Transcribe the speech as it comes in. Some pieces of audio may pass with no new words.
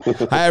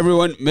Hi,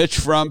 everyone. Mitch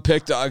from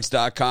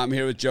PickDogs.com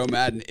here with Joe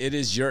Madden. It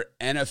is your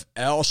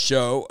NFL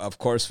show. Of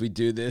course, we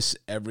do this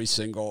every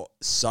single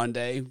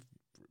Sunday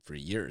for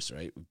years,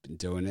 right? We've been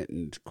doing it.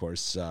 And, of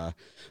course,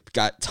 we've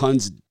got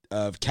tons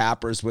of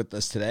cappers with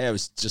us today. I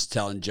was just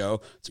telling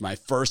Joe, it's my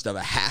first of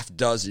a half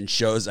dozen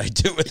shows I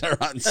do with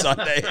her on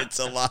Sunday. It's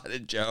a lot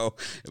of Joe,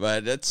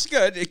 but it's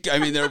good. I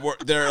mean, there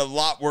are a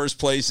lot worse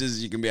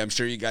places you can be. I'm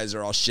sure you guys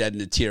are all shedding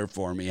a tear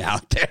for me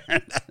out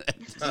there.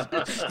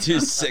 Do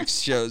 6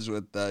 shows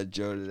with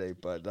Joe today.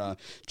 But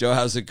Joe,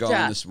 how's it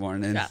going this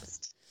morning?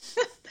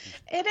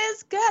 It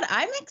is good.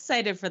 I'm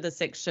excited for the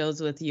 6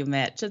 shows with you,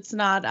 Mitch. It's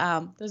not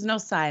there's no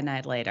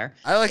cyanide later.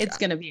 It's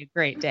going to be a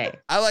great day.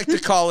 I like to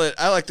call it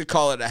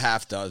a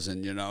half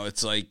dozen,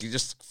 it's like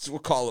we'll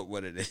call it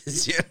what it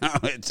is,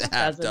 It's a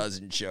half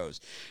dozen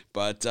shows.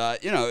 But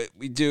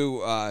we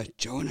do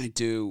Joe and I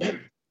do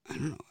I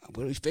don't know,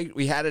 what we figured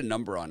we had a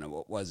number on it.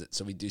 What was it?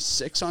 So we do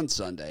 6 on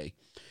Sunday.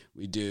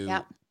 We do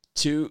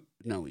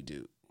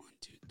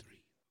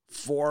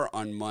 4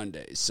 on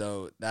Monday.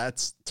 So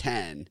that's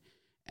 10.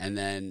 And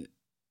then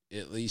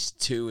at least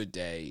 2 a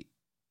day,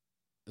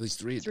 at least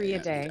 3 a day. 3 a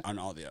day. On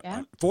all the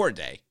 4 a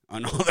day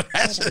on all the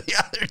rest of the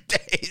other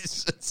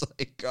days. It's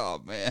like,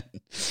 oh, man.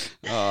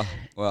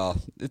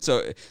 Well, it's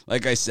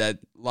like I said,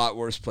 a lot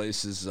worse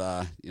places,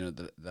 that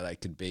I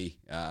could be.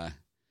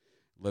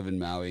 Live in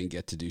Maui and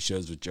get to do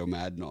shows with Joe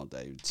Madden all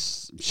day.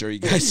 I'm sure you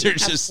guys are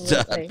just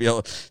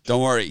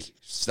don't worry.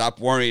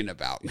 Stop worrying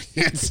about me.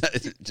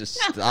 Just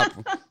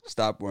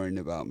stop worrying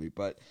about me.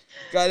 But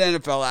got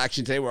NFL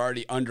action today. We're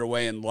already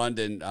underway in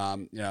London.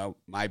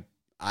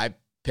 I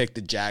picked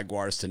the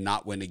Jaguars to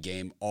not win a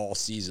game all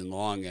season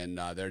long, and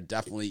they're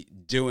definitely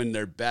doing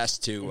their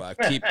best to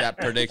keep that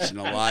prediction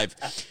alive.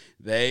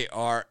 They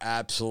are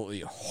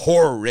absolutely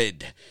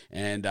horrid,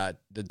 and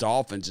the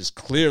Dolphins is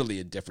clearly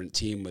a different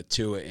team with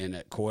Tua in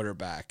at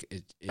quarterback.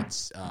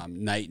 It's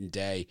night and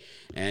day,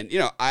 and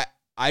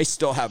I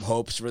still have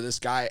hopes for this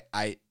guy.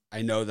 I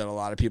know that a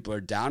lot of people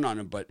are down on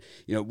him, but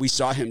we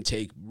saw him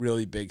take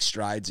really big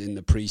strides in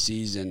the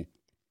preseason.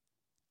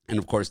 And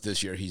of course,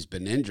 this year he's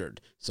been injured,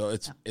 so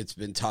it's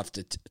been tough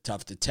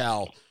to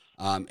tell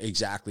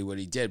exactly what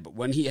he did. But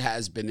when he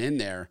has been in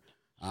there,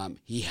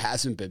 he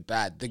hasn't been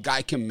bad. The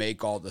guy can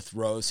make all the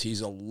throws.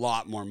 He's a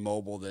lot more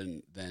mobile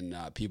than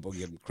people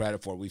give him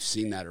credit for. We've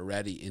seen that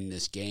already in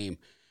this game.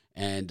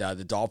 And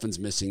the Dolphins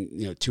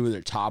missing 2 of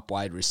their top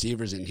wide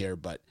receivers in here,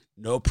 but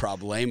no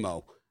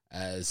problemo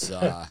as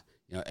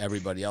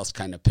everybody else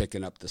kind of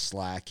picking up the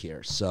slack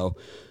here. So.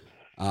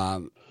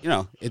 I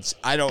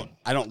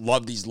don't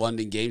love these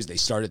London games. They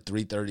start at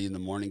 3:30 in the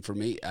morning for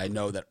me. I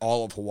know that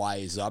all of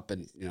Hawaii is up,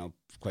 and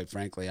quite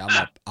frankly,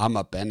 I'm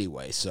up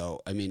anyway.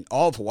 So I mean,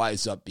 all of Hawaii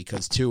is up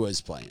because Tua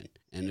is playing,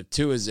 and if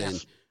Tua is in,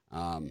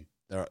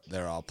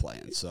 they're all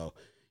playing. So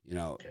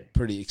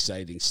pretty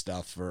exciting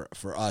stuff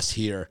for us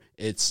here.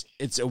 It's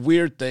a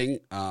weird thing,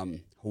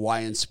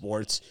 Hawaiian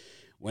sports.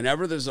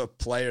 Whenever there's a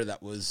player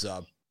that was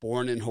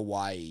born in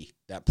Hawaii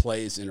that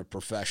plays in a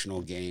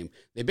professional game,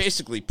 they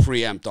basically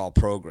preempt all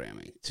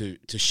programming to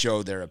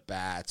show their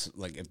at-bats.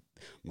 Like if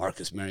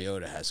Marcus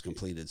Mariota has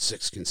completed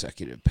 6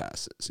 consecutive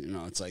passes,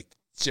 it's like,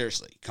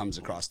 seriously, comes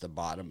across the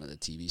bottom of the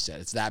TV set.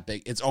 It's that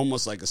big. It's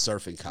almost like a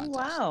surfing contest.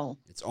 Wow.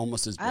 It's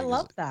almost as big. I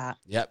love that.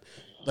 Yep.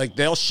 Like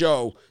they'll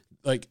show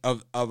like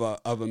of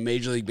a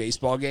Major League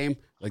Baseball game,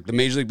 like the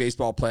Major League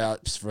Baseball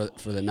playoffs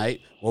for the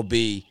night will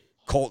be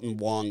Colton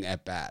Wong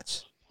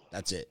at-bats.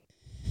 That's it.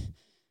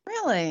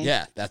 Really?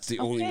 Yeah, that's the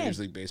only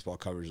Major League Baseball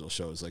coverage they'll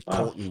show is like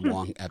Colton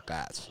Wong at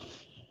bats.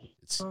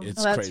 It's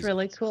that's crazy.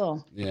 Really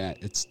cool. Yeah,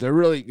 they're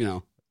really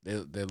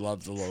they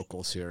love the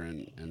locals here,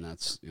 and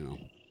that's the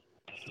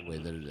way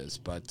that it is.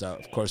 But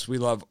of course, we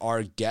love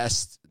our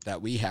guests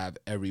that we have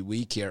every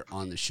week here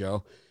on the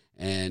show,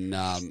 and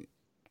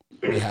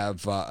we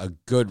have a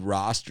good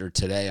roster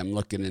today. I'm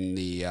looking in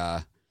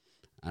the.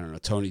 I don't know.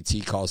 Tony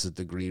T calls it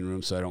the green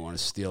room, so I don't want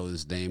to steal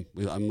his name.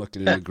 I'm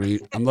looking in the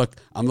green. I'm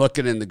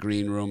looking in the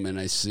green room, and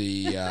I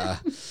see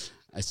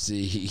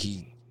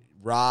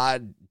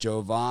Rod,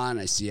 Jovan.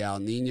 I see Al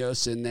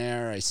Ninos in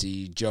there. I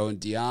see Joe and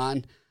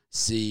Dion.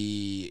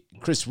 See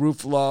Chris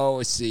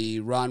Ruffalo. I see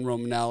Ron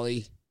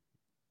Romanelli,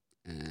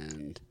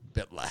 and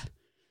Bitla.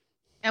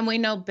 And we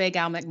know Big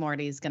Al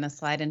McMorty is going to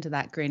slide into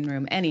that green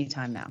room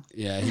anytime now.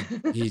 Yeah,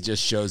 he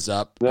just shows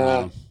up.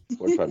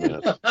 45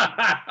 minutes.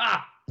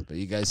 But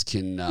you guys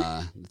can,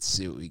 let's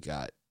see what we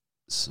got.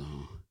 So,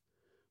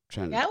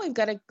 we've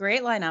got a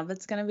great lineup.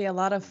 It's going to be a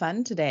lot of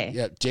fun today.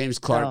 Yeah, James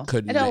Clark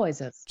couldn't. It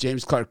always is.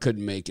 James Clark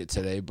couldn't make it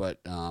today,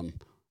 but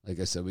like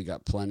I said, we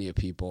got plenty of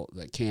people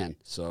that can.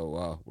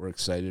 So we're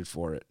excited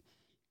for it.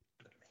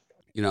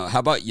 How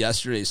about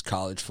yesterday's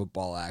college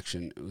football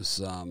action? It was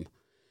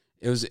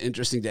an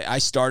interesting day. I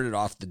started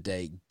off the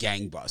day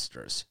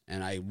gangbusters,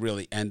 and I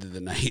really ended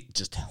the night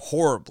just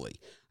horribly.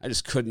 I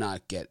just could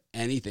not get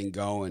anything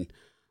going.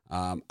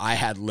 I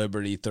had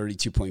Liberty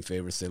 32-point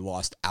favorites. They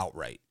lost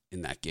outright.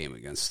 in that game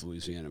against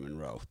Louisiana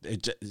Monroe. I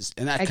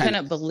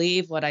couldn't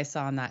believe what I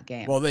saw in that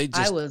game. Well,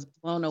 I was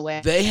blown away.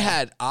 They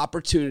had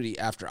opportunity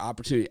after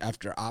opportunity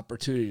after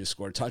opportunity to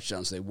score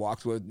touchdowns. They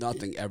walked with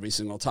nothing every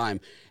single time,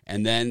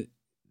 and then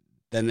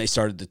they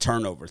started the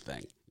turnover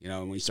thing. And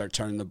when you start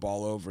turning the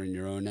ball over in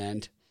your own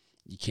end,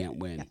 you can't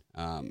win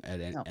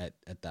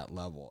at that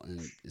level,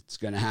 and it's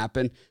going to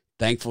happen.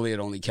 Thankfully, it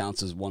only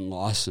counts as one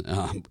loss.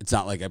 It's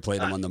not like I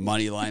played them on the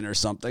money line or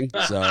something.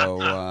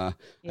 So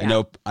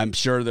I'm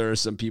sure there are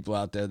some people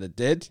out there that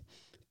did,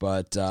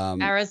 but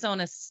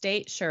Arizona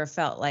State sure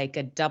felt like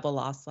a double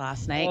loss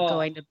last night.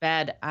 Going to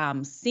bed,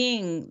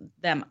 seeing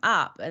them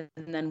up, and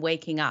then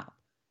waking up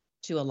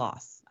to a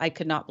loss. I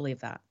could not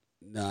believe that.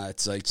 No,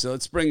 it's like, so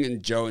let's bring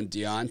in Joe and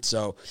Dion.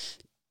 So,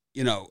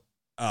 it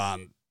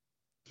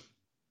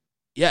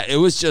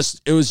was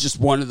just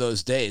one of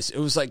those days. It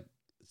was like,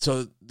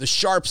 so the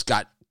Sharps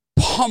got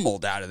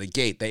pummeled out of the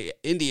gate.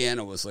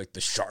 Indiana was like the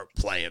sharp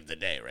play of the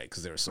day, right?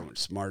 Because they were so much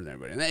smarter than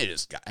everybody.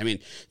 And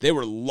they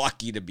were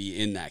lucky to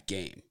be in that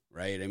game,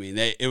 right?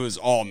 It was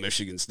all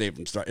Michigan State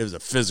from start. It was a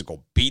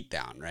physical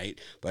beatdown, right?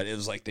 But it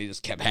was like they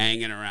just kept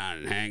hanging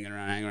around.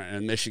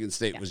 And Michigan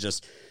State was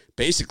just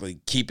basically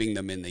keeping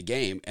them in the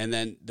game. And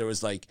then there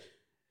was like,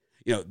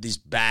 these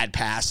bad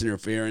pass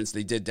interference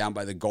they did down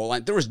by the goal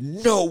line. There was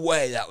no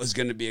way that was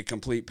going to be a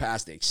complete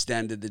pass. They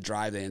extended the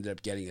drive. They ended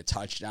up getting a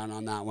touchdown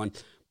on that one.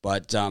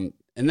 But, and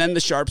then the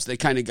Sharps, they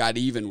kind of got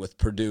even with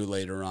Purdue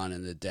later on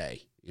in the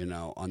day,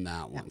 on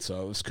that one.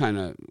 So it was kind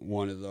of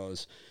one of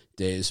those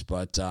days.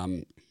 But,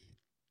 I'm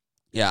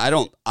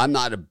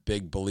not a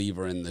big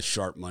believer in the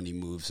sharp money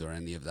moves or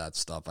any of that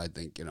stuff. I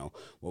think,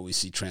 what we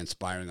see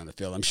transpiring on the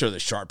field, I'm sure the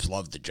Sharps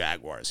love the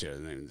Jaguars here.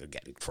 They're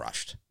getting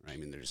crushed. Right?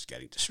 They're just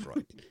getting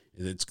destroyed.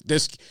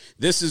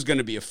 This is going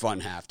to be a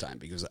fun halftime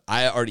because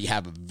I already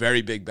have a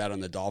very big bet on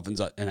the Dolphins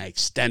and I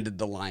extended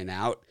the line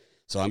out.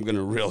 So I'm going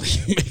to really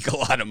make a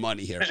lot of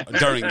money here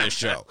during this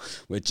show,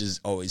 which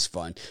is always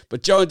fun.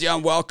 But Joe and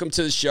Dion, welcome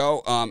to the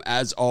show.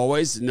 As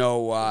always, thank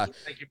you.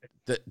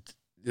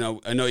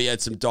 I know you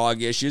had some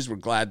dog issues. We're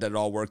glad that it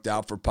all worked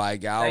out for Pai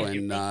Gow. Would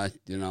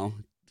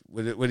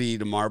he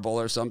eat a marble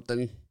or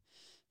something?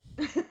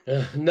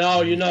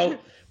 No,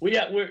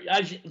 we're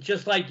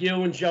just like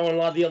you and Joe and a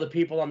lot of the other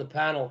people on the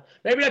panel.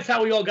 Maybe that's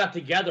how we all got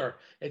together.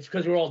 It's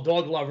because we're all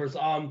dog lovers.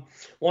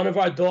 One of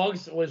our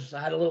dogs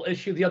had a little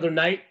issue the other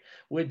night.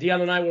 With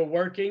Dion and I were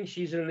working.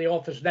 She's in the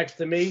office next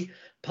to me.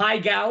 Pai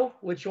Gow,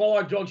 which all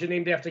our dogs are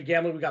named after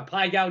gambling. We got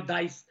Pai Gow,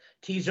 Dice,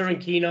 Teaser, and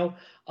Kino.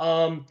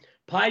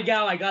 Pai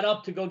Gow, I got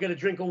up to go get a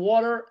drink of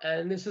water,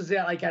 and this is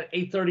at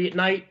 8:30 at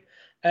night.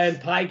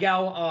 And Pai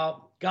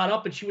Gow got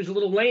up, and she was a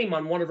little lame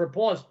on one of her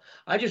paws.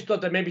 I just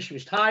thought that maybe she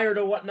was tired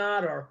or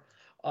whatnot,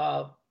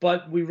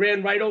 but we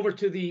ran right over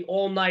to the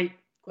all-night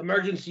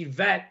emergency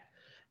vet,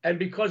 and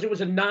because it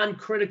was a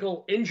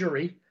non-critical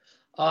injury,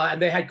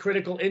 and they had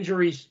critical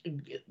injuries,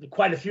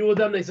 quite a few of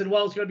them. They said,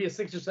 well, it's going to be a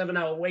 6 or 7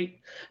 hour wait.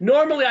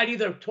 Normally, I'd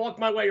either talk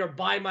my way or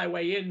buy my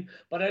way in,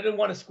 but I didn't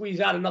want to squeeze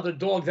out another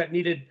dog that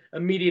needed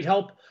immediate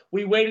help.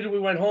 We waited. We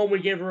went home. We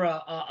gave her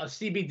a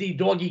CBD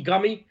doggy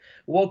gummy.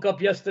 Woke up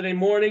yesterday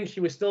morning.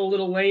 She was still a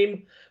little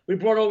lame. We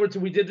brought her over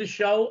we did the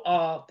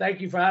show.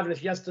 Thank you for having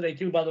us yesterday,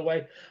 too, by the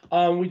way.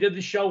 We did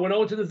the show, went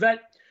over to the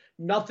vet.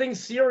 Nothing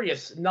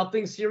serious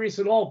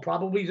at all.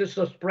 Probably just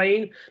a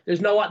sprain. There's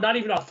not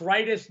even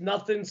arthritis,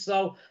 nothing.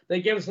 So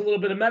they gave us a little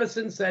bit of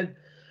medicine, said,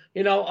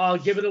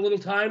 give it a little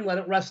time, let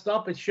it rest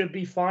up. It should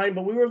be fine.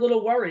 But we were a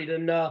little worried.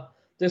 And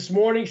this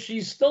morning,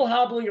 she's still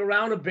hobbling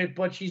around a bit,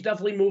 but she's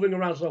definitely moving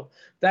around. So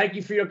thank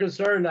you for your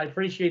concern. I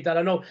appreciate that.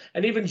 I know.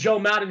 And even Joe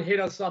Madden hit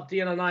us up,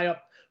 Dion and I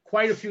up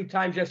quite a few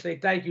times yesterday.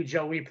 Thank you,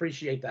 Joe. We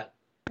appreciate that.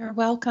 You're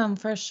welcome,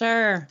 for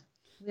sure.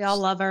 We all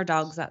love our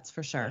dogs, that's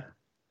for sure.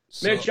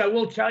 So, Mitch, I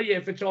will tell you,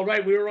 if it's all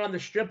right, we were on the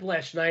Strip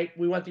last night.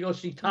 We went to go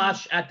see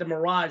Tosh at the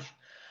Mirage.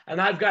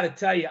 And I've got to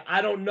tell you,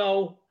 I don't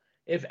know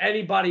if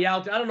anybody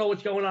out there, I don't know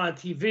what's going on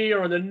TV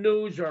or in the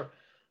news or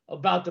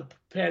about the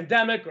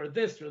pandemic or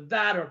this or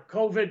that or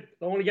COVID. I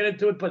don't want to get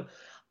into it, but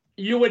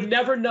you would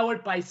never know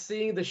it by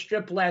seeing the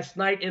Strip last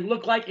night. It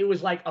looked like it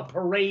was like a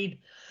parade.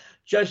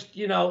 Just,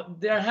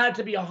 there had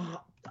to be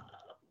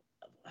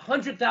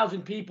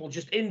 100,000 people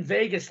just in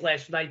Vegas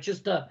last night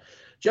just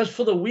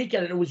for the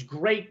weekend, and it was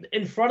great.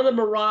 In front of the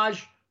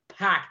Mirage,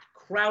 packed,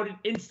 crowded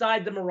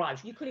inside the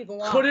Mirage. You couldn't even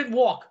walk. Couldn't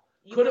walk.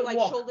 You were like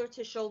shoulder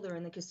to shoulder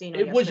in the casino.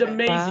 It was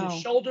amazing, wow.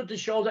 Shoulder to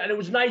shoulder, and it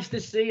was nice to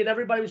see, and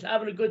everybody was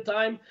having a good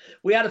time.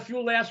 We had a few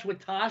laughs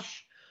with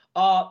Tosh.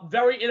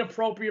 Very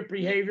inappropriate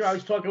behavior. I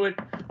was talking with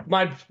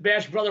my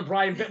bash brother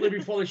Brian Bitler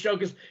before the show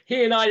because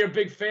he and I are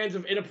big fans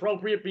of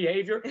inappropriate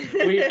behavior.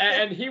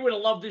 And he would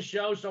have loved this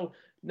show. So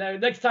now,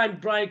 next time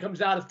Brian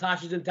comes out, if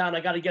Tosh is in town,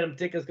 I got to get him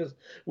tickets because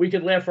we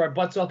could laugh our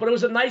butts off. But it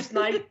was a nice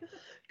night.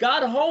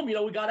 Got home, we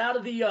got out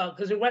of the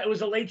because it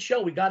was a late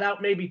show. We got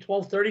out maybe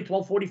 12:30,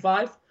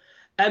 12:45,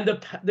 and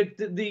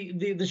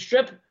the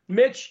Strip,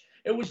 Mitch.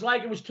 It was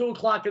like it was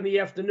 2:00 in the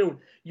afternoon.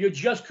 You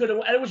just couldn't,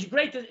 and it was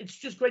great. It's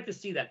just great to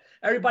see that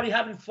everybody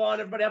having fun,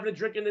 everybody having a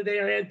drink in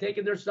their hand,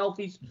 taking their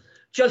selfies.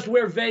 just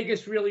where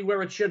Vegas really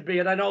where it should be.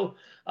 And I know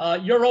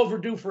you're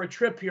overdue for a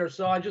trip here,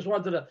 so I just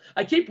wanted to.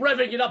 I keep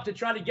revving it up to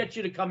try to get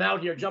you to come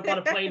out here, jump on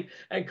a plane,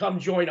 and come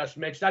join us,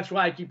 Mitch. That's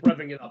why I keep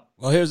revving it up.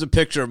 Well, here's a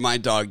picture of my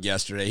dog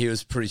yesterday. He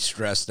was pretty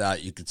stressed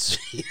out. You could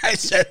see. I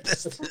said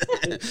this.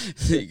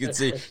 You could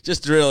see.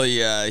 Just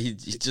really, he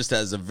just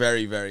has a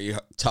very, very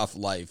tough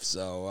life.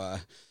 So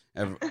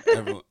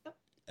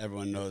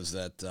everyone knows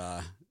that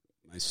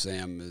my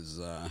Sam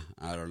is.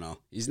 I don't know.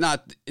 He's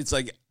not. It's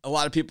like a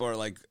lot of people are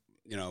like,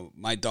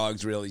 my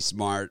dog's really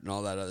smart and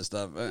all that other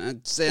stuff. And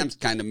Sam's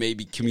kind of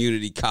maybe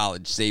community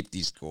college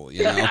safety school,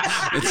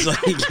 It's like,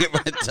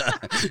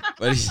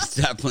 but he's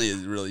definitely a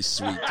really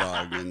sweet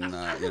dog, and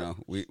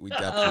we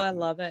definitely. Oh, I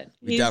love it.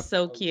 He's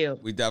so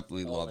cute. We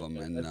definitely love him,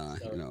 and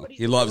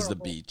he loves the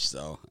beach.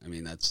 So I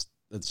mean, that's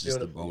just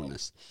a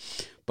bonus.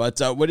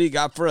 But what do you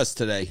got for us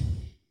today?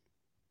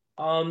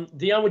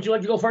 Dion, would you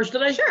like to go first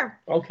today? Sure.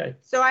 Okay.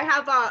 So I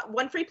have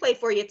one free play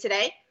for you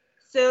today.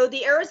 So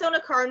the Arizona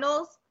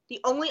Cardinals, the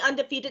only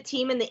undefeated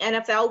team in the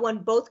NFL, won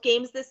both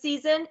games this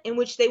season in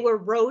which they were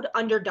road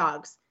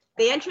underdogs.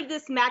 They entered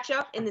this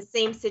matchup in the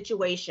same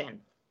situation.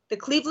 The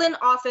Cleveland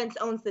offense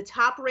owns the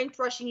top-ranked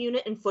rushing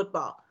unit in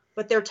football,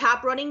 but their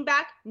top running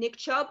back, Nick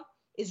Chubb,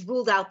 is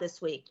ruled out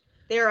this week.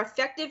 They are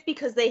effective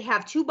because they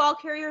have two ball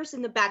carriers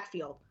in the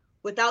backfield.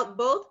 Without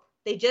both,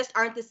 they just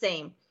aren't the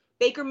same.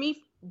 Baker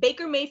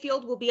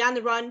Mayfield will be on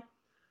the run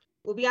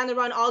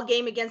all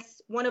game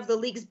against one of the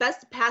league's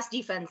best pass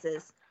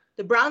defenses.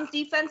 The Browns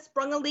defense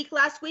sprung a leak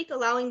last week,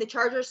 allowing the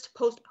Chargers to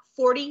post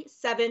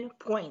 47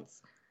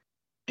 points.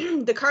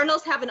 The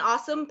Cardinals have an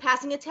awesome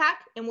passing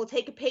attack and will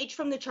take a page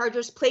from the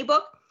Chargers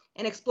playbook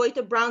and exploit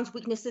the Browns'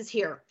 weaknesses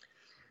here.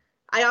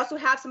 I also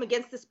have some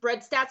against the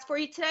spread stats for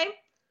you today.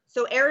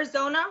 So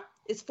Arizona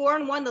is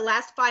 4-1 the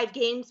last 5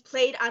 games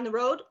played on the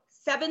road,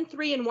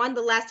 7-3-1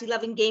 the last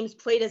 11 games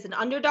played as an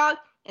underdog,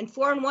 and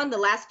 4-1 the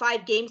last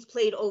 5 games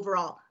played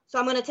overall. So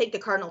I'm going to take the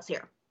Cardinals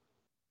here.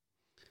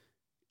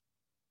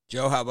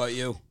 Joe, how about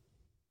you?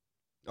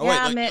 Oh,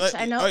 yeah, Mitch,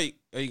 I know.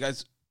 Oh, you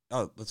guys.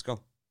 Oh, let's go.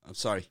 I'm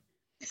sorry.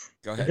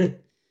 Go ahead.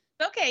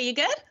 Okay, you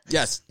good?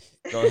 Yes.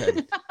 Go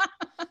ahead.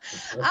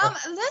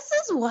 This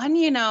is one,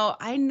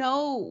 I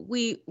know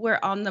we're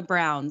on the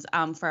Browns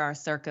for our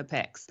circa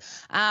picks.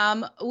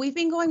 We've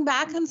been going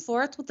back and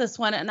forth with this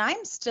one, and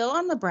I'm still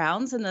on the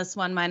Browns in this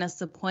one minus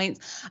the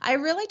points. I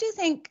really do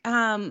think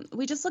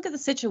we just look at the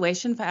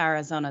situation for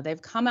Arizona.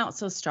 They've come out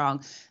so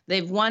strong.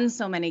 They've won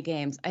so many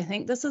games. I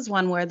think this is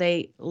one where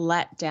they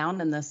let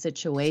down in this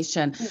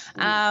situation.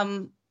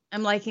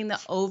 I'm liking the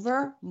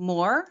over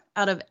more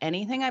out of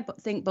anything. I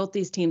think both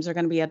these teams are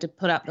going to be able to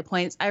put up the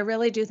points. I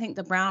really do think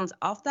the Browns,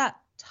 off that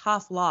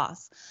tough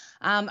loss,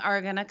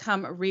 are going to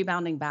come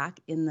rebounding back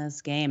in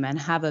this game and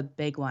have a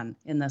big one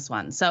in this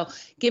one. So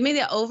give me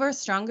the over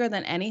stronger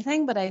than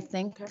anything, but I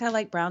think I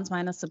like Browns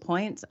minus the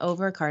points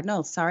over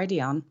Cardinals. Sorry,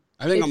 Dion.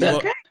 I think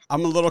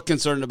I'm a little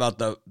concerned about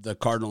the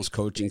Cardinals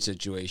coaching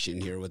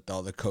situation here with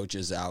all the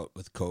coaches out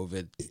with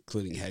COVID,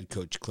 including head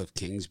coach Cliff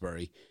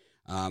Kingsbury.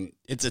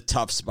 It's a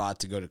tough spot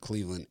to go to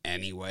Cleveland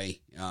anyway.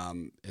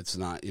 It's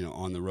not,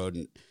 on the road.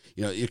 And,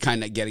 you're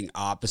kind of getting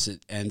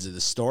opposite ends of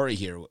the story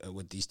here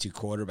with these two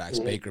quarterbacks.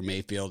 Mm-hmm. Baker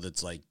Mayfield,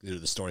 it's like,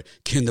 the story,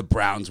 can the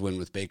Browns win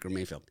with Baker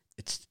Mayfield?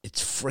 It's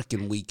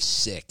freaking week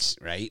 6,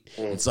 right?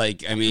 Mm-hmm. It's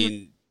like, I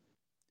mean,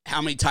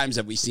 how many times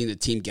have we seen a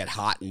team get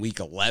hot in week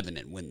 11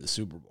 and win the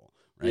Super Bowl?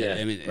 Right? Yeah,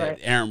 I mean, right.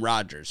 Aaron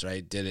Rodgers,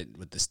 right, did it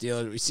with the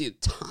Steelers. We see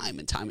it time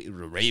and time. The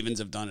Ravens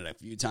have done it a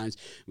few times.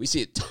 We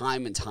see it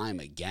time and time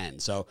again.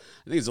 So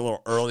I think it's a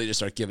little early to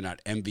start giving out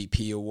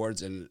MVP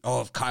awards. And,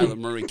 if Kyler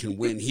Murray can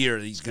win here,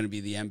 he's going to be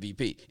the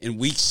MVP. In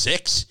week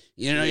 6,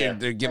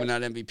 they're giving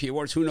out MVP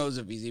awards. Who knows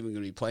if he's even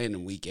going to be playing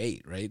in week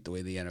 8, right, the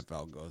way the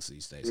NFL goes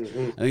these days.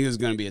 Mm-hmm. I think it's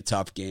going to be a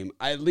tough game.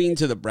 I lean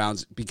to the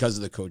Browns because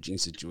of the coaching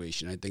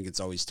situation. I think it's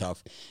always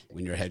tough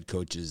when your head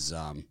coach is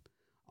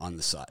on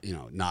the side,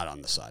 not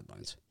on the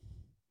sidelines.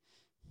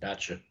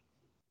 Gotcha.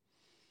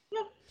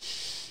 Yeah.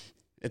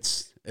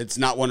 It's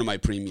not one of my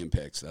premium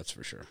picks, that's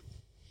for sure.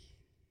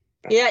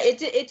 Yeah, it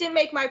didn't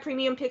make my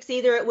premium picks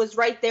either. It was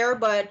right there,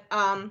 but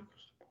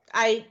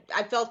I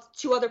felt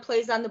 2 other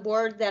plays on the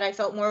board that I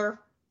felt more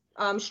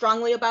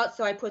strongly about,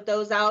 so I put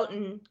those out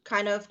and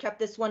kind of kept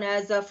this one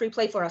as a free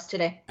play for us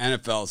today.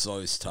 NFL is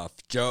always tough.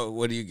 Joe,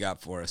 what do you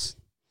got for us?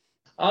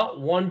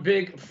 One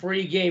big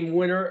free game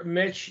winner,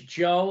 Mitch.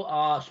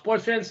 Joe,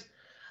 sports fans,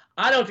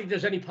 I don't think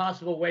there's any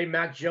possible way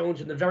Mac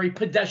Jones and the very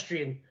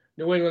pedestrian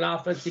New England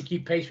offense can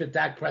keep pace with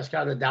Dak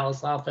Prescott and the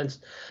Dallas offense.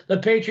 The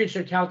Patriots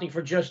are counting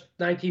for just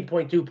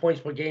 19.2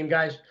 points per game,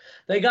 guys.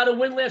 They got a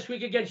win last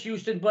week against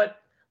Houston, but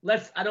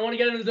I don't want to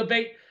get into the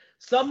debate.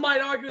 Some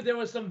might argue there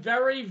was some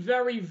very,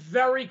 very,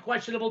 very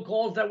questionable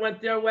calls that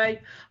went their way.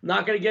 I'm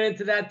not going to get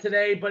into that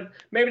today, but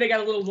maybe they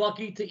got a little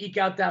lucky to eke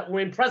out that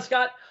win.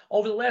 Prescott,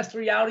 over the last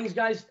 3 outings,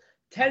 guys,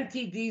 10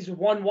 TDs,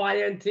 1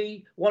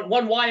 YNT, one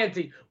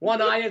INT.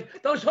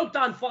 Those Hooked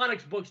on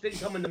Phonics books didn't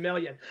come in the mail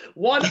yet.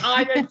 1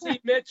 INT,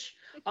 Mitch.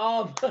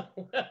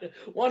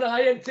 One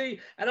INT,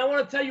 and I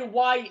want to tell you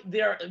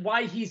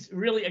why he's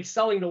really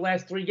excelling the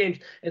last 3 games.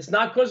 It's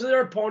not because of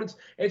their opponents.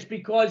 It's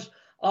because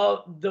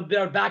of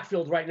their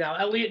backfield right now.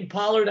 Elliott and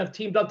Pollard have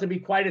teamed up to be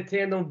quite a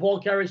tandem of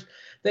ball carriers.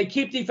 They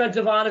keep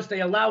defensive honest.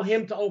 They allow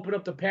him to open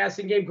up the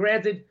passing game.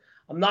 Granted,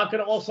 I'm not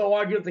going to also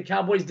argue that the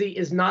Cowboys' D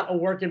is not a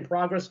work in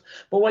progress.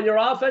 But when your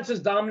offense is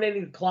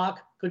dominating the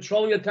clock,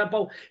 controlling the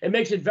tempo, it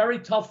makes it very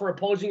tough for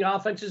opposing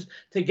offenses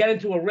to get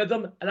into a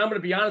rhythm. And I'm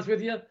going to be honest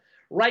with you.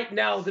 Right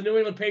now, the New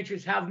England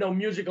Patriots have no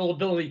musical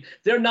ability.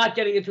 They're not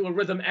getting into a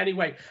rhythm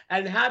anyway.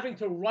 And having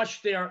to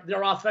rush their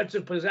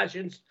offensive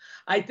possessions,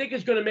 I think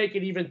is going to make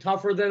it even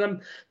tougher than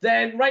them.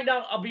 Then right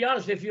now, I'll be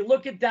honest, if you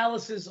look at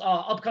Dallas's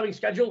upcoming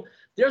schedule,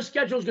 their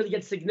schedule is going to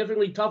get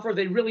significantly tougher.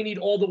 They really need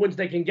all the wins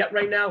they can get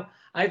right now.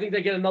 I think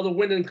they get another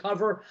win and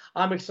cover.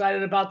 I'm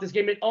excited about this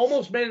game. It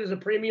almost made it as a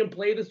premium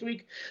play this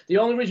week. The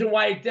only reason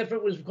why it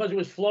differed was because it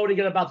was floating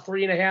at about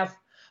 3.5.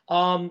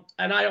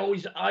 And I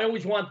always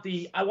want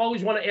to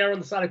err on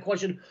the side of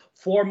caution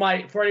for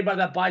anybody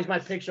that buys my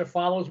picks or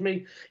follows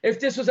me.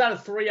 If this was out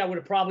of 3, I would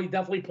have probably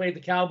definitely played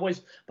the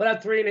Cowboys. But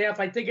at 3.5,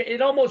 I think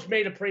it almost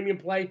made a premium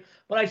play.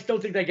 But I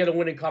still think they get a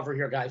winning cover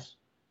here, guys.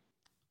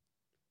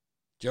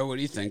 Joe, what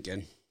are you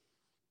thinking?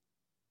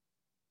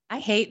 I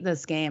hate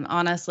this game,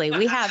 honestly.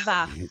 We have,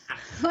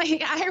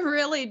 I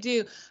really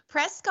do.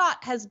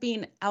 Prescott has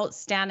been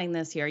outstanding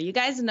this year. You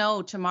guys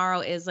know tomorrow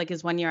is like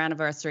his 1-year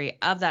anniversary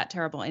of that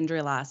terrible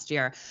injury last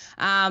year.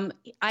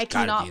 I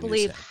cannot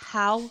believe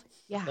how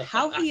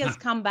he has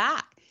come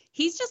back.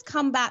 He's just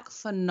come back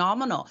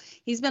phenomenal.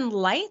 He's been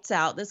lights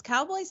out. This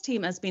Cowboys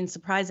team has been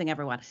surprising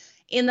everyone.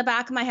 In the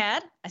back of my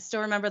head, I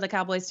still remember the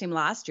Cowboys team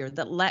last year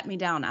that let me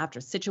down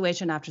after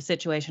situation after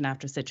situation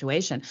after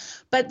situation.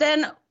 But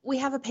then we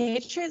have a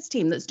Patriots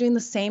team that's doing the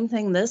same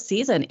thing this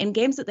season in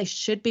games that they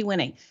should be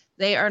winning.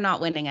 They are not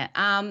winning it.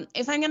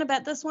 If I'm going to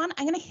bet this one,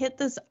 I'm going to hit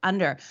this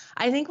under.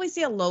 I think we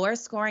see a lower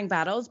scoring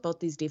battles. Both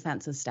these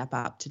defenses step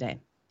up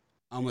today.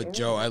 I'm with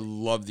Joe. I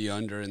love the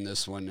under in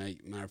this one.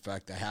 Matter of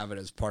fact, I have it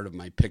as part of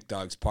my Pick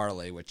Dogs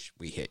parlay, which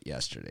we hit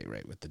yesterday,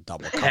 right, with the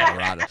double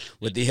Colorado,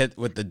 with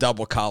the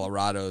double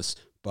Colorados.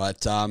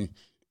 But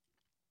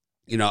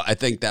I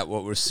think that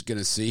what we're going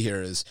to see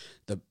here is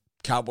the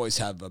Cowboys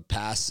have a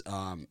pass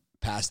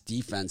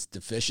defense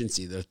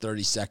deficiency. They're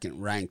 32nd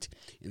ranked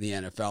in the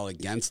NFL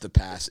against the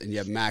pass, and you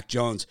have Mac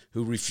Jones,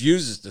 who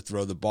refuses to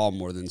throw the ball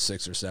more than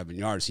 6 or 7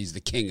 yards. He's the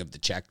king of the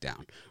check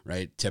down,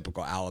 right?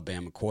 Typical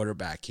Alabama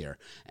quarterback here.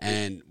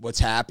 And what's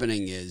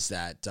happening is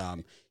that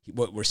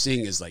what we're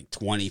seeing is like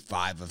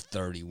 25 of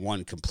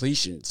 31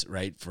 completions,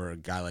 right, for a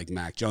guy like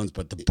Mac Jones,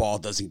 but the ball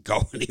doesn't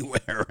go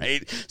anywhere,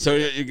 right? So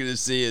what you're going to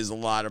see is a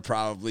lot of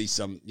probably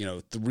some,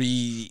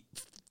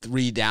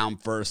 three down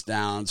first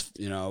downs,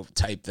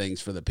 type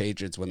things for the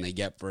Patriots when they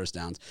get first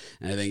downs.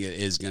 And I think it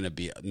is going to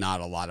be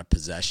not a lot of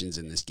possessions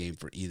in this game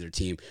for either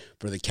team.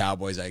 For the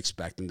Cowboys, I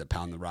expect them to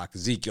pound the rock.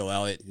 Ezekiel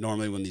Elliott,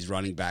 normally when these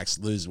running backs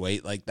lose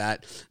weight like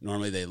that,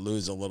 normally they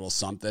lose a little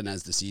something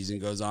as the season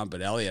goes on.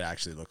 But Elliott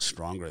actually looks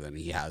stronger than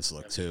he has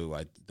looked too.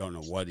 I don't know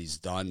what he's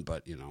done,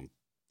 but,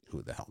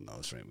 who the hell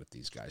knows, right, with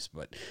these guys.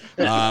 But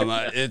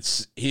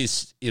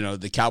he's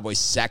the Cowboys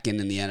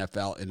second in the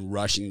NFL in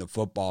rushing the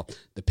football.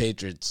 The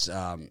Patriots,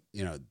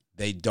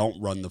 they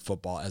don't run the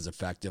football as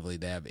effectively.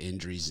 They have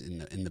injuries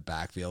in the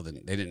backfield,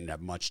 and they didn't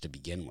have much to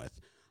begin with.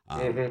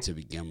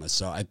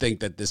 So I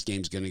think that this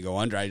game's going to go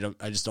under.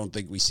 I just don't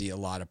think we see a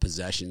lot of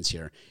possessions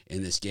here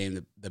in this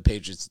game. The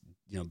Patriots,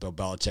 Bill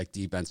Belichick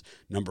defense,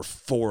 number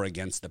 4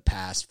 against the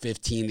pass,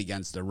 15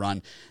 against the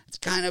run. It's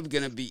kind of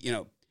going to be,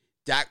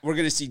 we're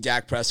going to see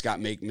Dak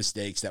Prescott make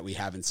mistakes that we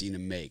haven't seen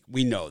him make.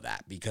 We know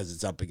that because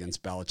it's up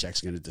against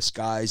Belichick's going to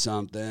disguise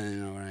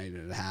something, right?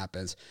 It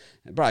happens.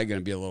 It's probably going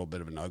to be a little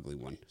bit of an ugly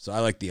one. So I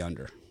like the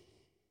under.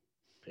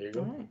 There you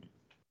go. Right.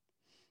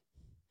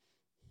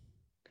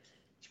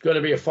 It's going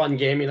to be a fun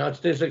game.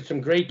 There's like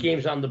some great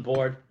games on the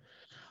board.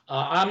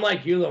 I'm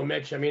like you, though,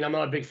 Mitch. I'm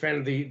not a big fan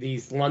of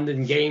these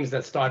London games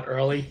that start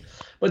early.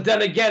 But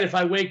then again, if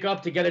I wake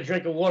up to get a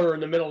drink of water in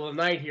the middle of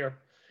the night here,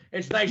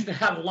 it's nice to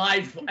have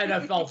live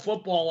NFL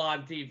football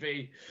on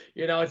TV.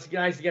 It's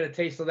nice to get a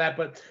taste of that.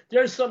 But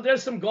there's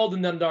some gold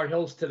in them dark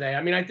hills today.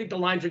 I think the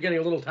lines are getting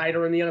a little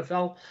tighter in the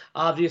NFL,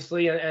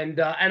 obviously, and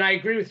I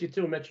agree with you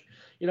too, Mitch.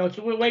 It's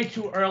way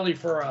too early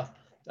for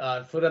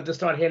them to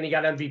start handing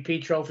out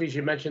MVP trophies.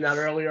 You mentioned that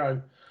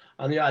earlier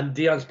on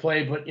Dion's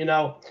play. But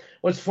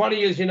what's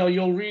funny is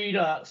you'll read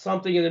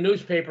something in the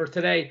newspaper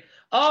today.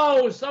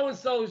 Oh, so and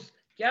so's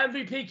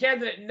MVP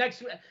candidate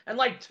next,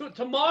 and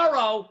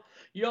tomorrow.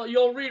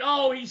 You'll read,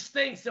 oh, he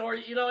stinks, or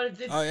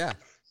oh yeah.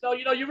 So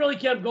you really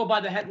can't go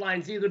by the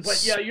headlines either.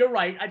 But yeah, you're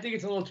right. I think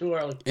it's a little too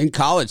early. In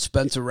college,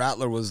 Spencer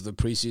Rattler was the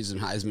preseason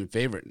Heisman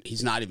favorite.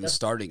 He's not even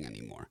starting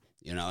anymore.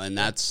 And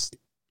that's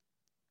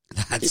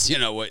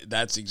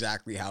that's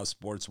exactly how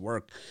sports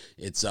work.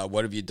 It's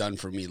what have you done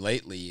for me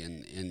lately,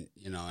 and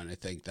and I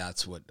think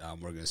that's what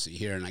we're going to see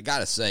here. And I got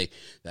to say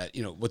that,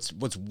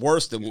 what's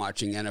worse than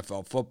watching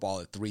NFL football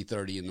at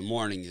 3:30 in the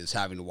morning is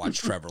having to watch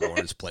Trevor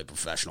Lawrence play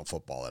professional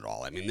football at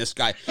all. I mean, this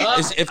guy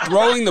if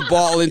throwing the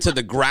ball into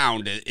the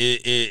ground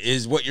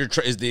is what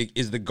is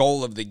the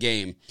goal of the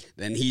game,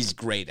 then he's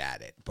great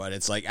at it. But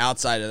it's like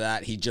outside of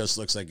that, he just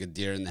looks like a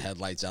deer in the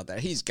headlights out there.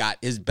 He's got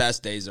his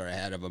best days are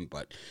ahead of him,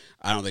 but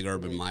I don't think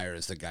Urban Meyer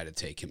is the guy to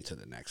take him to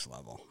the next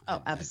level.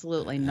 Oh,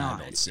 absolutely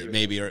not. I don't see.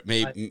 Maybe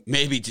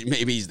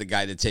he's the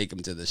guy to take him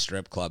to the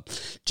strip club.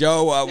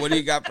 Joe, what do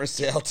you got for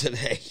sale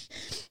today?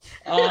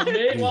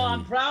 Well,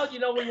 I'm proud. We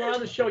were on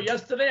the show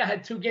yesterday. I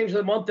had 2 games of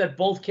the month that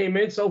both came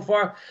in so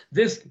far.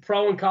 This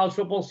pro and college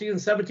football season,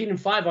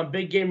 17-5 on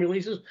big game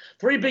releases.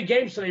 3 big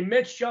games today.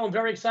 Mitch, Joe, I'm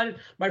very excited.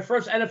 My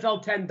first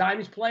NFL 10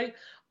 Diamonds play.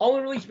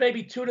 Only released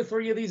maybe 2 to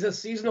 3 of these this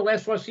season. The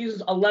last 4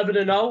 seasons,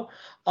 11-0.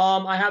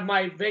 I have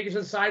my Vegas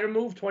Insider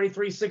move,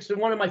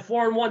 23-6-1, and my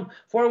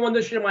 4-1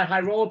 this year, my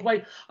high roller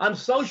play. I'm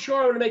so sure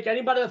I'm going to make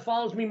anybody that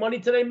follows me money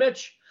today,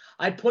 Mitch.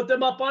 I put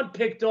them up on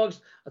Pick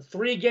Dogs, a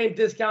 3-game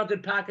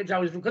discounted package.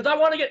 Because I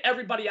want to get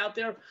everybody out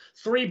there.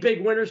 3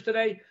 big winners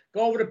today.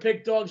 Go over to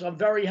Pick Dogs. I'm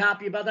very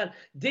happy about that.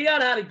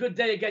 Dion had a good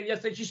day again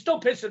yesterday. She's still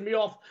pissing me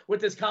off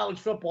with this college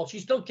football.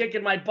 She's still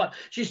kicking my butt.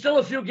 She's still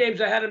a few games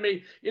ahead of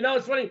me.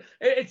 It's funny.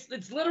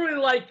 It's literally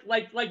like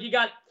you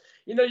got.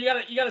 You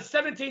got a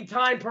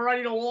 17-time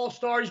perennial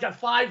All-Star. He's got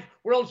 5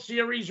 World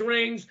Series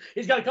rings.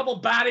 He's got a couple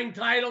batting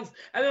titles.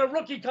 And then a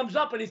rookie comes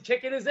up and he's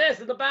kicking his ass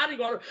in the batting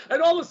order.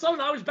 And all of a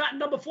sudden, I was batting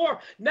number 4.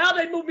 Now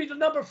they moved me to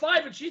number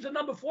 5, and she's a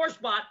number 4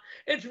 spot.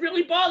 It's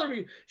really bothering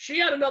me. She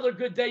had another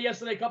good day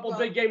yesterday, a couple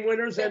big game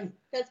winners. And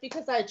that's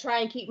because I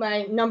try and keep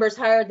my numbers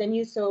higher than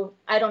you, so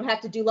I don't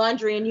have to do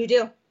laundry, and you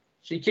do.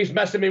 She keeps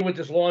messing me with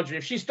this laundry.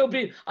 If she's still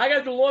I got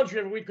to do laundry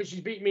every week because she's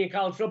beating me in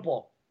college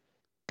football.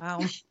 Wow.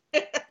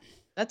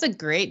 That's a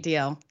great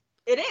deal.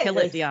 It is. Kill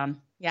it,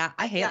 Dion. Yeah,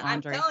 I hate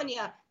laundry. I'm telling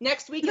you,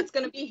 next week it's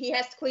going to be he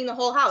has to clean the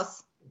whole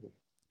house.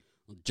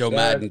 Joe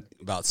Madden,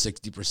 about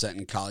 60%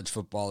 in college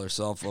football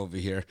herself over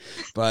here.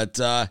 But,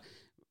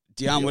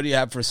 Dion, what do you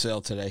have for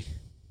sale today?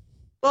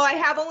 Well, I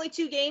have only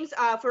 2 games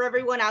for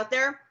everyone out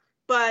there,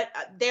 but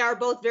they are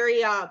both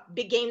very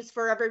big games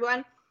for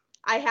everyone.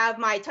 I have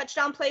my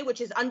touchdown play, which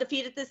is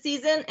undefeated this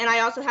season, and I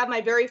also have my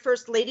very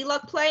first Lady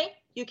Luck play.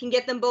 You can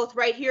get them both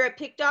right here at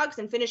Pick Dogs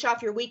and finish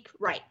off your week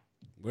right.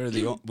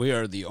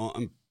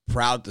 I'm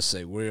proud to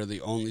say we are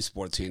the only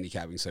sports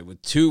handicapping site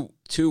with two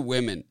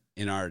women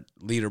in our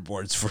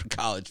leaderboards for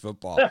college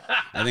football.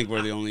 I think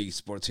we're the only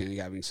sports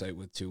handicapping site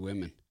with 2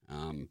 women.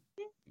 And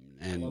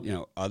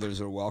others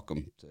are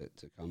welcome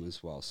to come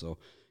as well. So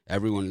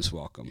everyone is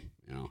welcome,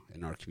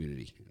 in our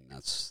community, and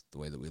that's the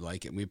way that we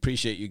like it. And we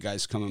appreciate you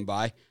guys coming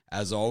by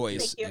as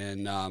always.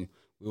 And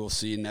we will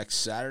see you next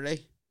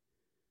Saturday.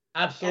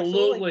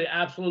 Absolutely.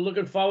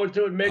 Looking forward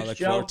to it, Mitch. I look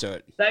Joe, forward to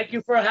it. Thank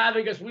you for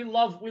having us. We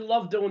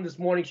love doing this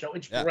morning show.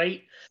 It's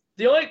great.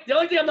 The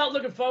only thing I'm not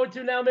looking forward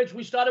to now, Mitch,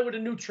 we started with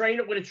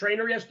a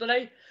trainer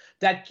yesterday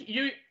that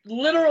you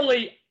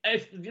literally.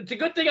 It's a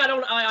good thing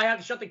I have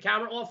to shut the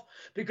camera off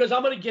because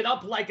I'm going to get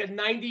up like a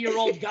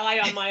 90-year-old guy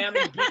on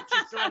Miami Beach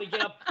just trying to get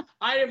up.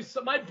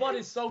 My butt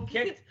is so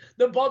kicked.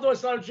 The both of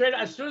us on training.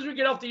 As soon as we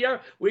get off the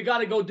air, we got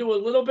to go do a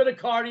little bit of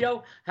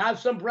cardio, have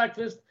some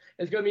breakfast.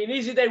 It's going to be an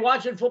easy day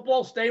watching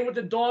football, staying with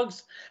the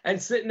dogs, and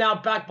sitting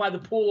out back by the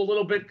pool a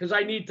little bit because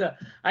I need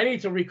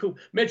to recoup.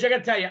 Mitch, I got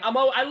to tell you,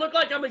 I look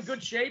like I'm in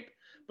good shape,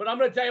 but I'm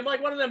going to tell you, I'm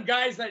like one of them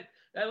guys that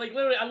like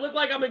literally, I look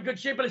like I'm in good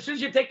shape, but as soon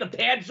as you take the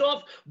pads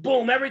off,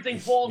 boom, everything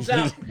falls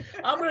out.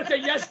 I'm going to say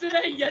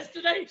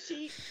yesterday,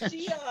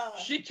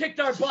 she kicked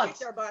our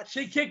butts.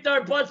 She kicked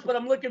our butts, but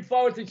I'm looking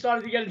forward to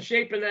starting to get in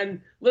shape. And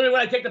then literally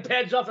when I take the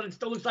pads off, and it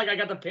still looks like I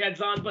got the pads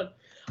on, but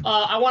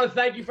I want to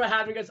thank you for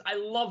having us. I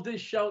love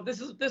this show.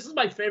 This is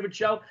my favorite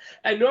show.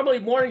 And normally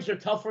mornings are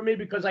tough for me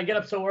because I get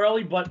up so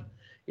early, but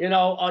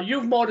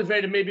you've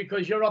motivated me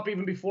because you're up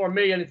even before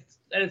me, and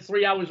it's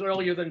 3 hours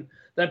earlier than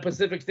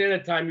Pacific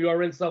Standard Time you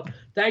are in. So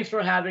thanks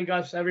for having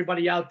us,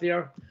 everybody out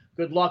there.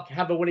 Good luck.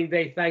 Have a winning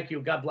day. Thank you.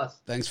 God bless.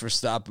 Thanks for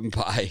stopping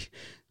by.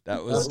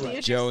 That was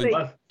Joe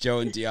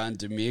and Dion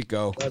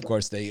D'Amico. Of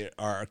course, they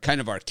are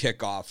kind of our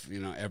kickoff,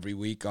 every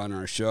week on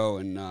our show,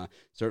 and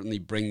certainly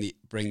bring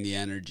the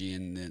energy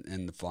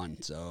and the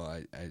fun. So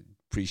I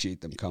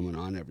appreciate them coming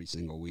on every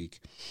single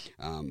week,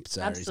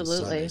 Saturdays Absolutely.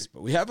 and Sundays.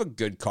 But we have a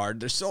good card.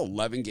 There's still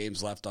 11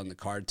 games left on the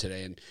card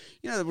today, and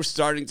we're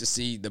starting to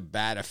see the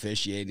bad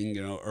officiating.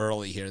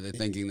 Early here, they're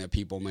thinking that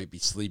people might be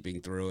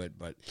sleeping through it,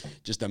 but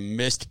just a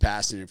missed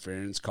pass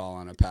interference call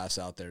on a pass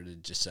out there to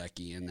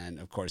Gesicki, and then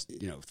of course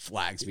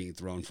flags being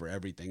thrown for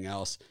everything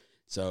else.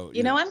 So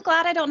I'm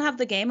glad I don't have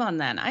the game on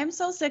then. I'm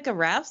so sick of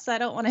refs. I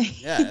don't want to.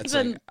 Yeah, it's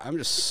like I'm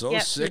just so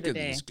sick of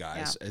these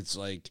guys. Yeah. It's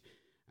like.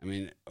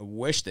 I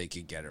wish they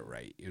could get it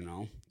right,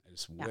 I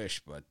just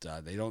wish, but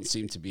they don't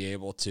seem to be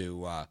able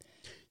to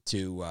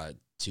do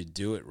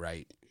it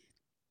right.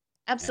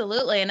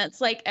 Absolutely. And it's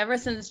like ever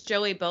since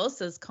Joey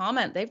Bosa's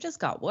comment, they've just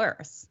got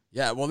worse.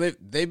 Yeah, well,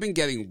 they've been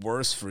getting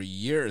worse for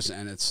years,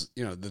 and it's,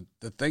 you know,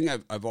 the thing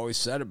I've always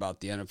said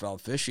about the NFL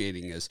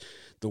officiating is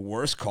the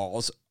worst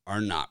calls are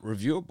not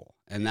reviewable,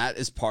 and that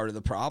is part of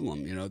the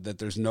problem. You know, that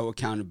there's no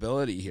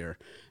accountability here,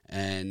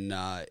 and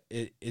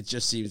it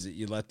just seems that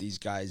you let these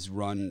guys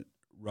run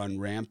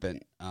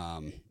rampant,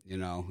 you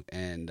know,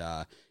 and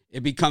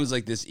it becomes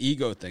like this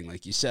ego thing,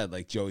 like you said,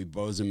 like Joey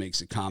Bosa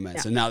makes a comment,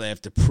 so now they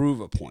have to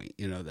prove a point,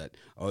 you know, that,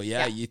 oh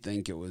yeah, you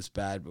think it was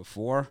bad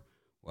before,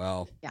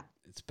 well,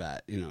 it's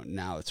bad, you know,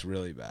 now it's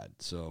really bad.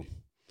 So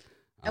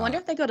I wonder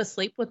if they go to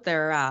sleep with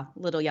their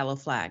little yellow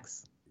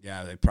flags.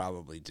 Yeah, they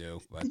probably do.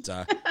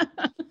 But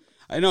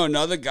I know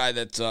another guy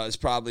that is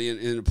probably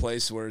in a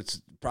place where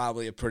it's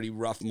probably a pretty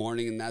rough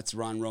morning, and that's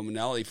Ron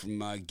Romanelli from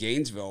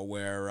Gainesville,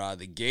 where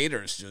the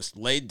Gators just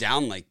laid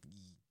down like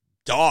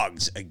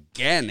dogs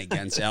again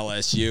against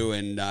LSU.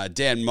 And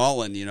Dan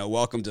Mullen, you know,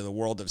 welcome to the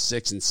world of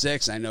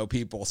 6-6. I know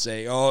people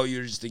say, oh,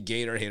 you're just a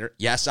Gator hater.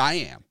 Yes, I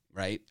am.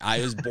 Right,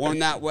 I was born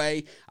that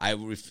way.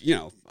 You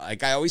know,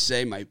 like I always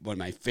say, one of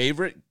my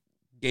favorite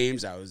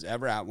games I was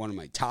ever at, one of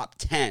my top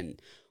 10,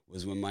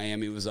 was when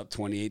Miami was up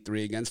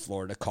 28-3 against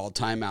Florida, called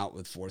timeout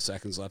with 4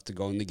 seconds left to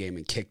go in the game,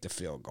 and kicked a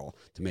field goal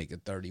to make it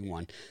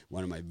 31.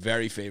 One of my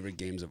very favorite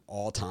games of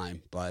all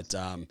time. But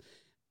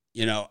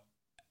you know,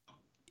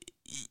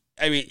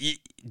 I mean,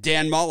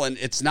 Dan Mullen,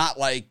 it's not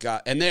like,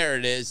 and there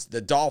it is, the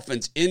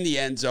Dolphins in the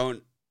end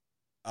zone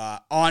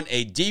on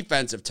a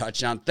defensive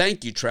touchdown.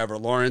 Thank you, Trevor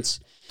Lawrence.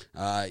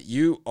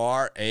 You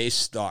are a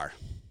star.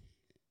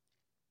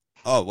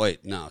 Oh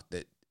wait, no,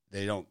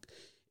 they don't.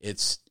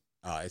 It's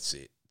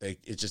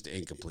just an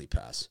incomplete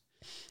pass.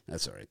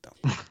 That's all right though.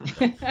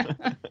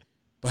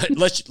 But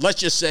let's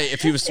just say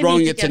if he was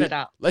throwing it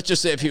to let's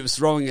just say if he was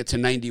throwing it to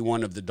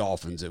 91 of the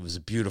Dolphins, it was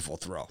a beautiful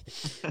throw.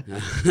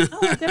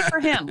 Oh, good for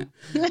him.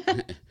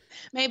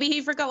 Maybe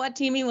he forgot what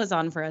team he was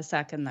on for a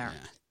second there.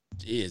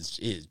 Yeah, he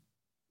is.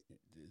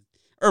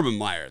 Urban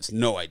Meyer has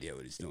no idea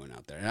what he's doing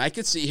out there. And I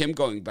could see him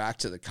going back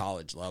to the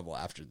college level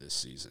after this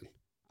season.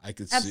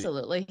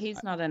 Absolutely.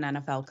 He's not an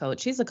NFL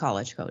coach. He's a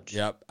college coach.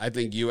 Yep. I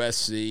think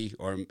USC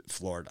or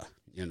Florida,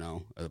 you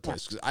know, are the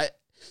places.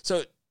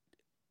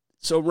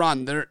 So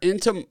Ron, they're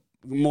into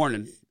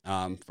Morning,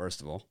 first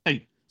of all.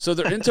 Hey. So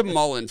they're into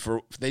Mullen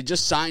they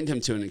just signed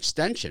him to an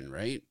extension,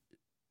 right?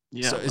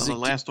 Yeah, so the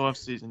last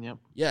offseason, yep.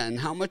 Yeah, and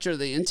how much are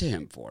they into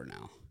him for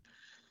now?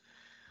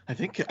 I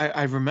think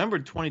I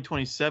remembered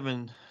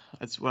 2027.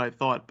 That's what I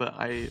thought, but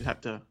I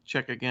have to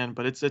check again.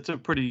 But it's a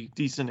pretty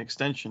decent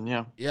extension,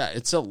 yeah. Yeah,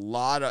 it's a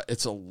lot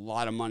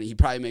of money. He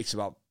probably makes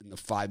about in the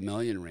 $5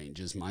 million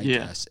range, is my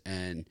guess.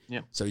 And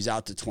so he's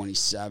out to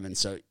 27.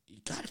 So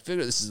you got to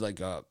figure this is like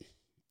a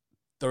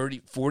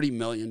 $40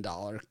 million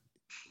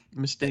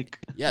mistake.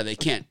 Yeah, they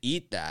can't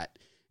eat that.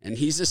 And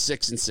he's a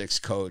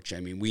 6-6 coach.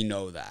 I mean, we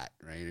know that,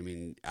 right? I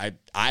mean,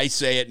 I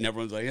say it, and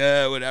everyone's like,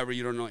 whatever.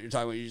 You don't know what you're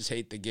talking about. You just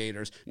hate the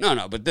Gators.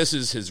 No, but this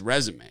is his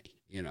resume.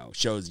 You know,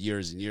 shows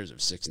years and years of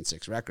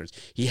 6-6 records.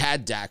 He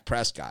had Dak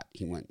Prescott.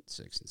 He went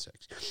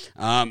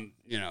 6-6.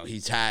 You know,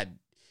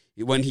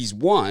 when he's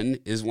won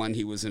is when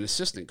he was an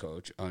assistant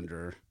coach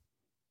under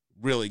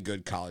really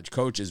good college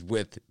coaches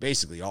with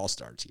basically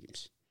all-star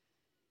teams.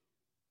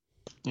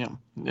 Yeah.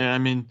 I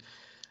mean,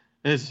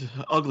 it's an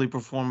ugly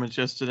performance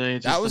yesterday.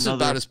 That was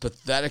about as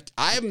pathetic.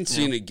 I haven't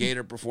seen a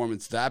Gator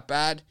performance that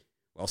bad,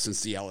 well,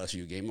 since the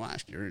LSU game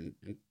last year in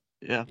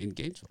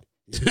Gainesville.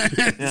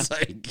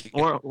 Like,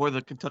 or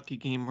the Kentucky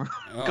game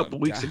a couple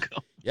weeks ago.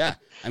 Yeah.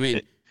 I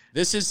mean,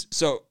 this is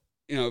so,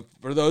 you know,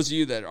 for those of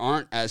you that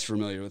aren't as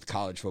familiar with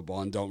college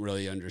football and don't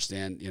really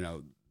understand, you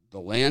know, the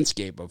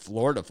landscape of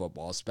Florida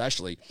football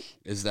especially,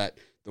 is that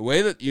the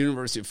way that the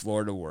University of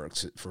Florida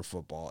works for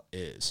football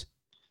is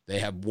they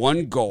have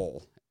one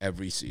goal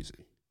every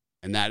season,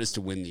 and that is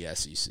to win the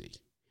SEC.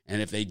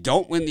 And if they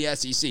don't win the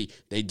SEC,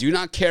 they do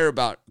not care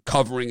about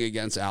covering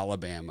against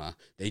Alabama.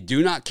 They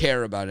do not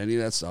care about any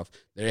of that stuff.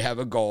 They have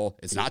a goal.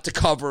 It's not to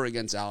cover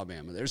against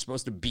Alabama. They're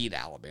supposed to beat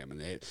Alabama.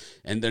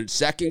 And their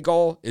second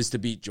goal is to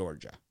beat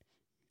Georgia.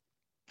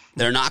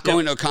 They're not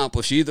going to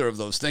accomplish either of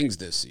those things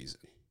this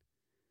season.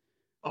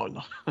 Oh,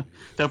 no.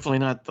 Definitely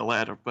not the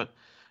latter, but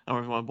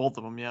or both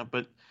of them, yeah.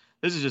 But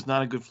this is just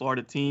not a good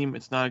Florida team.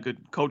 It's not a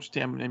good coach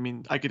team. I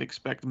mean, I could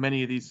expect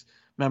many of these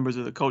members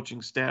of the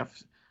coaching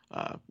staff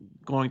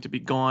going to be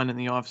gone in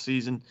the off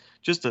season.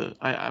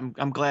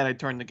 I'm glad I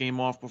turned the game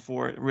off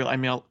before it really. I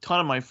mean, a ton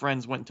of my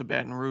friends went to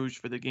Baton Rouge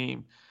for the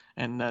game,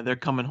 and they're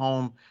coming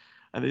home.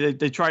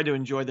 They tried to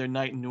enjoy their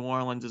night in New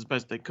Orleans as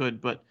best they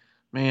could, but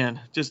man,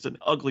 just an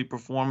ugly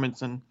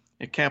performance, and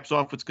it caps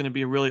off what's going to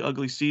be a really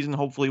ugly season.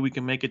 Hopefully, we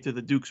can make it to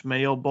the Duke's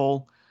Mayo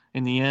Bowl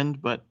in the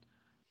end, but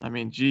I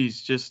mean, geez,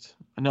 just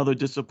another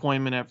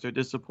disappointment after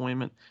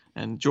disappointment,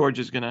 and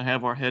Georgia's going to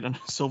have our head on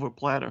a silver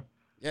platter.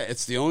 Yeah,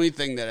 it's the only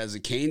thing that, as a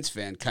Canes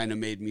fan, kind of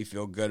made me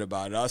feel good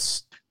about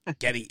us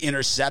getting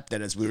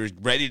intercepted as we were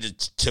ready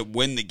to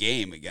win the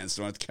game against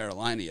North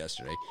Carolina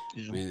yesterday.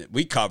 Yeah. I mean,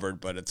 we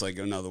covered, but it's like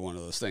another one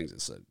of those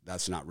things.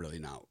 That's not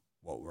really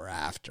what we're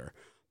after.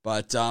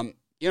 But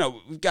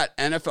we've got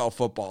NFL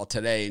football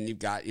today, and you've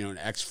got, an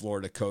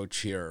ex-Florida coach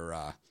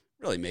here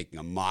really making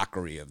a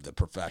mockery of the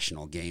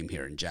professional game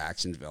here in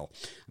Jacksonville.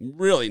 I'm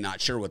really not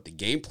sure what the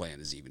game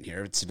plan is even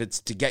here. If it's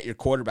to get your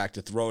quarterback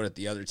to throw it at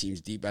the other team's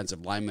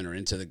defensive lineman or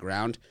into the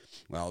ground,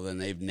 well, then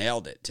they've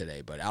nailed it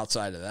today. But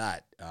outside of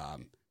that,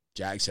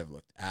 Jags have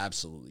looked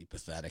absolutely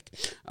pathetic.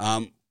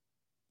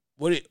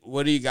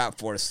 What do you got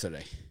for us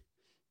today?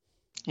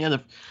 Yeah,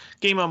 the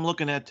game I'm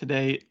looking at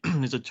today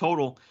is a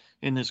total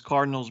in this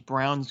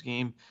Cardinals-Browns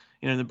game.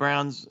 The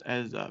Browns,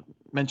 as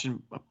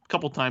mentioned a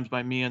couple times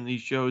by me on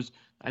these shows,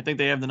 I think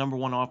they have the number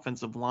one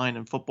offensive line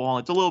in football.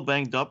 It's a little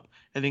banged up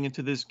heading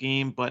into this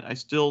game, but I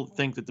still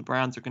think that the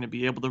Browns are going to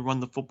be able to run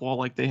the football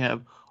like they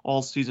have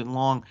all season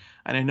long.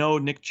 And I know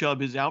Nick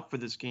Chubb is out for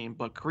this game,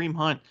 but Kareem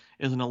Hunt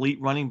is an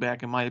elite running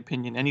back, in my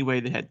opinion.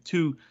 Anyway, they had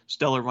two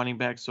stellar running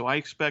backs, so I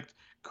expect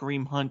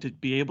Kareem Hunt to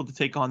be able to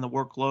take on the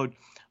workload.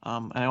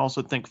 And I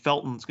also think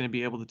Felton's going to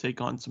be able to take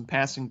on some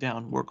passing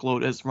down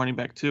workload as running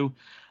back too.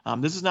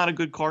 This is not a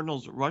good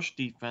Cardinals rush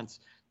defense.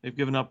 They've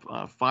given up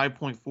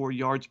 5.4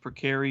 yards per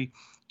carry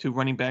to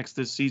running backs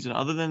this season.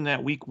 Other than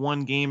that Week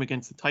 1 game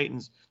against the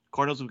Titans,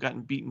 Cardinals have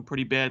gotten beaten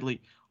pretty badly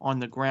on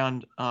the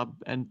ground.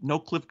 And no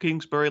Cliff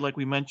Kingsbury, like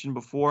we mentioned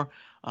before.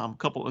 A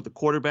couple of the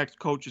quarterbacks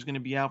coach is going to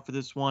be out for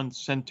this one.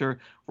 Center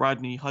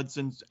Rodney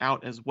Hudson's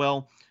out as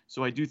well.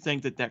 So I do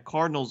think that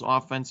Cardinals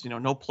offense,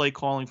 no play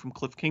calling from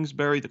Cliff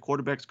Kingsbury, the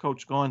quarterbacks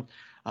coach gone.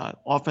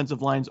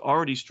 Offensive lines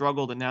already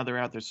struggled, and now they're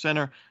out their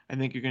center. I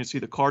think you're going to see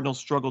the Cardinals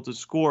struggle to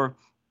score.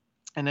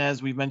 And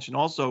as we mentioned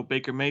also,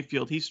 Baker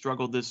Mayfield, he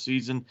struggled this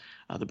season.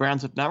 The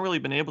Browns have not really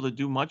been able to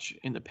do much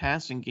in the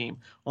passing game.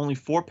 Only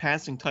 4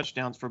 passing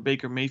touchdowns for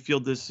Baker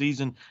Mayfield this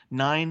season,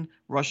 9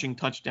 rushing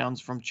touchdowns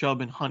from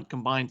Chubb and Hunt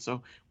combined.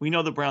 So we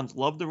know the Browns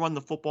love to run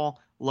the football,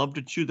 love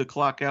to chew the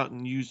clock out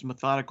and use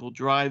methodical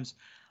drives.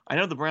 I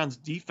know the Browns'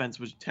 defense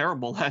was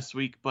terrible last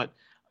week, but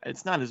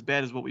it's not as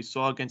bad as what we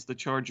saw against the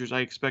Chargers.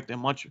 I expect a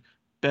much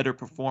better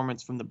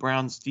performance from the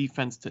Browns'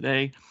 defense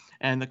today.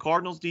 And the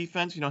Cardinals'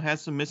 defense,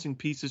 has some missing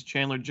pieces.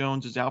 Chandler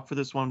Jones is out for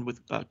this one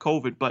with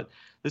COVID, but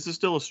this is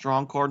still a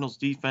strong Cardinals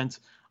defense.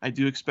 I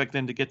do expect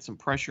them to get some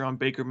pressure on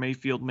Baker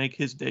Mayfield, make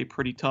his day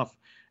pretty tough.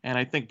 And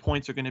I think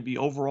points are going to be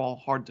overall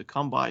hard to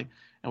come by.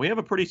 And we have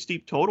a pretty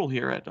steep total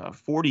here at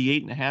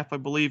 48.5, I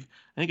believe.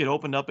 I think it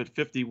opened up at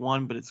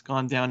 51, but it's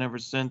gone down ever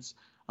since.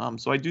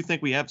 So I do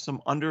think we have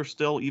some under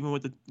still, even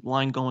with the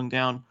line going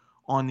down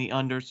on the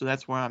under. So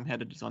that's where I'm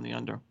headed, is on the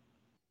under.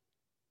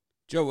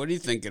 Joe, what are you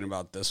thinking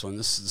about this one?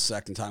 This is the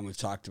second time we've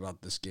talked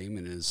about this game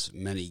and as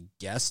many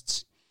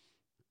guests.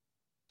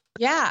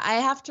 Yeah, I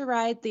have to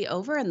ride the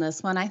over in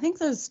this one. I think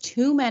there's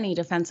too many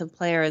defensive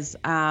players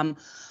on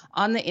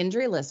the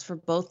injury list for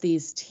both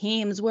these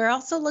teams. We're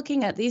also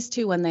looking at these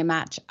two when they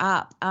match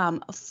up.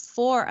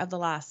 4 of the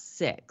last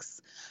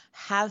 6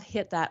 have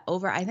hit that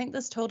over. I think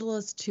this total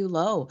is too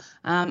low.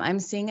 I'm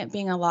seeing it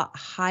being a lot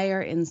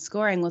higher in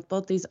scoring with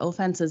both these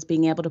offenses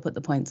being able to put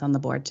the points on the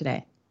board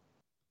today.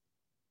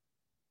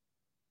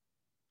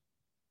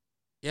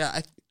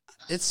 Yeah,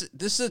 this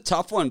is a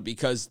tough one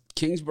because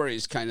Kingsbury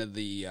is kind of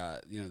the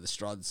the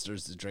straw that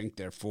stirs the drink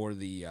there for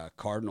the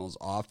Cardinals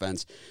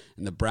offense,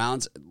 and the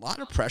Browns, a lot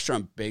of pressure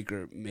on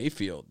Baker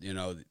Mayfield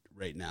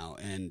right now,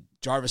 and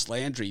Jarvis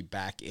Landry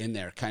back in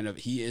there, kind of,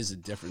 he is a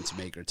difference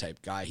maker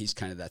type guy. He's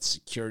kind of that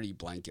security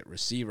blanket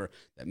receiver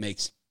that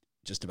makes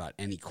just about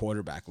any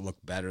quarterback look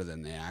better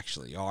than they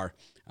actually are.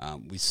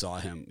 We saw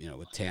him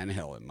with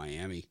Tannehill in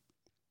Miami.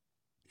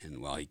 And,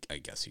 well, I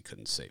guess he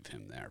couldn't save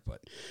him there.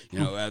 But,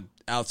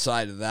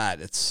 outside of that,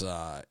 it's,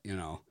 I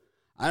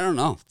don't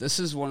know. This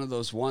is one of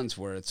those ones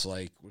where it's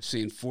like we're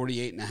seeing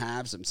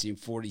 48.5. I'm seeing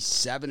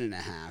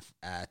 47.5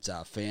 at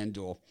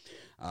FanDuel,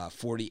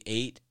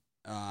 48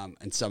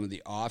 and some of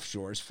the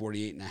offshores,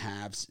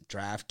 48.5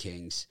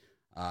 DraftKings.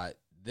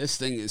 This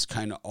thing is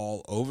kind of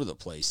all over the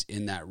place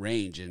in that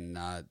range. And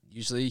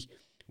usually,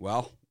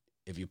 well,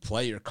 if you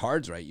play your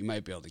cards right, you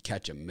might be able to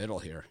catch a middle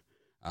here.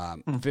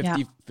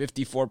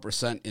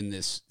 54% in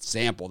this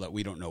sample that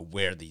we don't know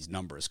where these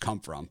numbers come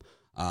from.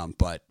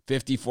 But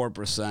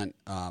 54%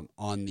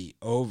 on the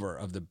over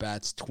of the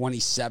bets,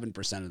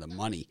 27% of the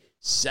money,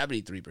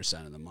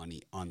 73% of the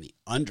money on the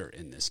under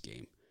in this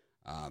game.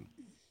 I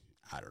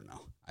don't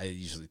know. I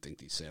usually think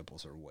these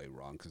samples are way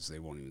wrong because they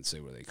won't even say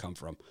where they come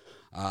from.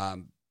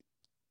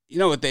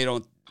 What they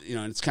don't,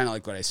 it's kind of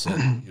like what I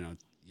said,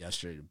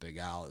 yesterday to Big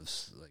Al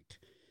is like,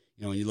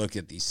 when you look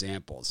at these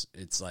samples,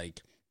 it's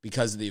like,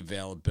 because of the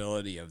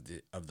availability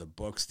of the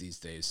books these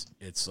days,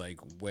 it's like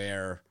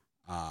where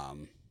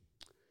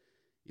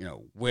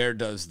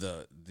does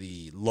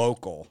the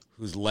local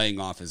who's laying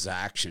off his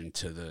action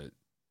to the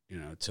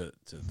to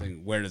the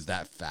thing, where does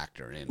that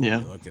factor in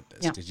when you look at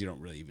this? Because you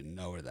don't really even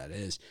know where that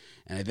is.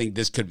 And I think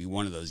this could be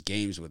one of those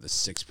games with a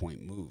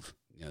 6-point move,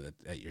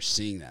 that you're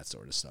seeing that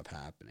sort of stuff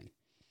happening.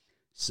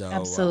 So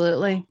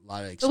absolutely. A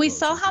lot of but we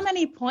saw how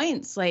many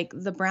points like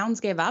the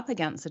Browns gave up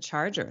against the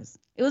Chargers.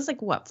 It was like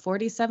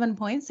 47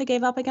 points they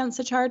gave up against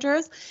the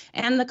Chargers,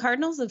 and the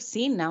Cardinals have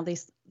seen now the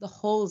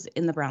holes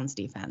in the Browns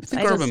defense. I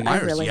think Urban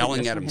Meyer's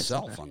yelling at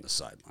himself on the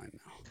sideline now.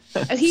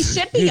 He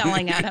should be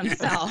yelling at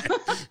himself.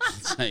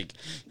 It's like,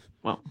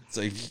 Well,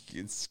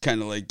 it's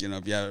kind of like,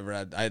 if you ever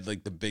I had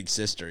like the big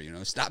sister,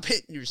 stop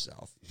hitting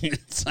yourself.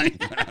 It's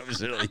like when I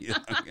was really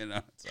young,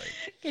 it's like.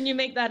 Can you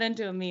make that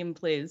into a meme,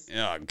 please?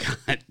 Oh,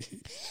 God.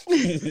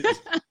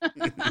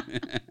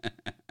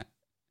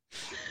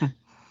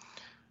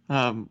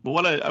 But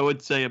what I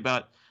would say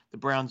about the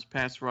Browns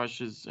pass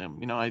rush is,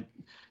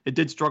 it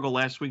did struggle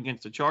last week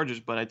against the Chargers,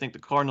 but I think the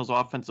Cardinals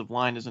offensive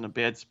line is in a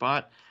bad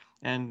spot.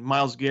 And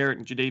Myles Garrett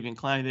and Jadeveon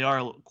Clowney, they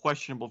are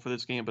questionable for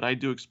this game, but I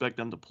do expect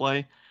them to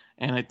play.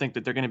 And I think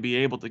that they're going to be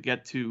able to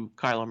get to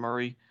Kyler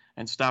Murray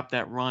and stop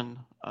the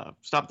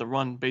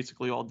run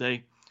basically all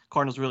day.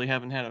 Cardinals really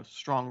haven't had a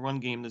strong run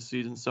game this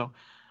season. So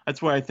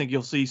that's why I think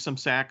you'll see some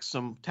sacks,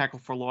 some tackle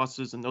for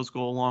losses, and those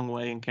go a long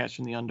way in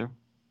catching the under.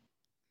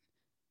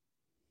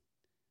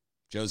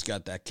 Joe's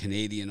got that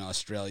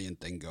Canadian-Australian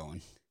thing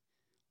going.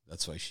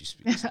 That's why she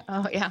speaks.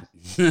 Oh, yeah.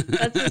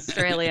 That's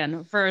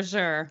Australian for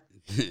sure.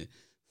 It's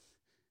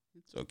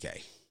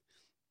okay.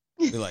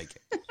 We like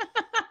it.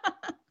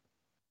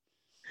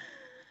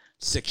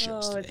 6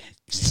 shows today.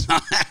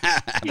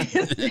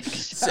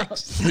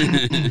 6.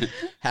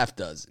 Half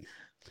dozen.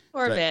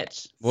 Poor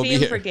bitch. We'll See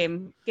him for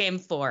game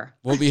 4.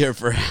 We'll be here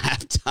for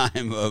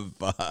halftime of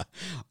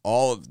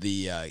all of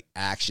the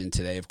action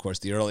today. Of course,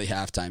 the early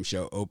halftime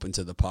show open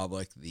to the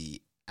public.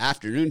 The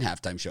afternoon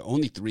halftime show,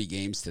 only 3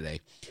 games today.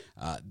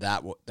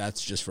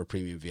 That's just for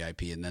premium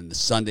VIP. And then the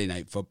Sunday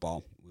night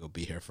football, we'll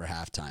be here for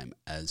halftime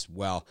as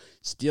well.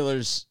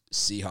 Steelers,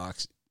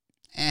 Seahawks,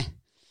 I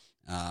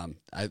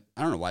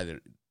don't know why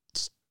they're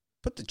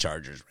put the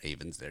Chargers,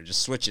 Ravens there.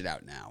 Just switch it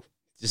out now.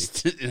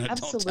 Just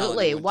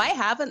Absolutely. Why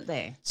haven't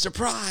they?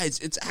 Surprise!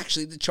 It's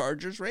actually the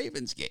Chargers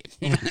Ravens game.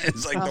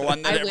 It's like the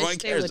one that everyone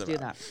cares about. Do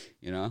that.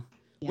 Yeah.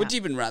 Would you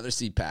even rather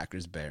see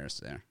Packers Bears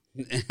there?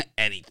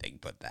 Anything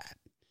but that.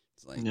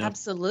 It's like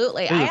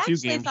Absolutely. I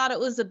actually thought it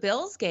was a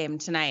Bills game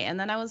tonight, and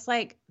then I was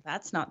like,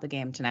 that's not the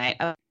game tonight.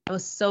 I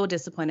was so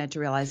disappointed to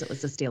realize it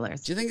was the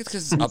Steelers. Do you think it's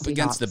because it's up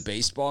against the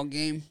baseball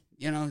game?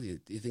 Do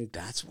you think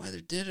that's why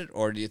they did it,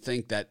 or do you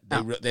think that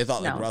they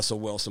thought like Russell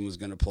Wilson was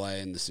going to play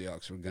and the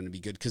Seahawks were going to be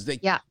good? Because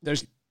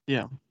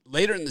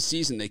later in the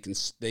season they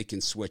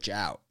can switch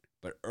out,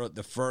 but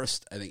the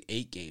first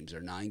 8 games or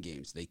 9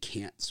 games they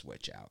can't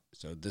switch out.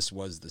 So this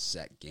was the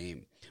set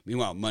game.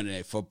 Meanwhile, Monday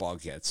Night Football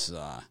gets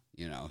the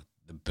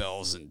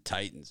Bills and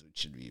Titans, which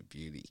should be a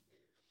beauty.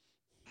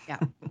 Yeah.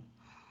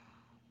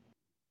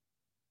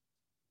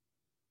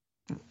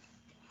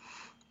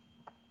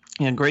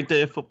 Yeah, great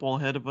day of football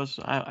ahead of us.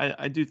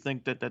 I do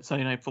think that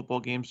Sunday night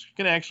football game's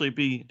going to actually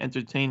be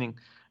entertaining.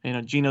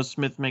 Geno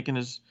Smith making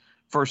his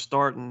first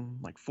start in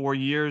like 4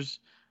 years.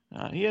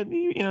 He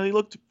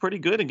looked pretty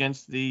good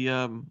against the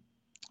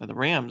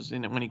Rams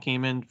when he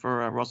came in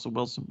for Russell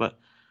Wilson. But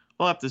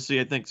we'll have to see.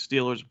 I think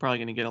Steelers are probably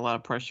going to get a lot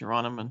of pressure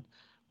on him and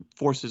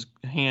force his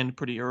hand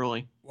pretty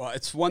early. Well,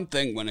 it's one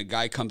thing when a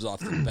guy comes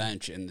off the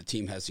bench and the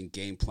team hasn't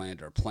game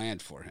planned or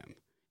planned for him.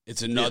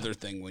 It's another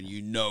thing when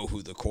you know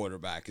who the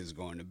quarterback is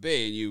going to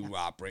be and you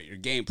operate your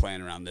game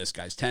plan around this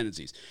guy's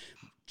tendencies.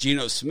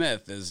 Geno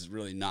Smith is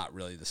really not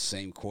the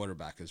same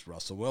quarterback as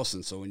Russell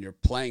Wilson. So when you're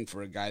playing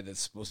for a guy that's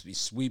supposed to be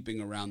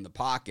sweeping around the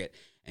pocket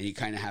and you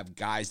kind of have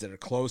guys that are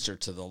closer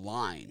to the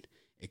line,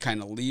 it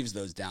kind of leaves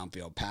those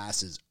downfield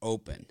passes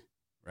open,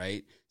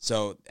 right?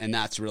 So, and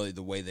that's really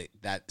the way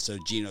so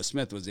Geno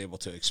Smith was able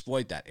to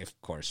exploit that, of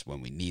course,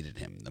 when we needed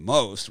him the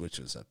most, which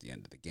was at the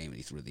end of the game and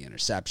he threw the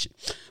interception.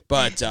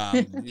 But,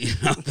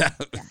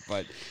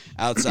 but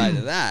outside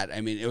of that, I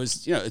mean, it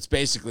was, it's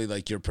basically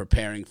like you're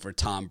preparing for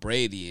Tom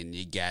Brady and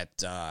you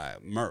get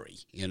Murray,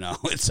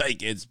 it's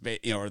like,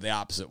 or the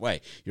opposite way.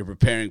 You're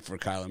preparing for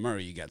Kyler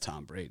Murray, you get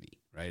Tom Brady,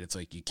 right? It's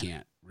like you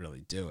can't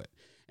really do it.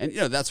 And,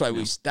 that's why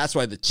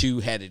the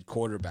two-headed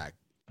quarterback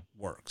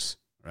works.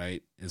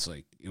 Right? It's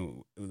like,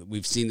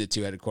 we've seen the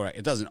two-headed quarterback.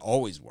 It doesn't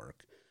always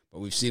work,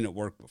 but we've seen it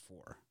work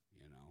before,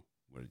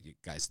 where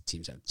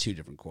teams have 2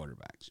 different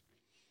quarterbacks.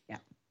 Yeah.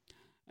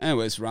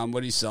 Anyways, Ron,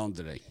 what are you selling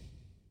today?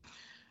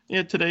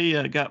 Yeah, today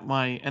I got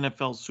my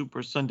NFL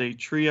Super Sunday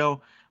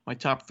Trio, my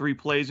top 3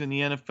 plays in the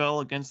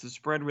NFL against the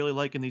spread. Really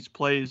liking these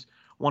plays.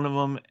 One of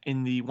them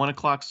in the 1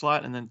 o'clock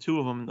slot and then 2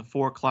 of them in the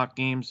 4 o'clock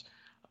games.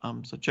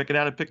 So check it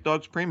out at Pick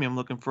Dogs Premium.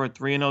 Looking for a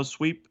 3-0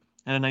 sweep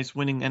and a nice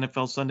winning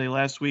NFL Sunday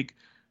last week.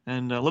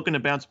 And looking to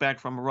bounce back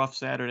from a rough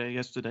Saturday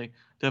yesterday.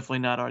 Definitely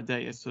not our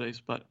day yesterday,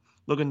 but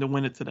looking to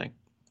win it today.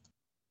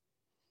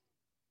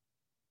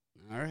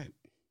 All right.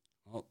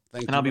 Well,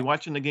 thank you. And I'll be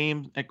watching the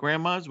game at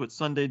Grandma's with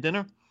Sunday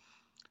dinner.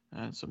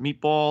 Some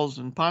meatballs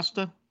and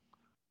pasta.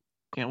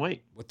 Can't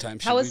wait. What time?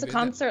 How was the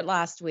concert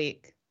last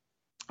week?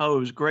 Oh, it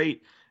was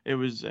great.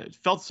 It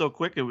felt so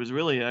quick. It was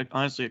really,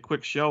 honestly, a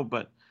quick show,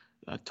 but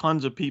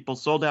tons of people,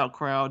 sold out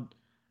crowd,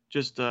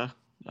 just a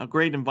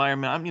great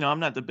environment. I'm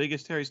not the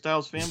biggest Harry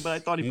Styles fan, but I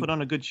thought he put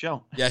on a good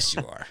show. Yes,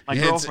 you are. My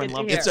girlfriend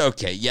loves it. It's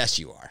okay. Yes,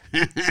 you are.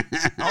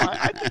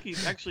 I think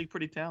he's actually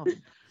pretty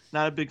talented.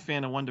 Not a big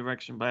fan of One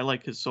Direction, but I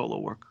like his solo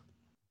work.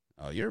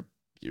 Oh, you're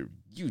a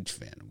huge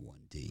fan of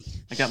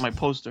 1D. I got my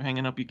poster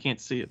hanging up. You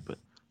can't see it, but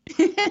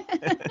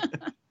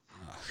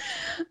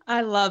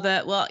I love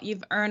it. Well,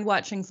 you've earned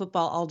watching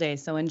football all day,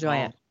 so enjoy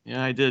it.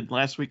 Yeah, I did.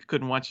 Last week I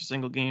couldn't watch a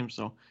single game,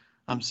 so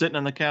I'm sitting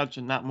on the couch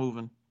and not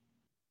moving.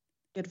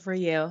 Good for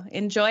you.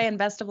 Enjoy, and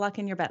best of luck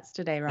in your bets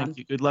today, Ron. Thank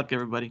you. Good luck,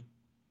 everybody.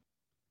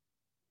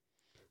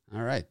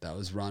 All right, that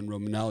was Ron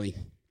Romanelli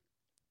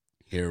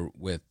here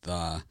with.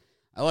 I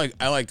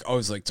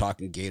always like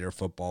talking Gator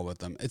football with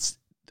them.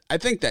 I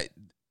think that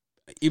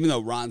even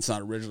though Ron's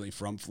not originally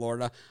from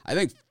Florida, I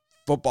think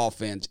football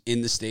fans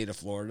in the state of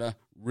Florida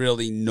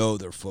really know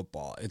their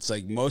football. It's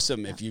like most of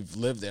them, if you've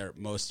lived there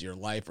most of your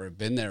life or have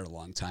been there a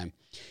long time,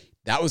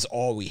 that was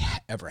all we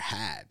ever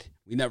had.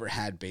 We never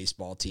had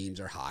baseball teams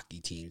or hockey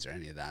teams or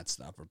any of that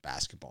stuff or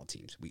basketball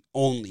teams. We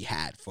only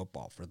had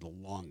football for the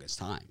longest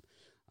time.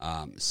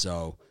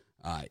 So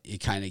you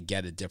kind of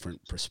get a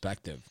different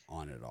perspective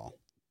on it all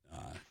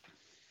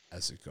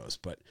as it goes.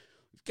 But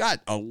we've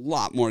got a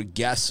lot more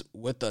guests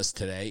with us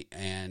today.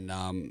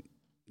 And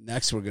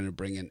next we're going to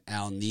bring in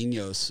Al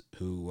Ninos,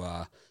 who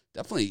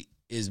definitely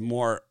is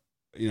more,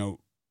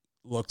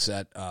 looks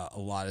at a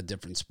lot of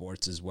different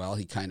sports as well.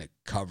 He kind of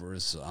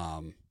covers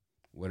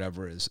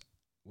whatever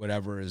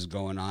is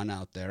going on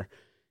out there.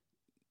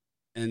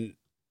 And,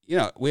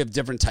 we have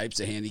different types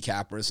of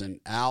handicappers. And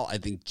Al, I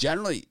think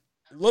generally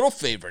a little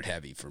favorite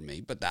heavy for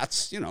me, but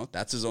that's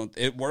his own,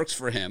 it works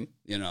for him.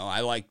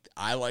 I like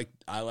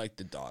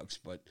the dogs,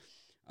 but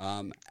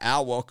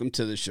Al, welcome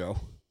to the show.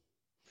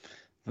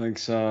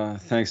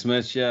 Thanks,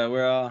 Mitch. Yeah,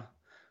 we're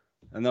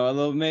I know a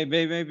little,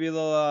 maybe a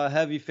little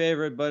heavy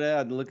favorite,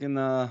 but looking.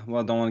 Well,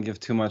 I don't want to give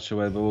too much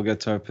away, but we'll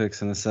get to our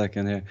picks in a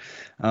second here.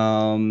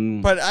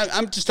 But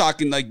I'm just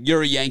talking like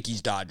you're a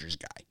Yankees-Dodgers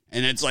guy,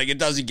 and it's like it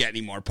doesn't get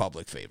any more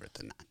public favorite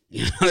than that.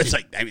 It's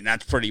like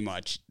that's pretty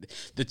much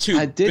the two.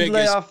 I did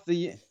lay off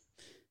the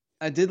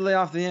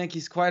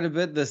Yankees quite a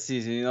bit this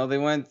season.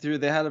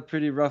 They had a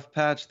pretty rough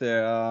patch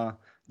there.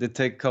 Did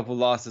take a couple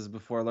losses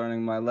before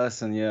learning my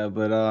lesson. Yeah,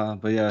 but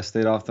I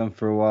stayed off them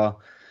for a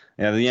while.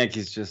 Yeah, the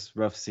Yankees just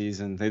rough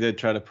season. They did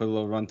try to put a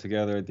little run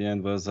together at the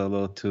end, but it was a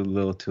little too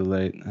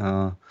late.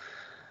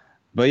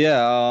 But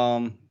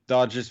yeah,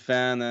 Dodgers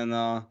fan, and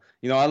I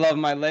love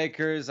my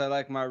Lakers. I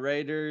like my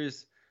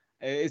Raiders.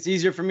 It's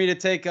easier for me to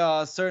take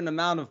a certain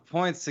amount of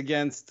points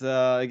against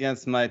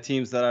my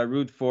teams that I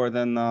root for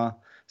than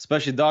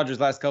especially Dodgers.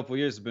 Last couple of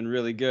years have been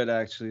really good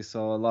actually,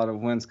 so a lot of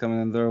wins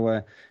coming in their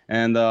way.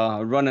 And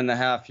a run and a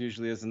half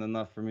usually isn't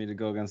enough for me to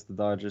go against the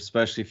Dodgers,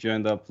 especially if you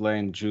end up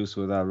laying juice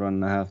with that run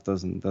and a half.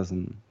 Doesn't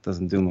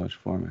do much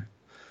for me.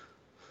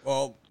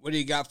 Well, what do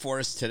you got for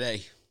us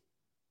today?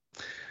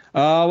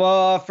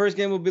 First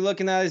game we'll be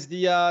looking at is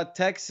the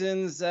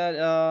Texans at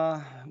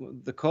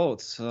the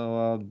Colts.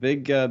 So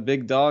big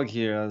dog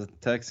here. The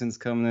Texans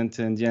coming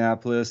into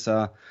Indianapolis.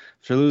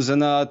 After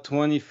losing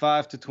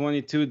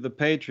 25-22 to the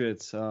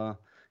Patriots.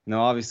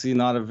 Obviously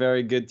not a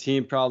very good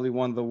team. Probably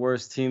one of the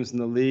worst teams in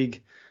the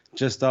league.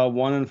 Just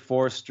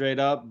 1-4 straight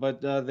up, but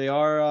they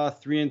are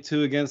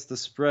 3-2 against the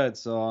spread.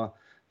 So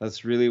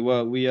that's really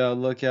what we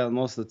look at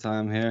most of the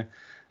time here.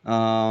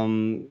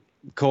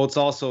 Colts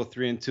also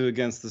 3-2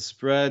 against the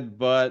spread,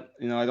 but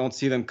I don't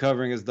see them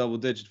covering as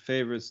double-digit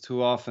favorites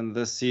too often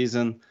this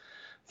season.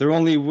 Their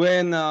only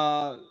win, they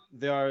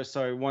are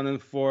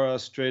 1-4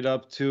 straight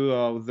up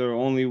too. Their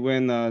only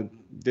win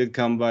did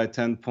come by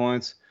 10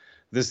 points.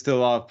 There's still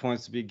a lot of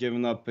points to be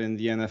given up in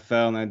the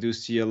NFL, and I do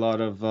see a lot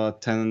of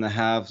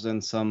 10.5s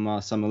and some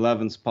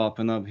 11s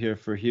popping up here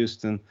for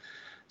Houston.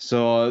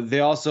 So they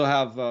also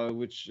have,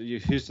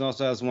 Houston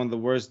also has one of the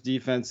worst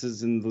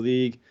defenses in the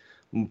league.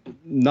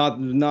 Not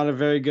a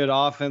very good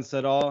offense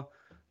at all,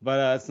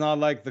 but it's not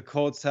like the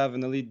Colts have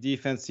an elite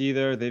defense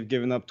either. They've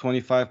given up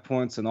 25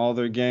 points in all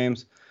their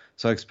games,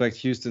 so I expect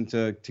Houston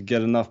to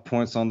get enough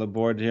points on the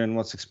board here in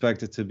what's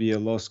expected to be a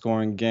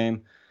low-scoring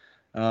game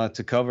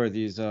to cover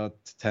these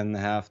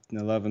 10.5,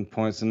 11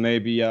 points, and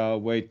maybe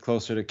wait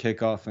closer to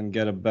kickoff and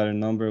get a better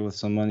number with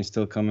some money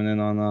still coming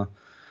in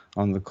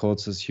on the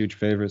Colts as huge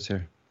favorites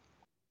here.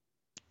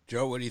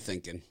 Joe, what are you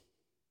thinking?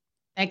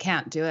 I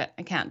can't do it.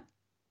 I can't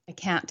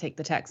take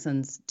the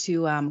Texans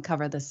to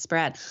cover the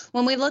spread.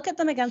 When we look at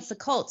them against the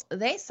Colts,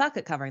 they suck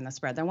at covering the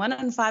spread. They're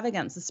 1-5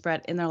 against the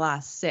spread in their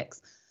last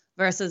 6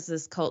 versus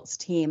this Colts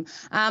team.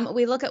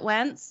 We look at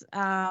Wentz.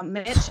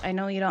 Mitch, I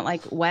know you don't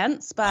like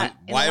Wentz, but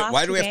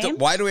why do we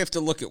have to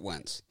look at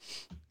Wentz?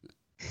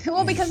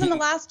 Well, because in the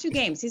last 2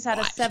 games, he's had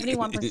a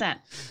 71%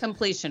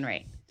 completion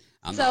rate.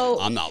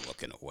 I'm not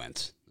looking at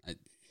Wentz.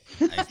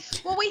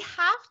 Well, we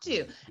have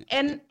to,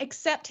 and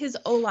except his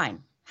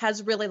O-line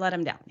has really let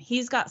him down.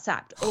 He's got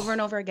sacked over and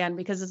over again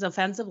because his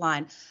offensive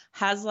line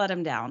has let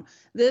him down.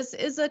 This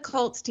is a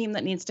Colts team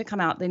that needs to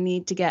come out. They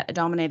need to get a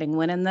dominating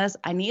win in this.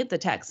 I need the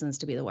Texans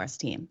to be the worst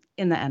team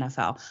in the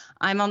NFL.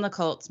 I'm on the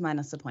Colts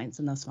minus the points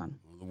in this one.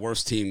 The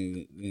worst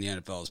team in the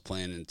NFL is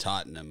playing in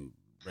Tottenham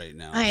right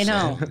now. I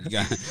know.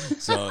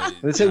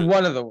 Let's say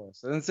one of the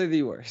worst. Let's say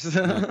the worst.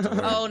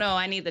 Oh, no,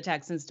 I need the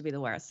Texans to be the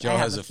worst. Joe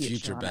has a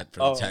future bet for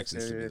the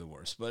Texans to be the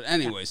worst. But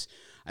anyways,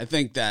 I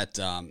think that,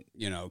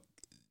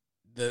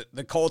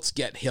 the Colts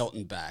get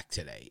Hilton back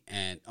today.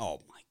 And,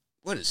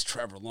 what is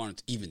Trevor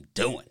Lawrence even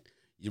doing?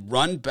 You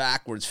run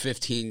backwards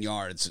 15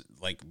 yards,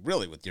 like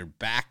really with your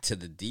back to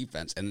the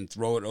defense, and then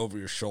throw it over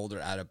your shoulder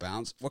out of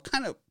bounds. What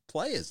kind of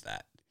play is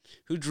that?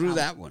 Who drew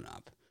that one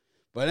up?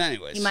 But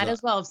anyway, He might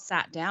as well have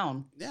sat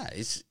down. Yeah,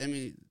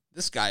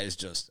 this guy is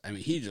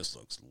he just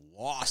looks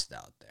lost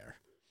out there.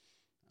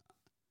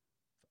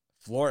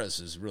 Flores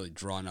has really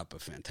drawn up a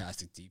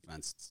fantastic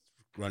defense.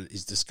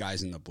 He's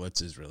disguising the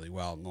blitzes really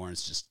well.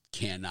 Lawrence just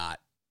cannot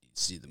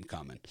see them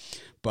coming.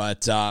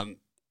 But, I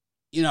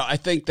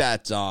think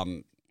that,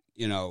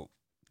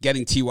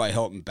 getting T.Y.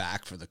 Hilton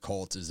back for the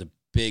Colts is a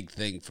big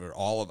thing for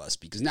all of us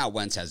because now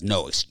Wentz has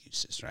no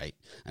excuses, right?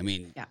 I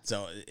mean,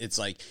 So it's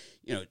like,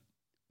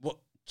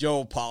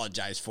 Joe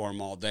apologized for him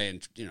all day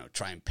and,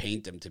 try and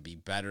paint him to be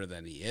better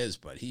than he is,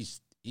 but he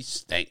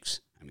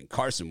stinks. I mean,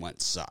 Carson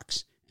Wentz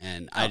sucks.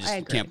 And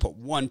I can't put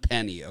one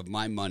penny of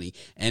my money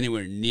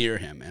anywhere near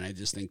him. And I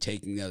just think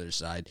taking the other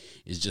side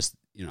is just,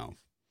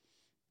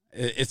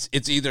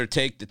 it's either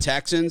take the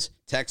Texans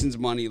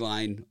money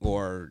line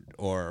or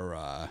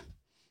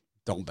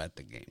don't bet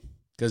the game.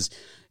 Because,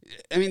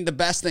 the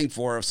best thing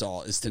for us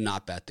all is to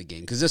not bet the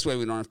game. Because this way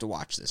we don't have to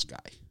watch this guy.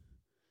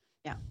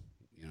 Yeah.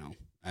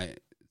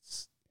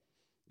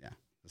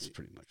 That's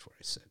pretty much what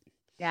I said.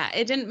 Yeah,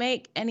 it didn't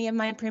make any of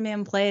my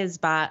premium plays,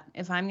 but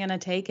if I'm going to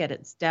take it,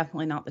 it's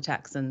definitely not the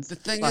Texans. The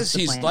thing is,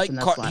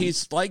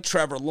 he's like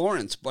Trevor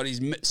Lawrence, but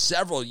he's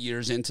several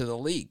years into the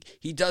league.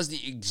 He does the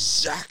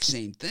exact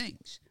same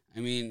things.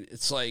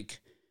 It's like...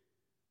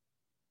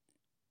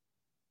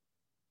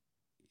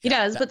 He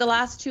does, but the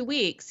last 2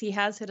 weeks, he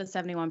has hit a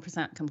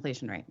 71%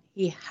 completion rate.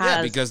 He has.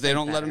 Yeah, because they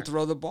don't let him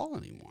throw the ball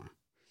anymore.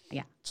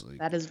 Yeah,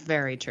 that is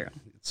very true.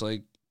 It's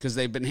like, because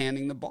they've been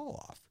handing the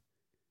ball off.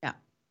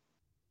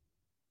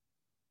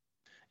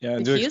 Yeah,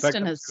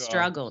 Houston has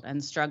struggled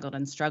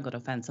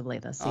offensively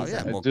this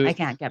season. Oh, yeah. I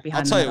can't get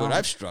behind. I'll tell you what,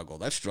 I've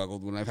struggled. I've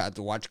struggled when I've had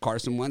to watch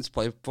Carson Wentz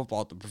play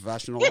football at the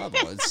professional level.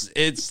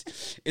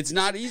 It's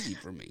not easy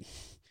for me.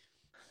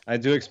 I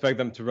do expect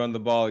them to run the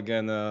ball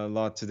again a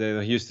lot today.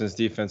 The Houston's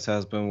defense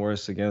has been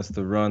worse against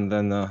the run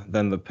than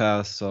the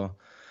pass.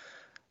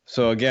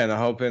 So again, I'm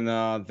hoping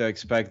they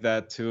expect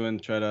that too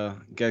and try to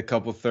get a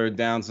couple third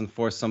downs and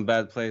force some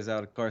bad plays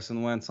out of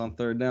Carson Wentz on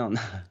third down.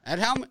 At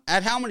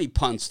how many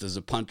punts does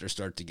a punter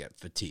start to get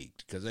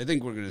fatigued? Because I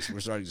think we're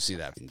starting to see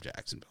that from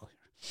Jacksonville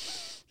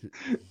here.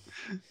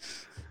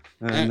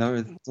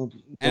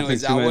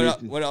 Anyways, Al,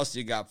 what else do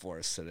you got for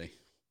us today?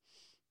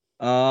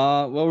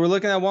 Well, we're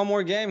looking at one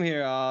more game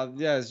here.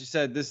 As you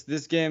said,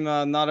 this game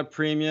not a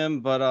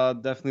premium, but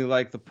definitely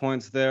like the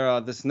points there.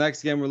 This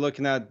next game we're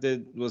looking at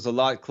was a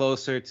lot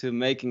closer to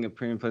making a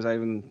premium place. I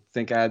even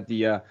think I had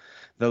the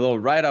little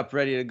write-up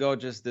ready to go,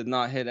 just did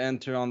not hit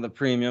enter on the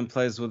premium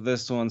plays with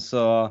this one.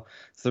 So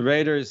it's the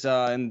Raiders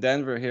in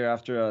Denver here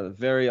after a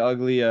very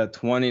ugly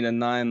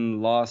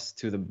 20-9 loss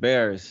to the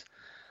Bears.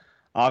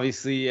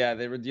 Obviously,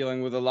 they were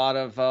dealing with a lot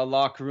of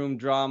locker room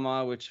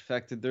drama, which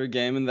affected their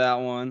game in that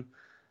one.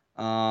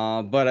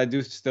 But I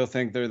do still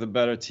think they're the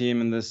better team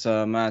in this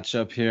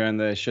matchup here, and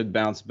they should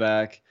bounce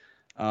back.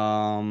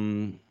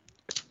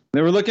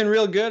 They were looking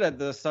real good at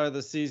the start of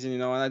the season,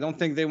 and I don't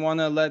think they want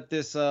to let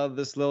this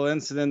little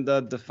incident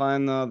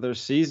define their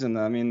season.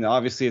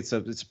 Obviously it's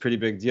a pretty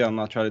big deal. I'm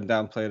not trying to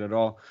downplay it at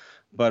all,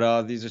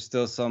 but these are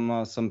still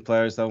some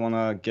players that want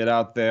to get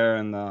out there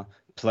and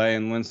play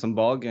and win some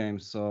ball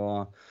games.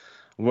 So.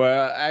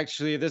 Well,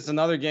 actually, this is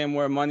another game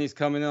where money's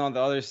coming in on the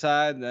other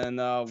side, and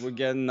we're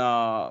getting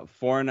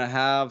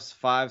 4.5s,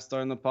 5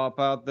 starting to pop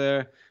out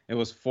there. It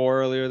was 4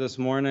 earlier this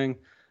morning.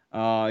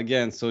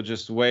 Again, so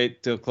just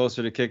wait till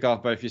closer to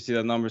kickoff. But if you see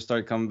that number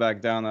start coming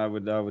back down, I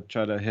would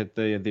try to hit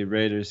the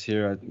Raiders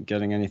here.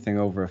 Getting anything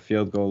over a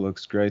field goal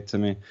looks great to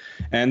me.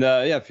 And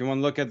if you want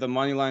to look at the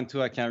money line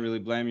too, I can't really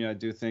blame you. I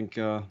do think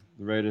the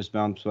Raiders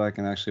bounce back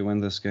and actually win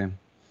this game.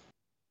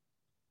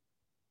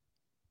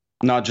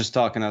 Not just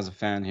talking as a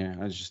fan here.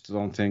 I just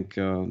don't think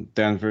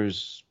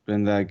Denver's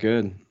been that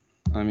good.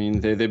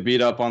 They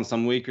beat up on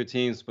some weaker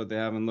teams, but they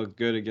haven't looked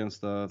good against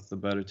the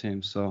better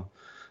teams. So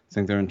I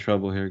think they're in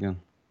trouble here again.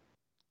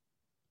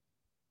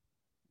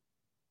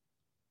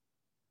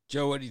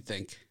 Joe, what do you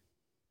think?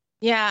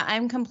 Yeah,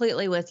 I'm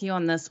completely with you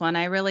on this one.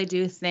 I really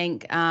do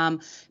think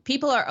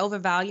people are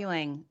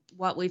overvaluing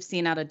what we've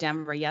seen out of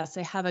Denver. Yes,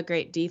 they have a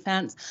great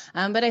defense,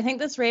 but I think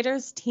this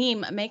Raiders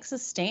team makes a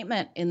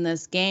statement in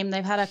this game.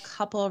 They've had a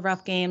couple of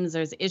rough games.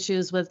 There's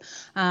issues with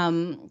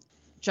John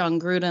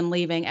Gruden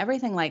leaving,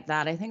 everything like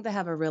that. I think they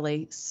have a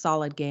really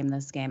solid game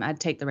this game. I'd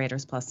take the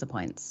Raiders plus the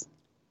points.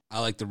 I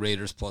like the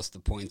Raiders plus the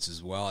points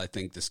as well. I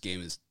think this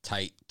game is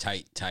tight.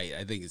 I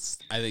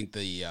think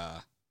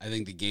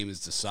the game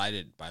is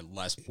decided by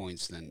less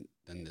points than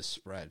this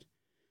spread.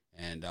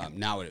 And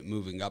now it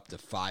moving up to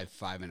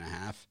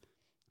 5.5.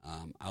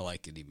 I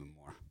like it even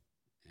more.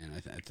 And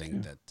I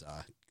think that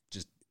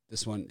just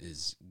this one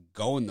is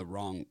going the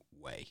wrong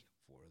way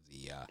for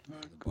the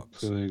Bucs.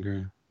 Completely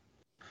agree.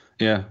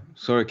 Yeah,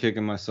 sort of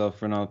kicking myself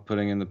for not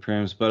putting in the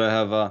premiums, but I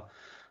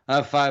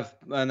have 5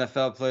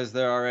 NFL plays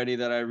there already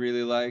that I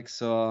really like,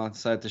 so I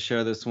decided to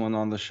share this one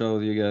on the show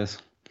with you guys.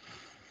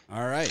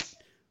 All right.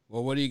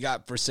 Well, what do you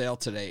got for sale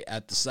today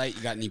at the site?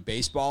 You got any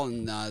baseball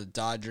and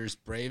Dodgers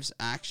Braves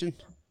action?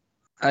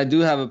 I do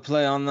have a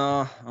play on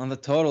the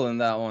total in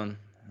that one.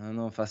 I don't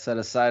know if I set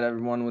aside,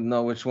 everyone would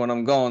know which one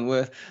I'm going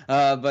with.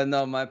 But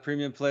no, my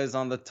premium play is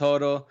on the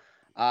total.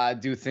 I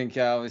do think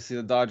obviously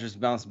the Dodgers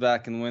bounce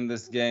back and win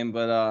this game,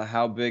 but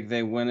how big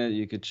they win it,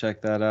 you could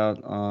check that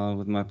out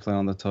with my play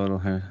on the total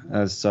here.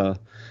 As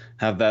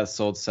have that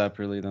sold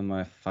separately than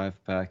my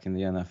 5-pack in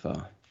the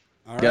NFL.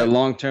 All Get right. a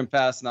long-term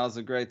pass. Now's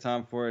a great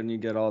time for it, and you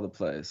get all the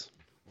plays.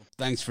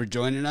 Thanks for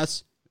joining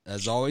us.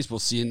 As always, we'll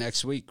see you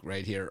next week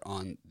right here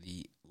on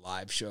the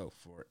live show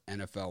for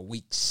NFL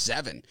Week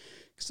 7.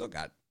 Still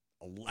got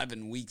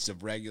 11 weeks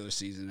of regular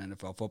season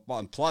NFL football.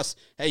 And plus,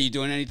 hey, you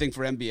doing anything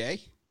for NBA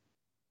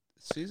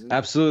this season?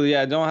 Absolutely.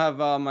 Yeah, I don't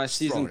have my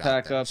season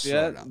pack there. up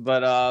yet,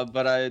 but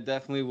I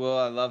definitely will.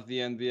 I love the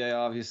NBA,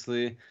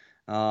 obviously.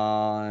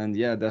 And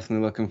yeah,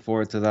 definitely looking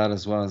forward to that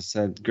as well. As I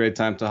said, great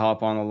time to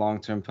hop on a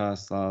long-term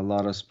pass. A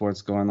lot of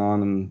sports going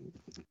on and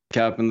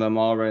capping them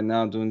all right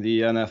now, doing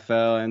the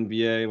NFL,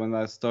 NBA when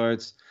that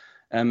starts.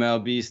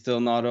 MLB still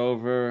not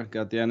over.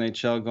 Got the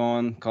NHL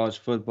going, college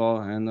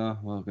football,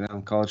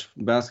 and college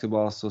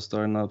basketball still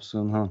starting up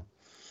soon, huh?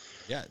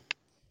 Yeah.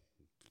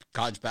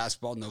 College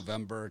basketball,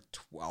 November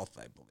 12th,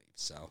 I believe.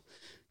 So,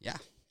 yeah.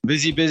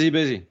 Busy.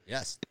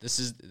 Yes, this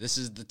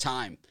is the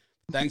time.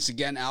 Thanks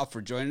again, Al,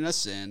 for joining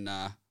us, and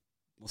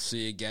we'll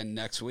see you again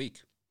next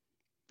week.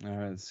 All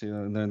right, see you.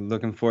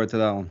 Looking forward to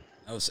that one.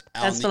 That was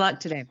Best of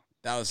luck today.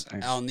 That was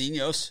Al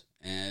Ninos,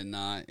 and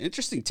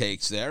interesting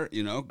takes there.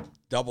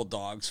 Double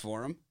dogs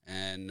for him,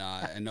 and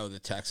I know the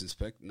Texans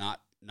pick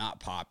not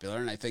popular,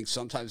 and I think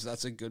sometimes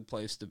that's a good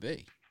place to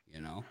be.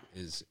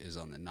 Is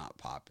on the not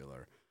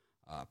popular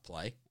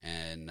play,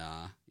 and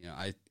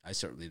I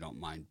certainly don't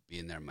mind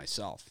being there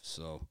myself.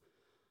 So.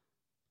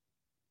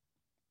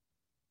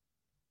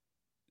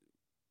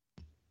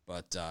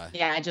 But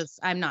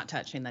I'm not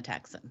touching the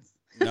Texans.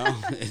 No,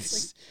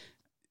 it's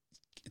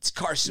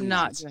Carson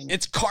Wentz.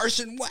 It's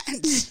Carson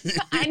Wentz.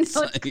 I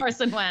know it's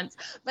Carson Wentz,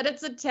 but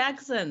it's the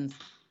Texans.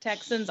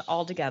 Texans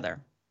all together,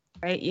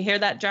 right? You hear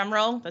that drum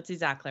roll? That's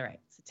exactly right.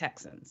 It's the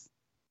Texans.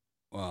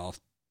 Well,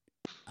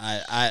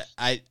 I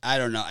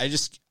don't know. I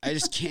just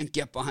can't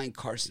get behind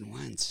Carson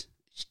Wentz.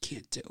 I just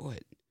can't do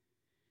it.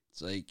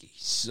 It's like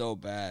he's so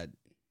bad.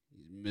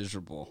 He's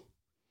miserable.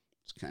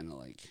 It's kind of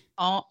like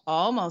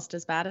almost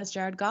as bad as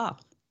Jared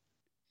Goff.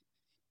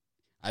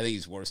 I think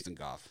he's worse than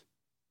Goff.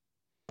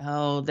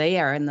 Oh, they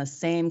are in the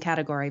same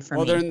category for me.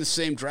 Well, they're in the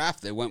same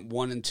draft. They went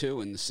 1 and 2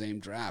 in the same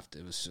draft.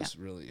 It was just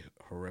really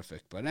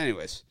horrific. But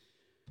anyways,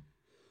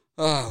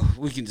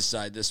 we can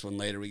decide this one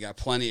later. We got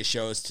plenty of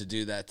shows to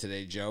do that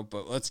today, Joe.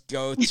 But let's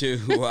go to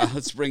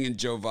let's bring in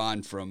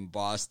Jovan from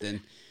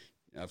Boston.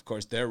 Of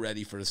course, they're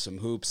ready for some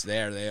hoops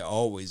there. They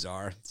always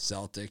are.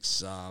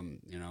 Celtics,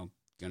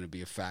 going to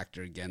be a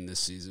factor again this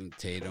season with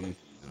Tatum.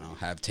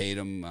 Have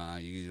Tatum,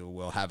 you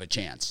will have a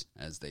chance,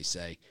 as they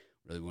say.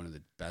 Really one of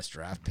the best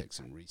draft picks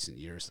in recent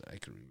years that I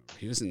can remember.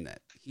 He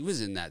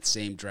was in that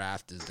same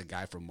draft as the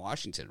guy from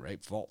Washington,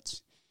 right?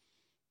 Fultz.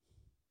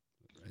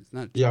 It's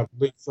not. Yeah, I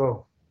believe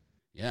so.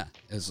 Yeah,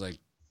 it's like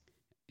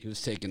he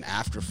was taken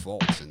after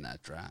Fultz in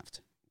that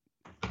draft.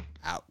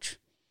 Ouch.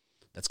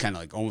 That's kind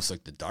of like almost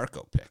like the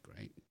Darko pick,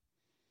 right?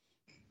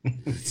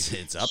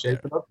 It's up there.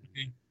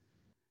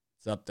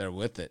 It's up there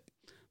with it.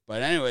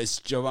 But anyways,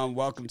 Jovan,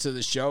 welcome to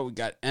the show. We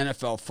got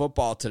NFL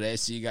football today,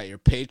 so you got your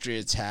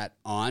Patriots hat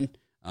on.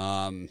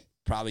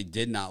 Probably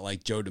did not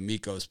like Joe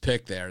D'Amico's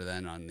pick there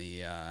then on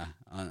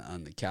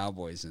the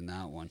Cowboys in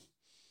that one.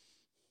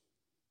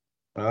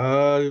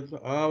 I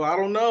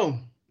don't know.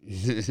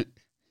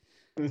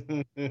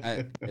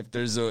 If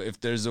there's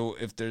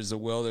a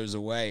will, there's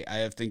a way.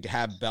 I think to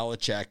have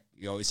Belichick,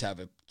 you always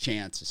have a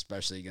chance,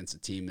 especially against a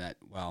team that,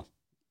 well,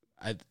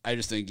 I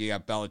just think you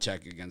got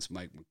Belichick against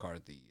Mike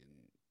McCarthy.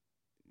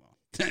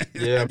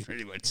 Yeah, that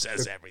pretty much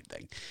says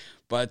everything.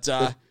 But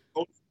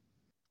go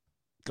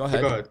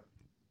ahead.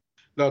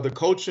 No, the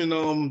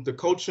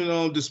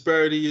coaching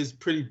disparity is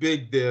pretty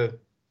big there.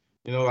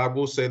 I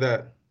will say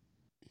that.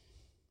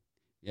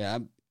 Yeah,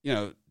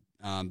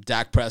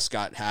 Dak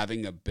Prescott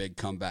having a big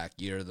comeback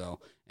year though,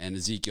 and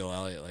Ezekiel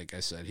Elliott, like I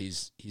said,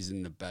 he's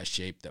in the best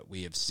shape that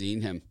we have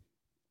seen him.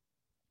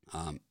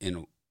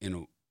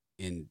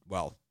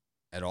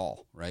 At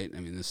all, right? I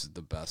mean, this is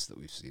the best that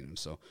we've seen him.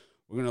 So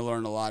we're going to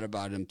learn a lot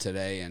about him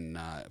today, and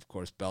of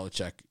course,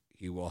 Belichick,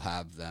 he will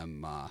have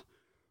them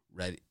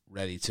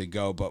ready to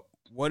go. But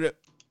what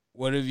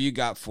have you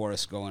got for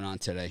us going on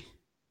today?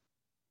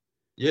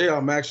 Yeah,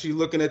 I'm actually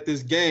looking at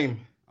this game.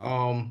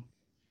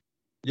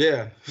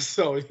 Yeah,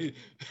 so he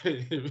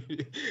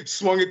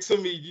swung it to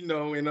me,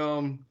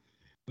 and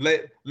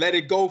let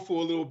it go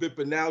for a little bit,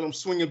 but now I'm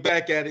swinging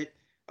back at it.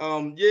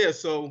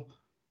 So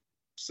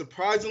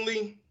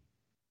surprisingly,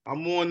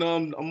 I'm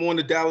on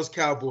the Dallas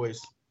Cowboys.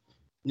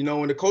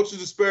 And the coach's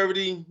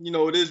disparity,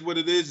 it is what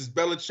it is. It's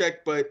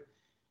Belichick, but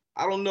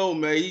I don't know,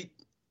 man.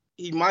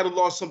 He might have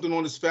lost something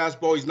on his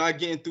fastball. He's not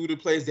getting through the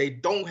plays. They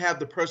don't have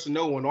the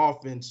personnel on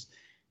offense.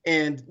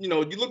 And, you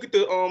look at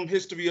the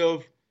history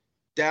of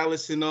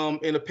Dallas and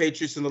the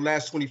Patriots in the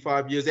last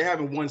 25 years. They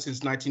haven't won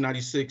since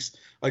 1996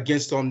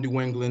 against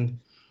New England.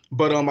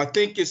 But I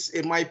think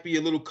it might be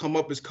a little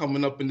come-up is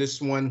coming up in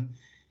this one.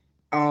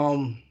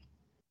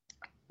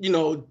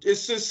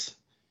 It's just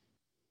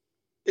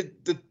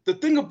the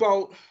thing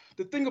about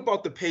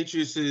the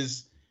Patriots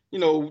is,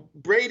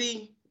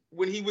 Brady,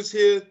 when he was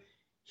here,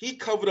 he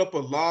covered up a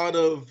lot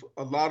of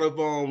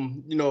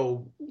wounds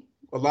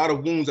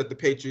that the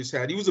Patriots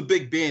had. He was a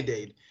big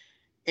Band-Aid.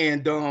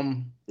 And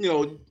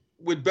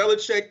with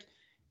Belichick,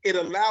 it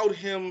allowed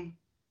him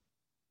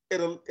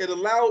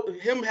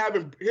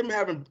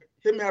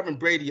having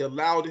Brady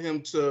allowed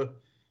him to,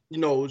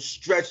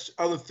 stretch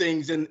other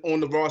things on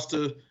the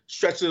roster,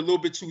 stretch it a little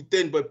bit too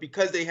thin. But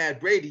because they had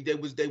Brady,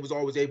 they was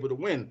always able to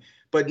win.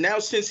 But now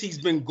since he's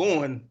been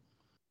gone,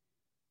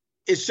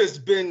 it's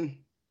been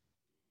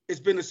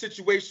a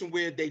situation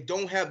where they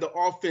don't have the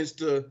offense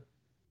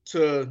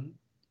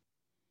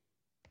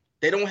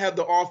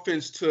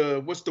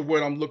what's the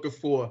word I'm looking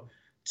for?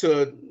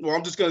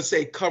 I'm just gonna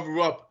say cover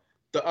up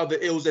the other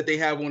ills that they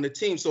have on the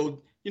team.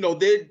 So,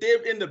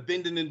 they're in the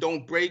bending and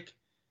don't break,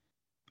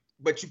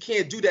 but you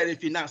can't do that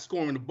if you're not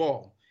scoring the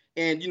ball.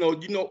 And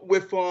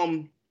with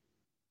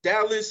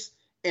Dallas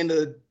and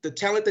the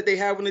talent that they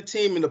have on the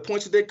team and the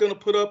points that they're gonna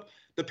put up,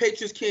 the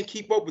Patriots can't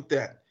keep up with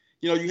that.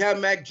 You have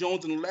Mac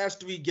Jones in the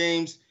last 3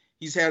 games.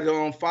 He's had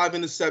 5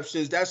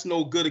 interceptions. That's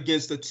no good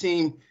against a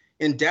team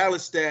in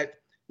Dallas that,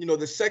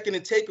 the second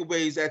in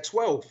takeaways at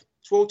 12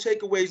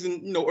 takeaways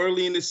in,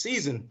 early in the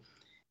season.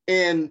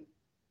 And,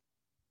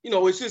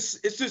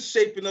 it's just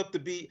shaping up to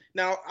be.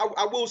 Now,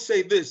 I will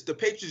say this, the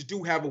Patriots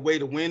do have a way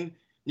to win.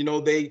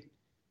 They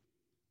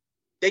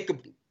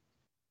could,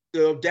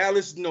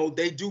 Dallas,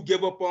 they do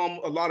give up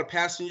a lot of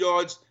passing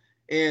yards,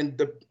 and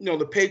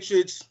the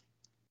Patriots,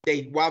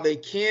 while they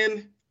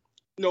can,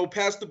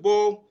 pass the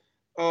ball,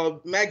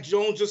 Mac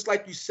Jones, just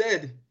like you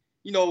said,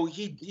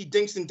 he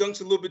dinks and dunks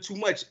a little bit too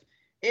much.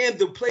 And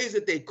the plays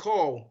that they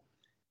call,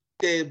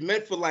 they're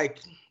meant for 10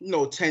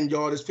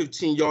 yarders,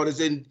 15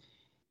 yarders. And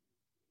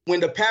when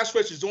the pass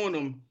rush is on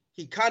him,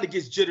 he kind of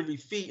gets jittery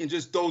feet and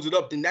just throws it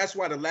up. Then that's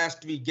why the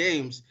last 3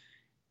 games,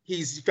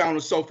 he's found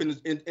himself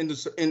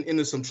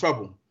into some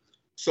trouble.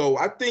 So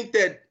I think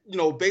that,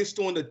 based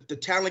on the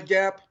talent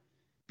gap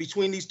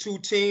between these two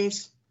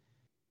teams,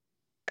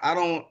 I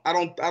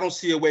don't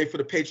see a way for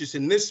the Patriots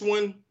in this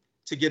one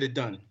to get it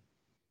done.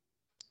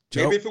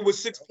 Joe? Maybe if it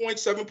was 6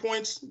 points, 7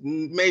 points,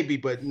 maybe,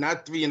 but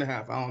not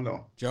 3.5. I don't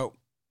know. Joe.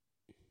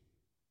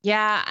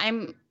 Yeah,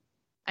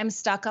 I'm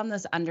stuck on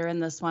this under in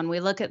this one. We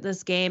look at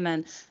this game,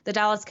 and the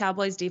Dallas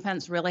Cowboys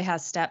defense really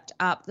has stepped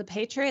up. The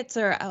Patriots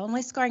are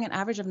only scoring an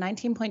average of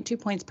 19.2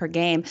 points per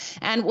game.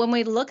 And when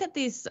we look at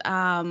these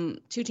 2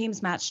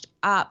 teams matched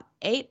up,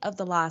 8 of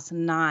the last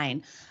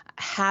 9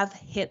 have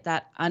hit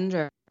that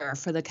under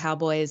for the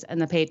Cowboys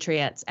and the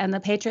Patriots. And the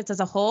Patriots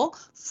as a whole,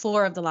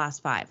 4 of the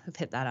last 5 have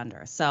hit that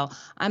under. So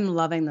I'm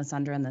loving this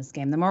under in this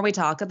game. The more we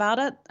talk about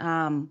it,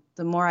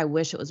 the more I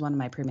wish it was one of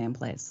my premium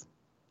plays.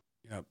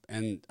 Yep,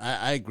 and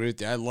I agree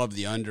with you. I love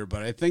the under,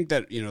 but I think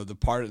that,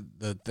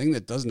 the thing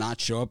that does not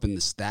show up in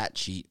the stat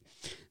sheet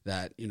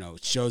that,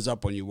 shows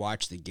up when you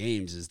watch the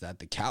games is that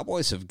the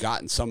Cowboys have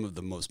gotten some of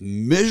the most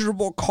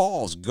miserable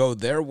calls go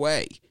their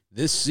way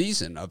this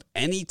season of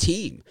any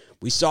team.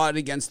 We saw it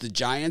against the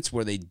Giants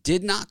where they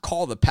did not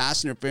call the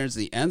pass interference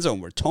in the end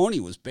zone, where Tony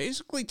was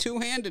basically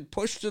two-handed,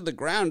 pushed to the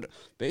ground,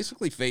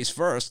 basically face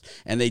first,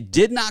 and they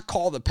did not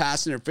call the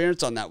pass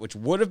interference on that, which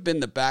would have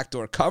been the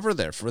backdoor cover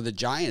there for the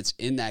Giants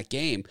in that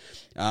game,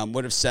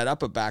 would have set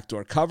up a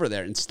backdoor cover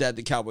there. Instead,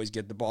 the Cowboys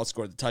get the ball,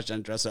 score the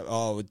touchdown, dress up,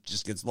 it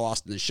just gets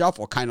lost in the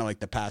shuffle, kind of like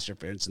the pass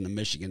interference in the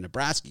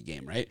Michigan-Nebraska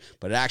game, right?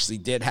 But it actually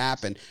did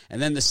happen. And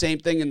then the same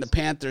thing in the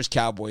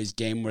Panthers-Cowboys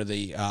game where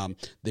the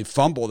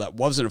fumble that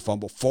wasn't a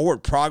fumble, forward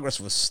progress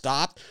was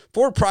stopped.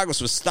 Forward progress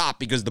was stopped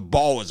because the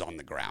ball was on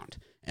the ground.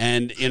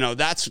 And,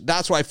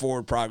 that's why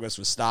forward progress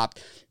was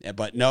stopped.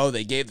 But no,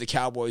 they gave the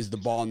Cowboys the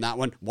ball in that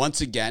one. Once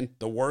again,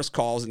 the worst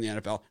calls in the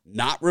NFL,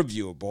 not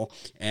reviewable.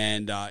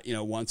 And,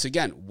 once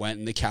again, went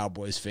in the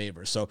Cowboys'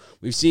 favor. So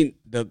we've seen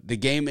the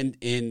game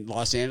in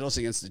Los Angeles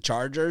against the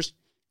Chargers.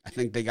 I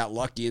think they got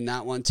lucky in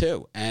that one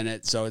too. And I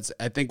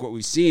think what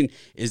we've seen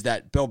is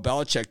that Bill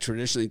Belichick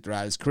traditionally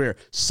throughout his career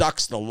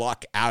sucks the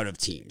luck out of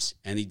teams.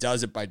 And he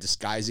does it by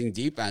disguising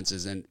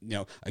defenses and,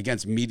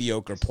 against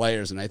mediocre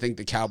players. And I think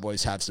the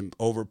Cowboys have some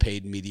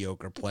overpaid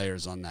mediocre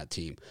players on that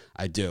team.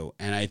 I do.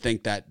 And I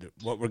think that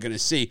what we're going to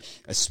see,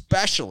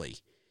 especially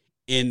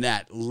in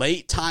that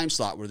late time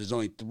slot where there's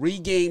only 3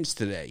 games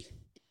today,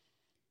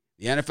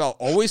 the NFL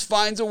always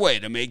finds a way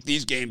to make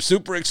these games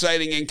super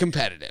exciting and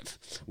competitive.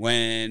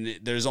 When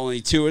there's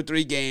only 2 or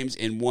 3 games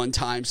in one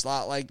time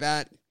slot like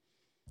that,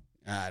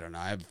 I don't know.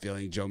 I have a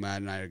feeling Joe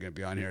Madden and I are going to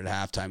be on here at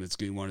halftime. It's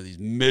going to be one of these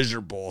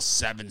miserable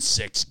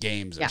 7-6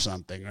 games or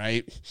something,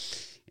 right?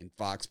 In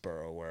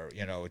Foxborough where,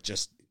 it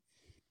just...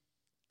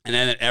 And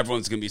then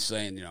everyone's going to be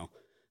saying,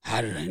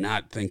 how did I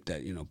not think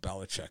that,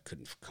 Belichick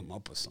couldn't come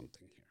up with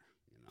something?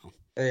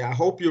 Hey, I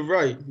hope you're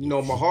right.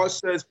 My heart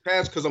says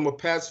Pats because I'm a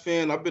Pats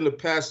fan. I've been a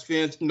Pats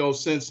fan,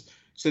 since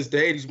since the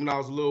 80s when I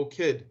was a little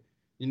kid.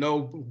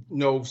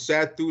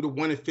 Sat through the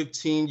 1 in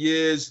 15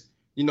 years,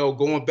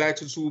 going back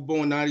to the Super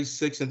Bowl in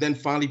 96 and then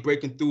finally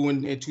breaking through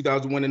in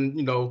 2001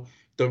 and,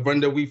 the run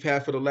that we've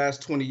had for the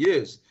last 20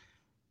 years.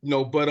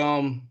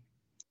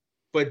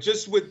 But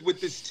just with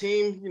this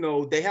team,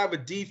 they have a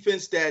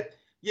defense that,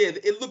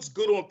 it looks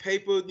good on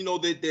paper,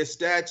 their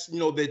stats,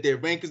 their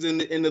rankings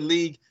in the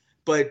league,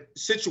 but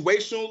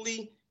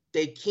situationally,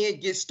 they can't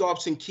get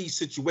stops in key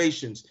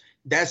situations.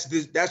 That's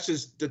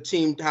just the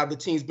team, how the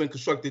team's been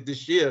constructed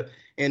this year,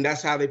 and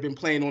that's how they've been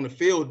playing on the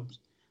field.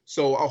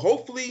 So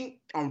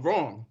hopefully I'm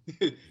wrong.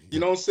 You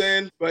know what I'm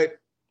saying? But,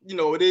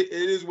 it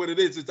is what it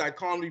is. It's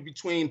dichotomy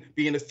between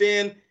being a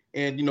fan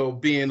and,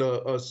 being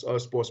a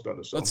sports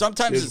bettor. So, but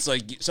sometimes it's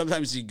like,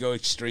 sometimes you go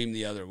extreme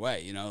the other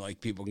way,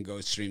 like people can go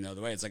extreme the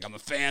other way. It's like, I'm a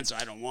fan, so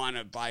I don't want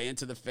to buy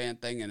into the fan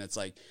thing. And it's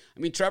like,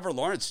 Trevor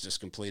Lawrence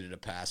just completed a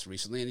pass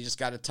recently and he just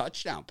got a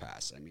touchdown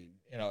pass.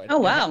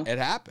 It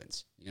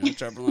happens.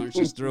 Trevor Lawrence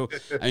just threw.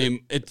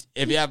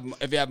 If you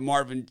have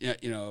Marvin,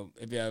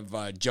 if you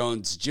have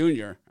Jones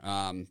Jr.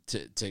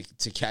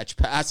 To catch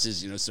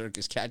passes,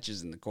 circus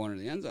catches in the corner of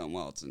the end zone.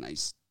 Well, it's a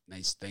nice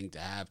thing to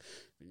have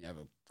when you have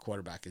a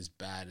quarterback as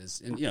bad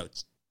as, and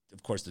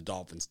of course the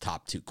Dolphins'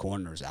 top 2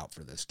 corners out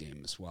for this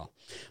game as well.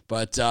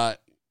 But wow,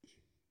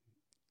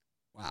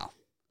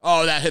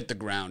 that hit the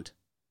ground.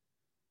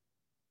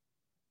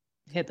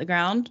 Hit the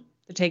ground.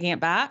 They're taking it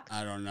back.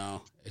 I don't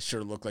know. It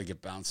sure looked like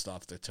it bounced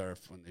off the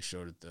turf when they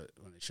showed it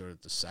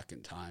the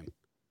second time.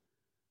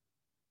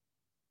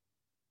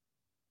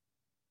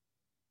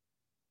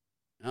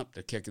 Nope,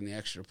 they're kicking the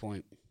extra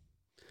point.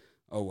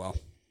 Oh well.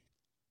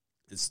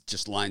 It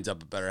just lines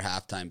up a better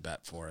halftime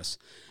bet for us.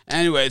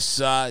 Anyways,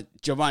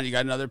 Giovanni, you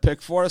got another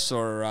pick for us,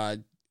 or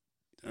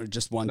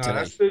just one today?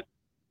 That's it.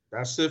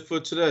 That's it for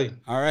today.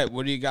 All right,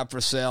 what do you got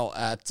for sale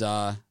at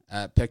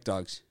Pick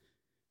Dogs?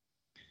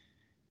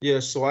 Yeah,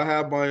 so I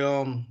have my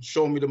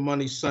Show Me the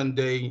Money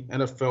Sunday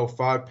NFL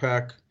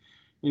 5-pack.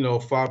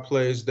 5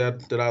 plays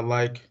that I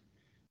like.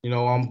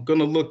 I'm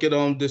gonna look at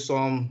this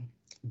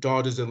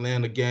Dodgers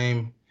Atlanta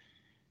game.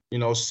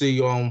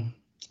 See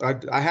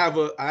I have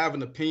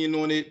an opinion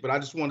on it, but I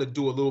just want to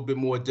do a little bit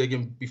more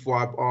digging before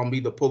I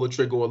either pull the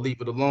trigger or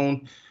leave it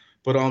alone.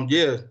 But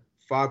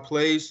 5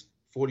 plays,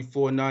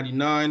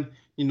 $44.99.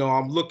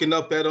 I'm looking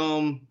up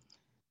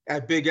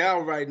at Big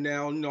Al right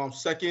now. I'm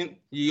second.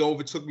 He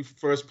overtook me for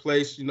first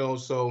place.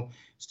 So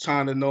it's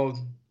trying to know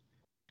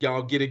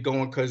y'all get it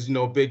going because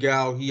Big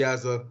Al, he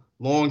has a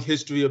long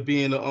history of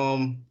being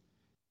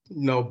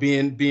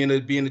being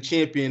a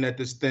champion at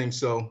this thing.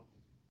 So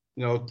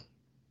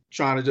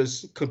trying to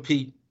just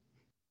compete.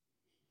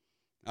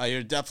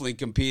 You're definitely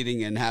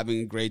competing and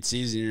having a great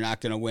season. You're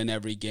not going to win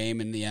every game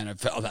in the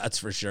NFL, that's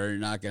for sure. You're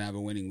not going to have a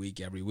winning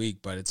week every week,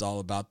 but it's all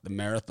about the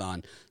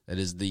marathon that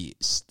is the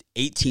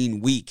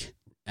 18-week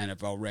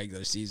NFL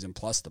regular season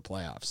plus the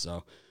playoffs.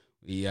 So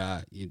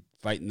you're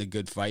fighting the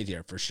good fight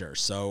here for sure.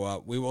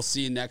 So we will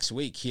see you next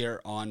week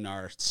here on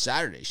our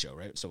Saturday show,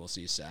 right? So we'll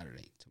see you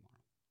Saturday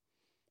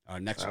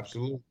tomorrow. Next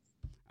Absolutely. week.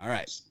 All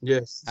right.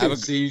 Yes.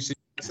 See you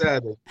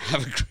Saturday.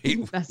 Have a great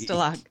week. Best of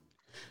luck.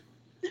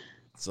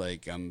 It's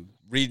like I'm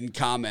reading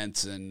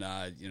comments and,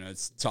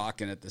 it's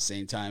talking at the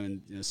same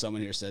time. And,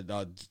 someone here said,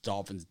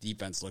 Dolphins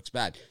defense looks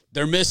bad.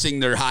 They're missing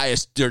their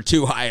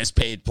 2 highest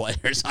paid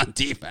players on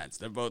defense.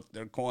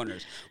 They're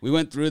corners. We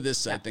went through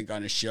this, I think,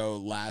 on a show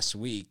last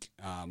week.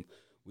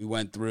 We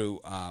went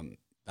through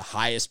the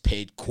highest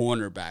paid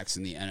cornerbacks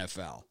in the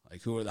NFL.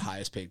 Like, who are the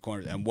highest paid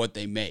corners and what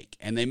they make.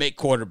 And they make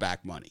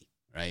quarterback money,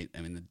 right?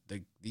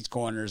 These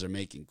corners are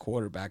making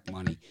quarterback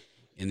money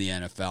in the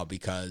NFL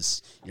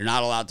because you're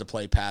not allowed to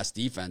play pass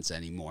defense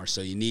anymore.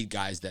 So you need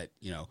guys that,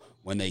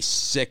 when they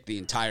sick the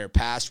entire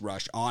pass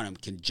rush on them,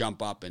 can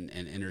jump up and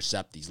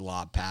intercept these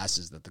lob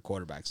passes that the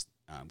quarterbacks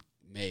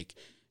make.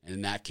 And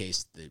in that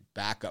case, the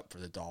backup for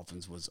the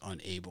Dolphins was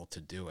unable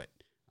to do it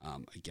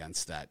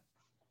against that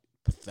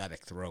pathetic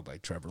throw by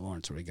Trevor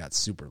Lawrence, where he got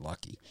super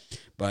lucky.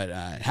 But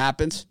it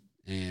happens,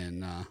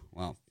 and,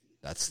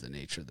 that's the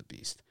nature of the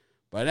beast.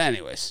 But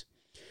anyways,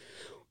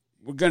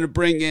 we're going to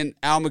bring in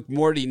Al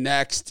McMorty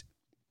next.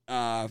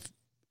 Let's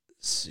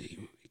see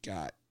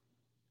what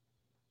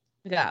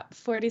we got.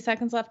 40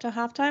 seconds left to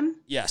halftime.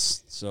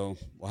 Yes. So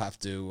we'll have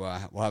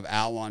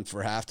Al on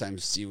for halftime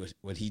to see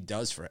what he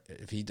does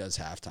if he does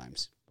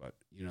halftimes. But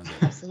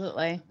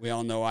absolutely. We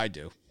all know I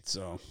do.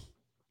 So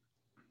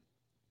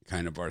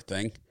kind of our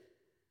thing.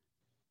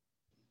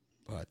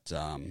 But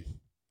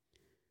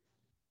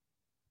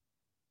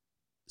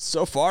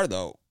so far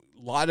though,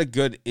 a lot of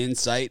good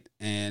insight,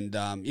 and,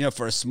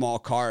 for a small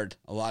card,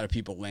 a lot of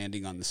people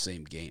landing on the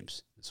same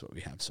games. That's what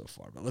we have so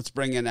far. But let's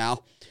bring in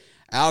Al.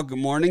 Al, good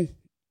morning.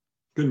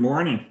 Good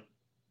morning.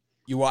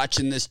 You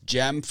watching this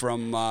gem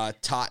from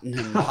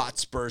Tottenham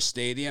Hotspur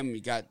Stadium?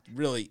 You got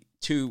really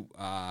 2.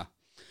 I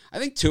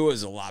think 2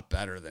 is a lot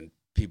better than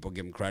people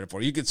give him credit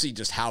for. You can see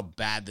just how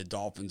bad the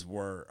Dolphins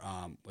were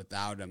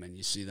without him, and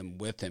you see them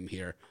with him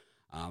here.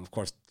 Of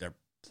course, they're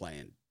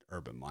playing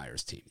Urban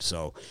Meyer's team.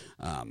 So,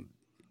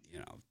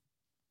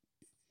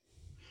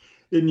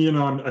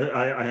 And,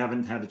 I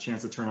haven't had a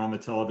chance to turn on the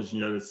television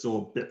yet. It's still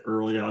a bit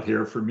early out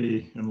here for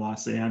me in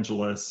Los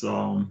Angeles.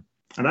 And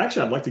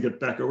actually, I'd like to get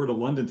back over to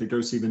London to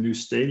go see the new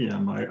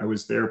stadium. I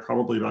was there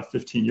probably about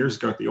 15 years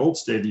ago at the old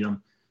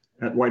stadium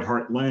at White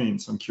Hart Lane.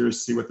 So I'm curious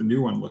to see what the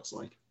new one looks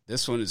like.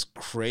 This one is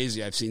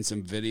crazy. I've seen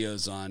some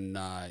videos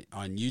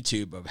on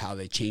YouTube of how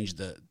they change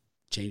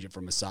it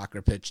from a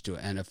soccer pitch to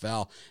an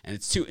NFL, and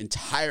it's two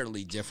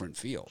entirely different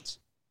fields.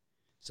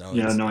 So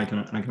yeah, no, I can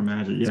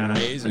imagine. Yeah,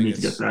 amazing. I need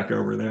to get back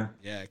over there.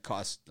 Yeah, it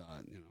costs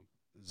 $1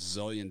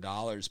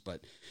 zillion,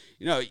 but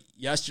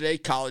yesterday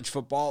college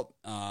football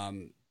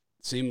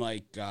seemed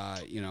like a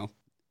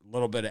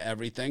little bit of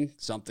everything,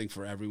 something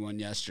for everyone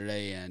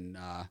yesterday, and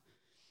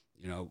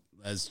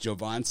as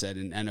Jovan said,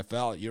 in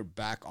NFL, you're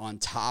back on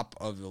top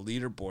of the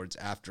leaderboards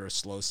after a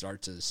slow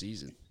start to the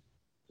season.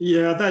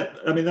 Yeah,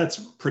 that's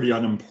pretty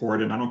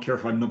unimportant. I don't care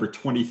if I'm number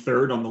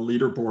 23rd on the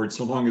leaderboard,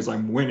 so long as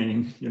I'm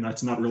winning.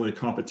 It's not really a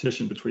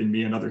competition between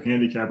me and other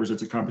handicappers.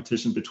 It's a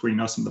competition between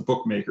us and the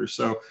bookmakers.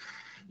 So,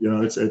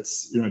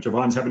 it's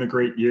Jovan's having a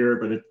great year,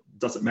 but it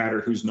doesn't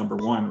matter who's number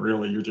one,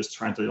 really. You're just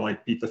trying to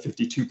beat the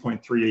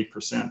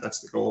 52.38%.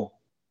 That's the goal.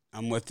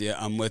 I'm with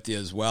you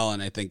as well,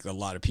 and I think a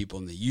lot of people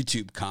in the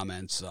YouTube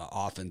comments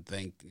often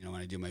think,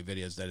 when I do my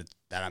videos,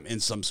 that I'm in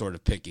some sort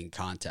of picking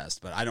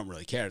contest, but I don't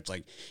really care. It's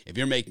like, if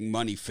you're making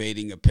money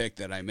fading a pick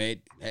that I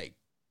made, hey,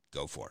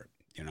 go for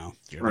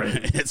it.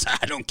 Right.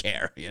 I don't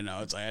care.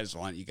 It's like, I just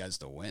want you guys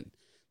to win.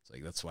 It's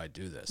like, that's why I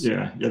do this.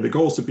 Yeah. The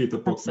goal is to beat the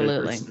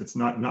bookmakers. Absolutely. It's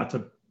not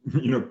to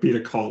beat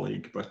a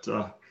colleague, but.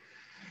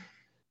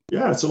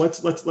 Yeah, so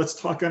let's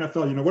talk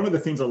NFL. One of the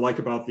things I like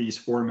about these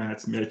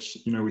formats, Mitch,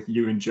 with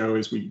you and Joe,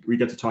 is we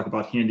get to talk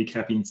about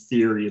handicapping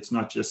theory. It's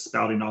not just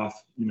spouting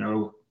off,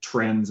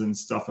 trends and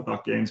stuff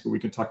about games, but we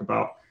can talk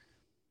about,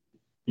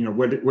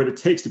 what it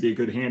takes to be a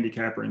good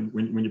handicapper and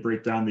when you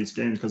break down these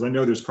games. Because I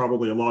know there's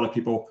probably a lot of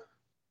people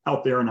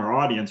out there in our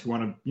audience who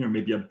want to,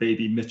 maybe a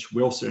baby Mitch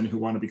Wilson who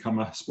want to become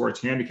a sports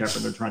handicapper,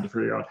 and they're trying to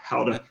figure out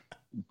how to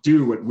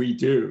do what we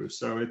do.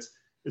 So it's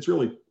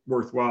really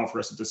worthwhile for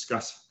us to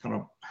discuss kind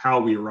of how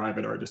we arrive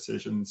at our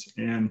decisions.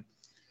 And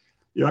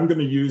I'm going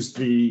to use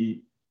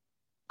the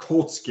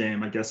Colts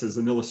game, I guess, as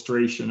an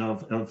illustration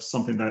of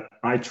something that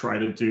I try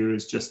to do,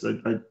 is just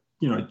a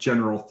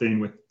general thing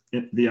with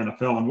the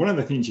NFL. And one of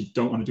the things you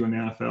don't want to do in the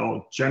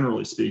NFL,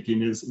 generally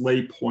speaking, is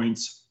lay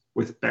points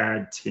with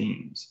bad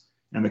teams.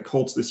 And the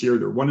Colts this year,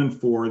 they're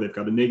 1-4. They've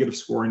got a negative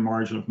scoring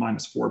margin of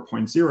minus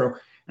 4.0,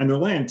 and they're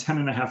laying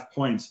 10.5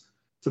 points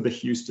to the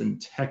Houston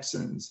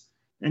Texans.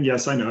 And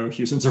yes, I know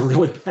Houston's a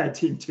really bad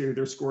team too.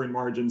 Their scoring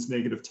margin's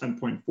negative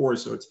 10.4,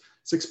 so it's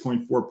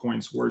 6.4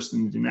 points worse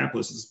than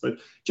Indianapolis's. But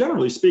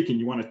generally speaking,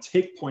 you want to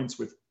take points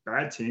with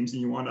bad teams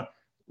and you want to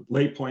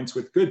lay points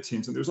with good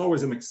teams. And there's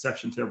always an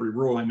exception to every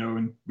rule. I know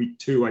in week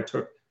 2, I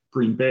took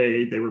Green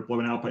Bay. They were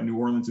blown out by New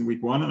Orleans in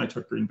week 1, and I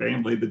took Green Bay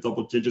and laid the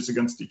double digits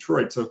against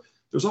Detroit. So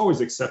there's always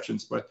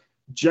exceptions, but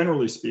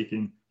generally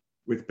speaking,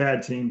 with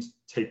bad teams,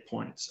 take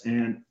points.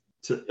 And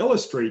to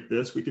illustrate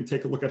this, we can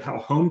take a look at how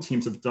home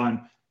teams have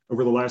done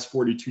over the last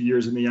 42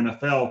 years in the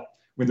NFL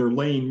when they're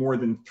laying more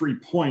than 3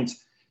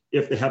 points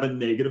if they have a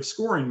negative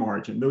scoring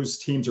margin. Those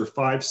teams are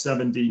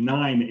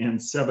 579 and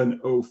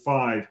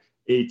 705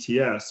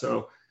 ATS.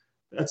 So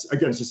that's,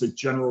 again, it's just a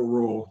general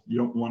rule. You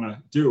don't want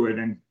to do it.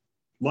 And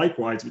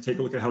likewise, we take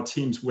a look at how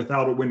teams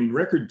without a winning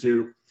record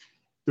do.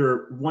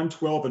 They're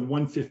 112 and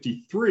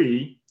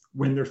 153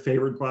 when they're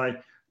favored by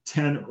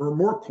 10 or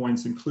more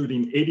points,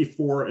 including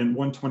 84 and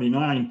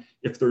 129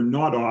 if they're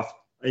not off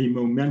a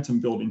momentum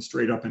building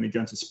straight up and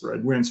against a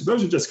spread win. So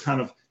those are just kind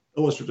of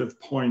illustrative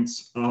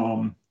points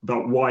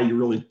about why you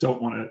really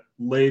don't want to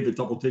lay the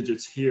double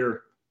digits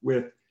here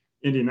with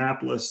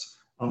Indianapolis.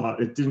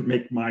 It didn't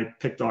make my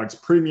pick dogs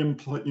premium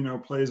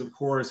plays, of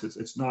course.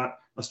 It's not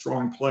a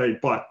strong play,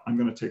 but I'm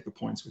going to take the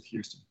points with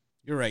Houston.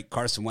 You're right.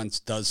 Carson Wentz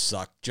does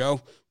suck.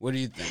 Joe, what do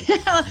you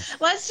think?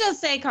 Let's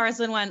just say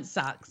Carson Wentz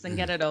sucks and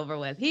get it over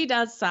with. He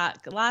does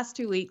suck. Last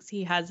 2 weeks,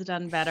 he has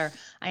done better.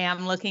 I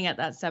am looking at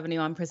that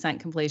 71%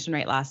 completion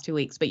rate last 2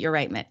 weeks, but you're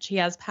right, Mitch. He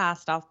has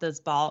passed off this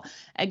ball.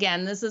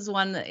 Again, this is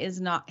one that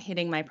is not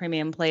hitting my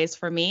premium plays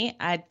for me.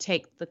 I'd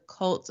take the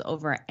Colts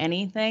over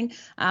anything,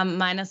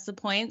 minus the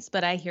points,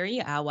 but I hear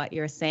you, Al, what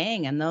you're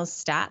saying, and those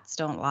stats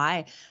don't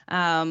lie.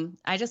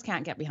 I just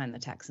can't get behind the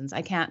Texans.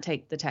 I can't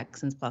take the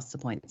Texans plus the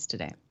points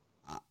today.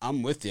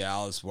 I'm with you,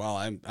 Al, as well.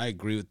 I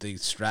agree with the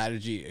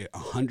strategy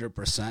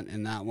 100%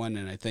 in that one.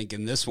 And I think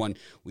in this one,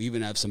 we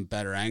even have some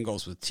better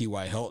angles with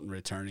T.Y. Hilton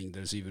returning.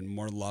 There's even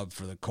more love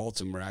for the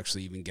Colts, and we're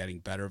actually even getting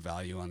better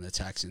value on the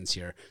Texans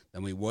here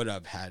than we would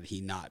have had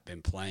he not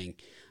been playing.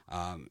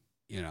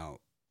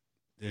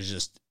 There's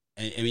just,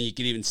 I mean, you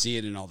can even see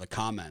it in all the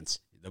comments.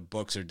 The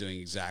books are doing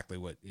exactly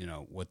what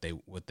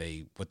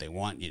they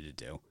want you to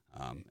do.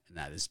 And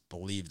that is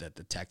believe that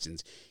the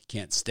Texans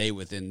can't stay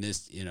within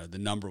this, the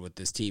number with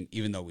this team,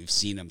 even though we've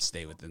seen them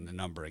stay within the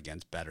number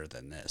against better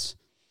than this.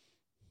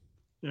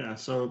 Yeah,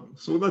 so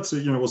let's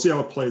see, we'll see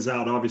how it plays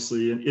out.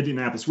 Obviously, in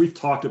Indianapolis, we've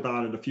talked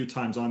about it a few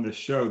times on this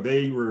show.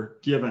 They were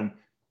given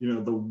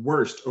the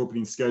worst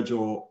opening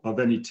schedule of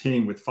any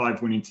team with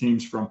 5 winning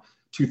teams from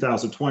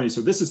 2020.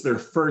 So this is their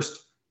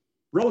first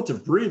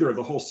relative breather of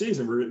the whole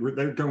season, where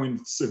they're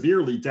going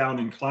severely down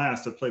in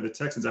class to play the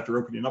Texans after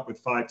opening up with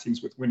 5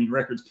 teams with winning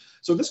records.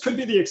 So this could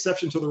be the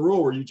exception to the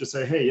rule, where you just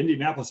say, hey,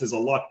 Indianapolis is a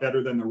lot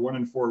better than their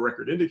 1-4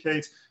 record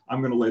indicates. I'm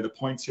going to lay the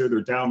points here.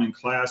 They're down in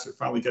class. They're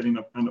finally getting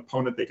an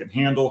opponent they can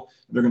handle,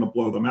 and they're going to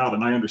blow them out.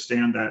 And I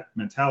understand that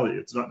mentality.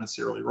 It's not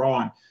necessarily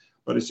wrong,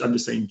 but I'm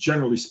just saying,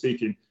 generally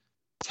speaking,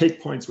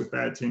 take points with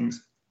bad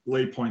teams,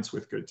 lay points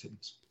with good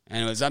teams.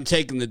 Anyways, I'm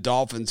taking the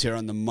Dolphins here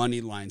on the money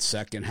line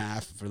second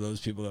half. For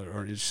those people that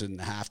are interested in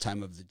the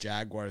halftime of the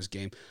Jaguars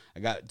game, I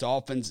got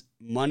Dolphins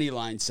money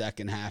line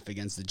second half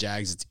against the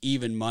Jags. It's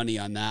even money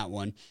on that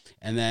one.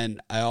 And then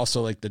I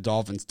also like the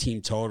Dolphins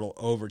team total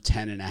over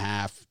 10.5.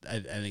 I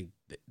think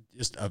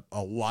just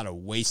a lot of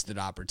wasted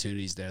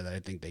opportunities there that I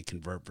think they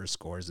convert for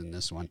scores in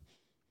this one.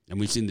 And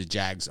we've seen the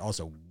Jags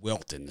also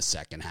wilt in the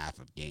second half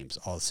of games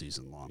all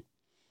season long.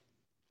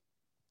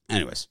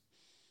 Anyways,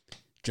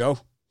 Joe?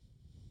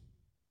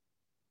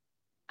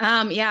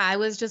 Yeah, I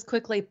was just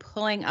quickly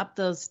pulling up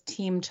those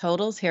team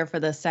totals here for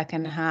the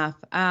second half.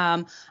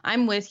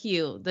 I'm with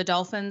you. The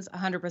Dolphins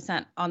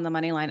 100% on the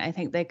money line. I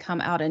think they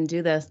come out and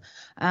do this.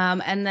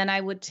 And then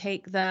I would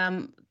take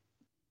them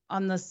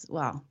on this.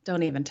 Well,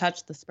 don't even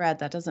touch the spread.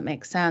 That doesn't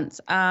make sense.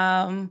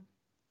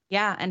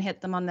 Yeah, and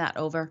hit them on that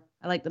over.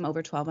 I like them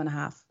over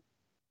 12.5.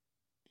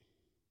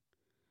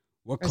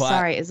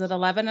 Sorry, is it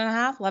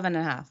 11.5?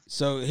 11.5.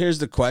 So here's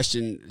the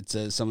question. It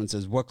says, someone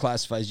says, what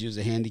classifies you as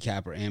a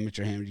handicapper,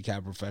 amateur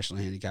handicapper,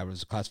 professional handicapper?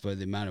 Does it classify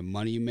the amount of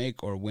money you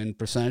make or win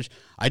percentage?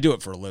 I do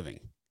it for a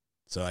living.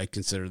 So I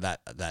consider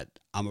that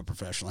I'm a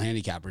professional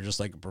handicapper, just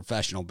like a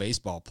professional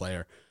baseball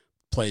player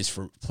plays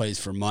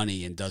for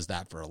money and does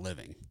that for a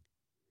living.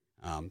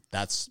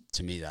 That's,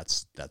 to me,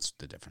 that's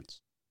the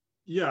difference.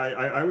 Yeah,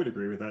 I would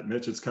agree with that,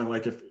 Mitch. It's kind of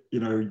like if,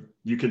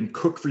 you can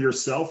cook for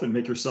yourself and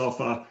make yourself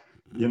a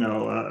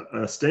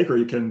steak, or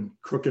you can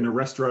cook in a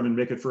restaurant and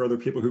make it for other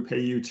people who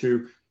pay you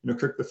to,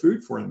 cook the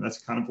food for them. That's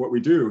kind of what we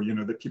do,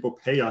 that people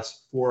pay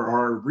us for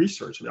our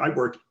research. I mean, I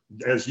work,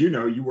 as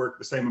you work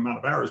the same amount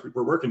of hours.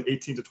 We're working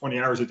 18 to 20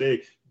 hours a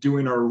day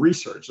doing our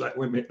research.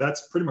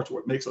 That's pretty much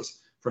what makes us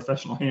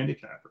professional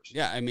handicappers.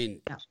 Yeah, I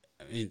mean,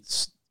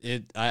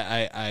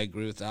 I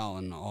agree with Al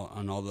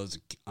on all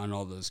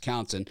those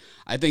counts, and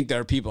I think there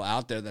are people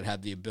out there that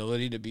have the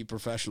ability to be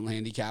professional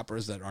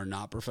handicappers that are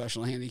not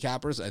professional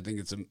handicappers. I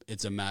think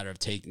it's a matter of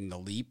taking the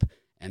leap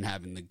and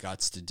having the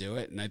guts to do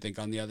it. And I think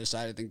on the other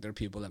side, I think there are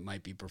people that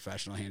might be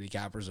professional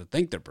handicappers or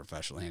think they're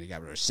professional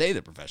handicappers or say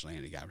they're professional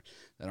handicappers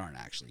that aren't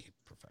actually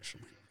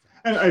professional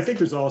handicappers. And I think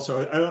there's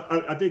also,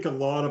 I think a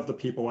lot of the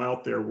people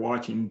out there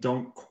watching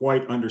don't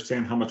quite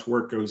understand how much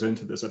work goes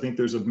into this. I think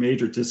there's a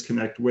major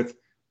disconnect with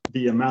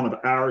the amount of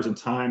hours and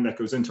time that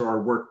goes into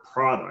our work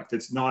product.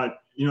 It's not,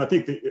 I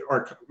think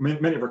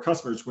many of our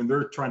customers, when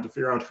they're trying to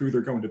figure out who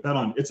they're going to bet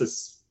on,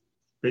 it's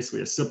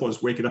basically as simple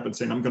as waking up and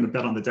saying, I'm going to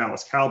bet on the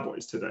Dallas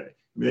Cowboys today.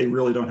 I mean, they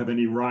really don't have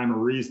any rhyme or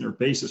reason or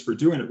basis for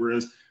doing it.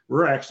 Whereas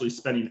we're actually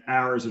spending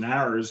hours and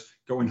hours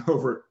going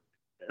over,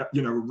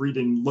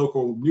 reading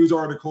local news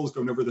articles,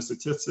 going over the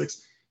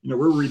statistics.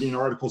 We're reading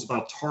articles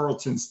about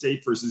Tarleton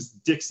State versus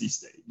Dixie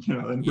State,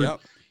 and we're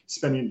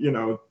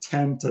spending,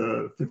 10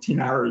 to 15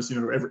 hours,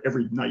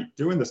 every night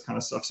doing this kind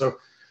of stuff. So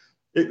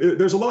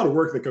there's a lot of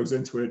work that goes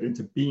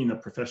into being a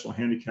professional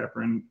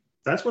handicapper. And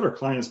that's what our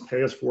clients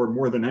pay us for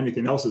more than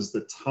anything else, is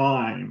the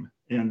time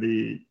and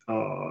the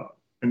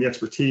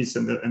expertise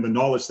and the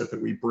knowledge set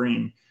that we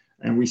bring.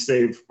 And we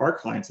save our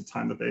clients the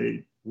time that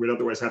they would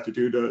otherwise have to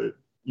do to,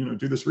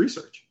 do this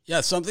research. Yeah,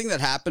 something that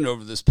happened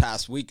over this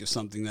past week is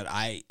something that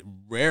I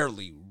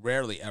rarely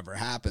ever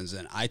happens.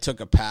 And I took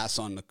a pass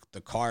on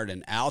the card,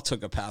 and Al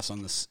took a pass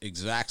on the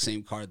exact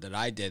same card that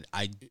I did.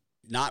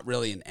 Not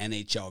really an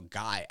NHL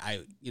guy.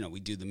 We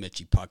do the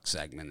Mitchie Puck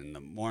segment in the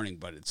morning,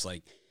 but it's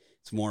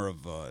more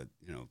of a,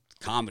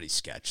 comedy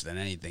sketch than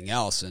anything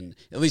else. And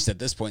at least at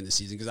this point in the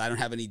season, because I don't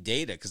have any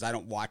data, because I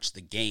don't watch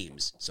the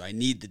games. So I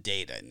need the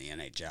data in the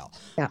NHL.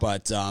 Yeah.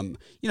 But,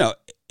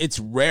 it's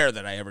rare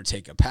that I ever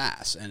take a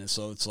pass. And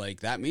so it's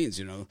like, that means,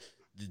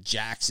 the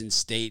Jackson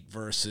State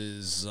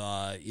versus,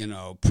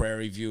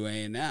 Prairie View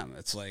A&M.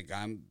 It's like,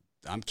 I'm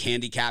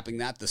candy capping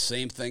that the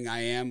same thing I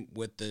am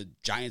with the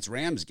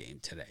Giants-Rams game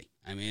today.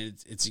 I mean,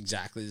 it's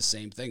exactly the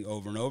same thing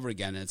over and over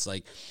again. And it's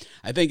like,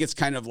 I think it's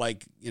kind of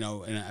like,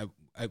 and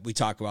we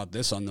talk about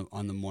this on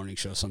the morning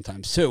show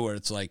sometimes too, where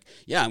it's like,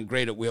 yeah, I'm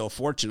great at Wheel of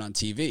Fortune on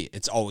TV.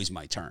 It's always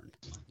my turn,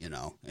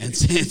 and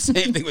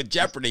same thing with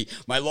Jeopardy.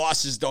 My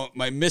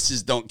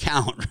misses don't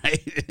count.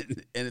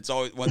 Right. And it's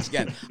always, once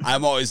again,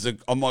 I'm always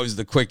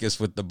the quickest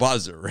with the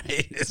buzzer,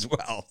 right. As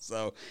well.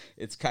 So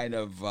it's kind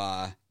of,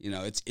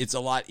 it's a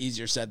lot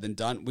easier said than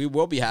done. We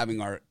will be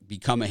having our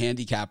Become a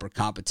Handicapper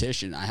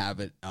competition. I have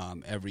it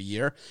every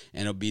year,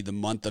 and it'll be the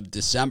month of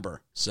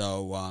December.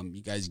 So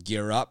you guys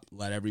gear up,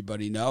 let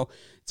everybody know.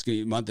 It's going to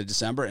be the month of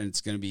December, and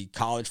it's going to be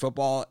college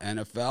football,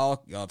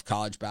 NFL,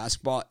 college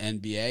basketball,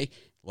 NBA.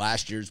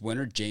 last year's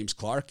winner, James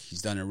Clark,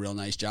 he's done a real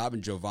nice job,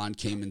 and Jovan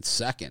came in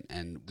second,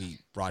 and we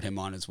brought him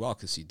on as well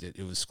because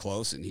it was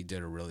close, and he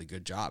did a really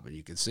good job. And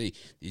you can see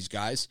these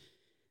guys,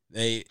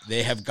 they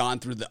have gone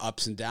through the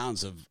ups and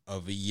downs of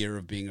a year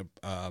of being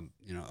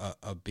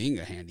of being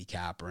a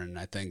handicapper, and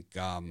I think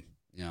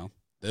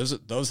those are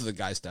the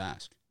guys to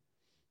ask.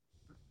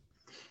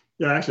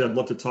 Yeah, actually, I'd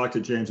love to talk to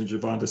James and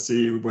Jovan to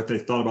see what they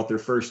thought about their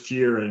first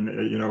year,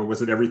 and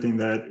was it everything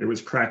that it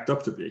was cracked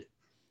up to be?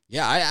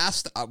 Yeah,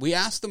 we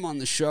asked him on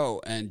the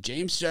show, and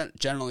James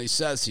generally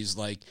says he's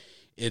like,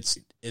 it's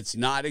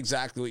not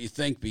exactly what you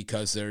think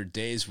because there are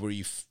days where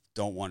you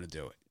don't want to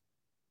do it.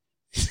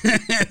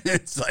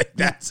 It's like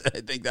I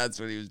think that's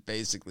what he was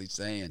basically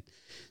saying.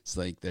 It's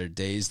like there are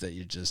days that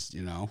you just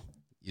you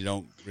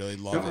don't really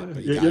love it,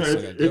 but you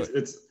gotta do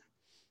it.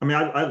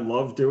 I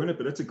love doing it,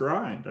 but it's a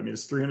grind. I mean,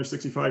 it's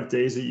 365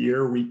 days a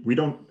year. We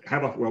don't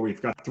have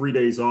we've got 3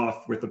 days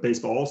off with the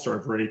baseball all-star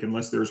break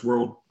unless there's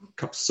World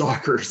Cup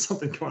soccer or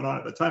something going on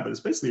at the time, but it's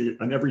basically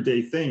an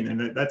everyday thing.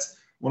 And that's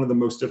one of the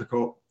most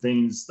difficult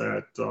things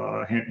that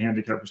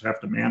handicappers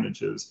have to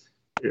manage is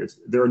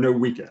there are no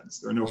weekends.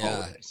 There are no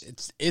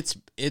holidays.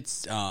 It's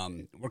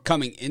we're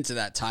coming into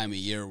that time of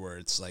year where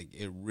it's like,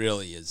 it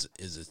really is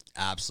an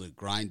absolute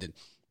grind. And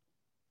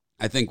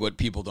I think what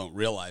people don't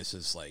realize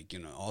is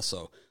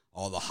also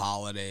all the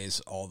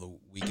holidays, all the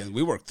weekends.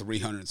 We work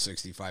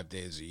 365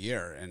 days a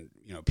year, and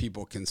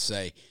people can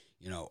say,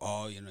 you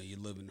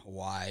live in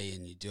Hawaii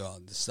and you do all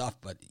this stuff,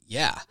 but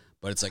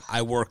it's like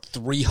I work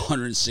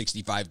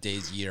 365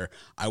 days a year.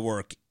 I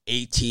work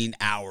 18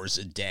 hours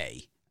a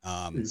day.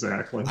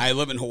 Exactly. I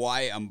live in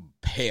Hawaii. I'm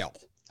pale.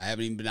 I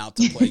haven't even been out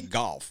to play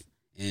golf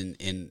in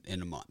a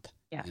month.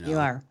 Yeah, you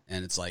are.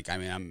 And it's like, I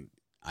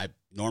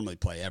normally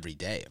play every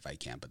day if I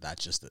can, but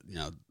that's just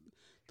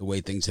the way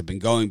things have been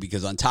going.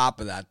 Because on top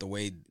of that, the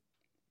way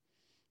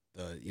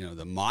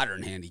the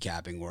modern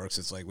handicapping works,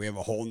 it's like we have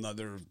a whole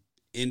nother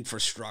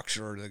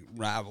infrastructure that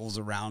ravels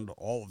around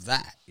all of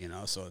that.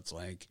 So it's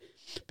like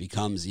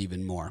becomes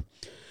even more.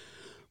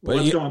 Well,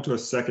 let's go on to a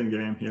second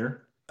game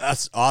here.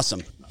 That's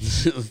awesome.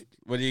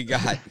 What do you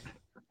got?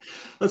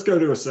 Let's go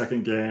to a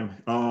second game.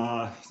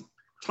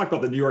 Talk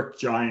about the New York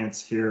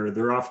Giants here.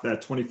 They're off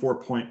that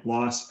 24-point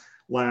loss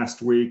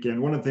last week.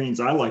 And one of the things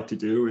I like to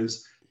do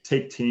is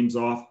take teams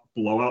off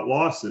blowout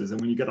losses. And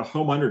when you get a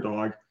home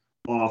underdog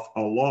off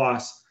a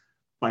loss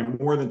by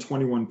more than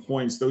 21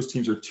 points, those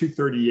teams are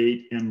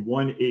 238 and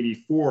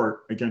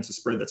 184 against the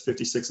spread. That's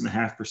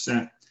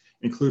 56.5%,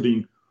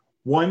 including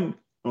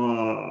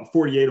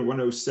 148 and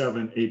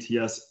 107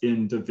 ATS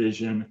in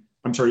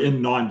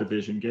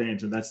non-division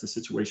games. And that's the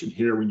situation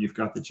here when you've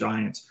got the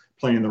Giants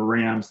playing the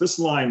Rams. This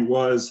line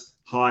was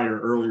higher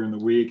earlier in the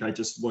week. I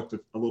just looked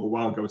at a little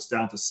while ago. It's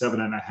down to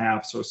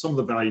 7.5. So some of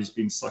the value is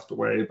being sucked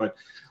away, but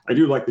I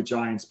do like the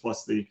Giants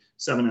plus the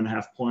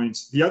 7.5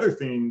 points. The other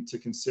thing to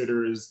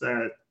consider is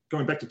that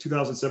going back to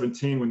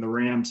 2017, when the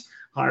Rams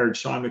hired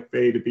Sean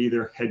McVay to be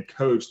their head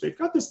coach, they've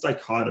got this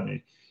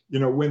dichotomy,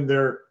 when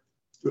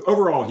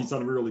overall, he's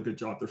done a really good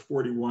job. They're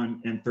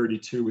 41 and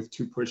 32 with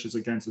 2 pushes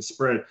against the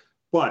spread.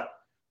 But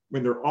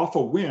when they're off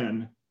a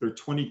win, they're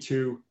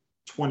 22-25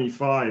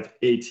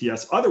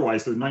 ATS.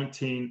 Otherwise, they're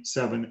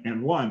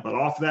 19-7-1. But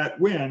off that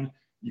win,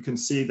 you can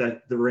see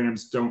that the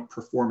Rams don't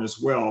perform as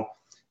well.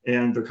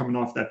 And they're coming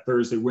off that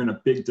Thursday win,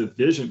 a big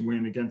division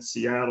win against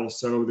Seattle.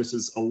 So this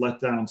is a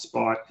letdown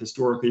spot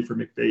historically for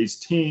McVay's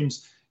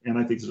teams. And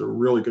I think this is a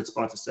really good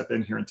spot to step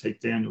in here and take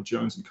Daniel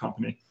Jones and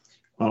company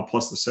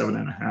plus the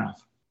 7.5.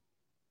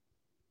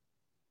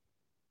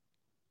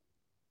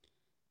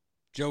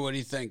 Joe, what do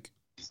you think?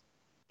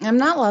 I'm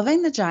not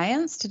loving the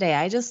Giants today.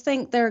 I just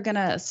think they're going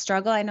to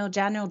struggle. I know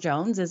Daniel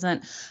Jones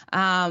isn't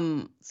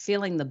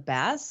feeling the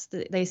best.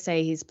 They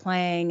say he's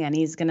playing and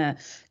he's going to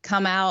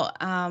come out.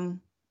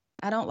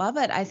 I don't love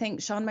it. I think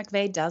Sean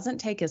McVay doesn't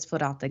take his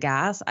foot off the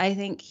gas. I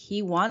think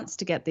he wants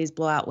to get these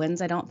blowout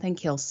wins. I don't think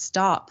he'll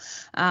stop.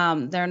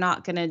 They're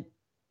not going to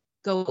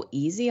go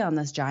easy on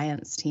this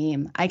Giants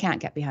team. I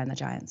can't get behind the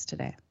Giants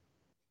today.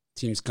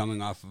 Team's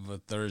coming off of a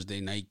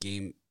Thursday night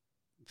game,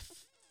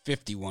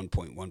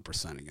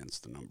 51.1%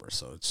 against the number.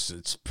 So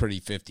it's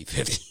pretty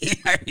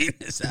 50-50. I mean,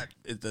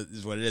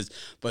 is what it is.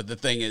 But the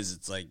thing is,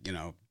 it's like,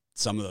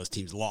 some of those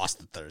teams lost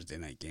the Thursday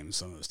night game, and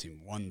some of those teams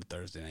won the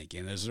Thursday night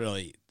game. There's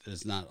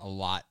not a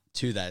lot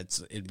to that.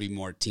 It'd be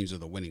more teams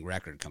with a winning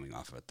record coming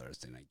off of a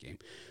Thursday night game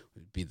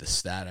would be the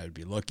stat I would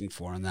be looking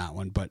for on that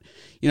one. But,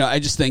 I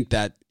just think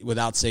that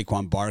without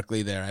Saquon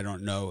Barkley there, I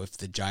don't know if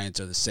the Giants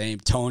are the same.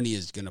 Tony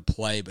is going to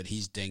play, but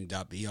he's dinged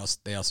up. They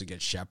also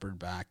get Shepard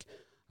back.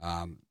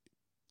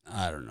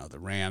 I don't know. The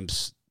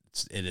Rams,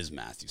 it is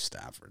Matthew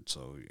Stafford.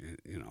 So,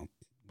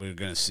 we're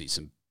going to see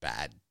some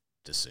bad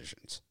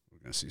decisions. We're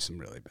going to see some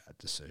really bad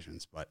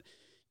decisions. But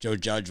Joe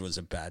Judge was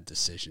a bad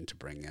decision to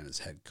bring in as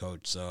head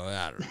coach. So,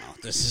 I don't know.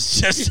 This is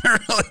just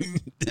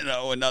really,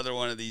 another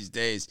one of these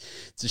days.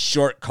 It's a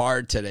short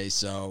card today.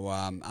 So,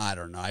 I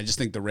don't know. I just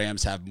think the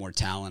Rams have more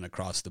talent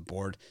across the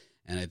board.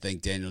 And I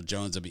think Daniel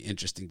Jones will be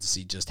interesting to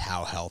see just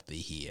how healthy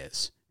he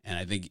is. And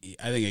I think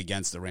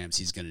against the Rams,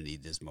 he's going to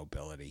need his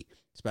mobility,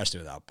 especially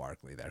without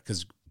Barkley there,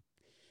 because,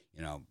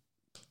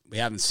 we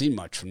haven't seen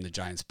much from the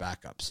Giants'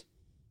 backups.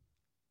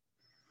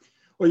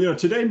 Well,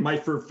 today,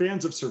 Mike, for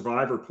fans of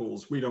survivor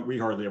pools, we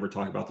hardly ever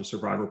talk about the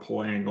survivor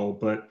pool angle,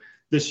 but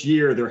this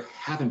year there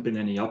haven't been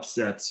any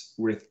upsets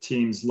with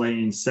teams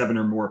laying 7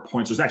 or more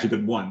points. There's actually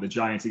been one, the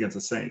Giants against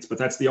the Saints, but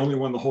that's the only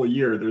one the whole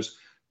year. There's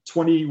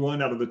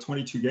 21 out of the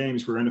 22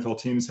 games where NFL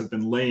teams have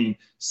been laying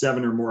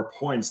 7 or more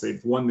points.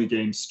 They've won the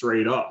game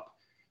straight up.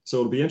 So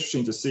it'll be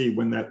interesting to see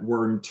when that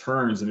worm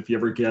turns and if you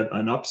ever get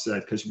an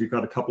upset, because we've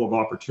got a couple of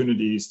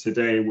opportunities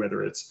today,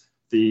 whether it's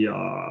the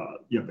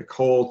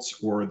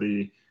Colts or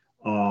the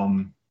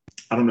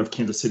I don't know if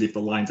Kansas City, if the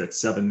line's at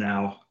 7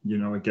 now,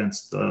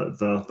 against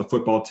the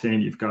football team.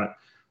 You've got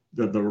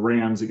the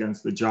Rams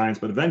against the Giants,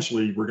 but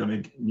eventually we're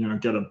going to,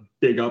 get a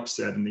big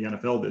upset in the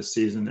NFL this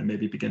season and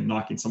maybe begin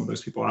knocking some of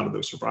those people out of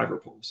those survivor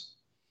pools.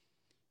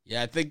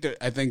 Yeah, I think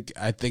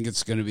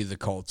it's going to be the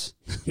Colts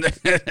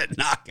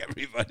knock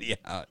everybody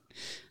out.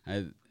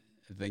 I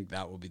think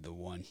that will be the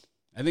one.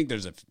 I think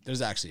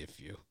there's actually a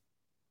few.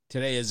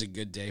 Today is a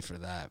good day for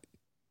that.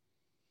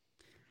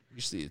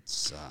 Usually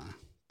it's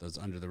those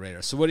under the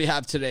radar. So what do you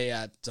have today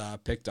at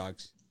Pick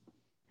Dogs?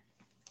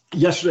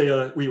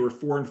 Yesterday we were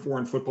 4-4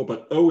 in football,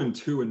 but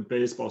 0-2 in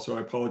baseball. So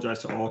I apologize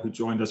to all who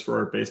joined us for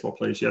our baseball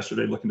plays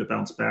yesterday, looking to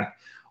bounce back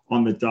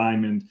on the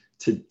diamond.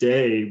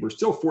 Today we're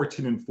still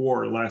 14-4,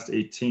 our last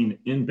 18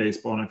 in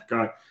baseball, and I've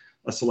got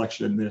a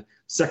selection in the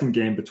second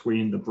game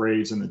between the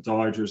Braves and the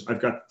Dodgers.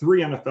 I've got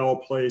 3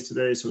 NFL plays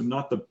today, so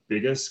not the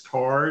biggest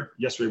card.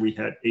 Yesterday we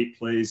had 8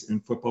 plays in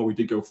football. We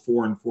did go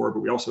 4-4, but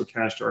we also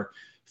cashed our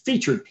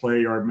featured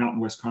play, our Mountain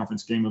West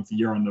Conference Game of the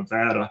Year on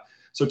Nevada.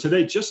 So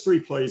today, just 3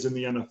 plays in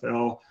the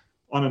NFL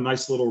on a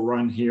nice little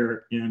run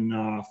here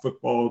in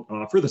football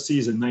for the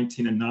season,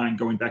 19-9,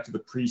 going back to the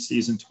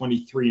preseason,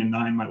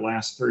 23-9, my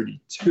last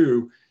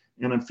 32.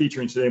 And I'm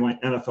featuring today my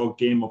NFL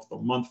Game of the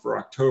Month for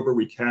October.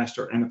 We cashed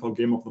our NFL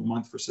Game of the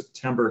Month for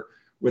September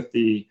with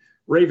the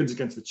Ravens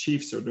against the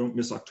Chiefs, so don't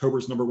miss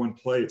October's number 1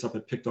 play. It's up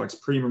at Pick Dogs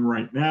Premium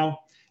right now.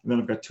 And then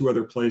I've got 2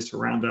 other plays to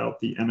round out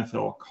the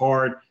NFL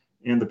card.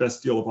 And the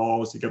best deal of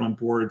all is to get on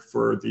board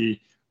for the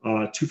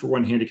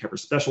 2-for-1 handicapper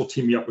special.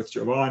 Team me up with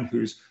Jovan,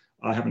 who's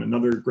having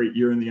another great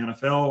year in the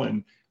NFL.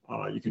 And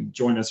you can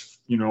join us,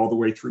 all the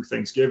way through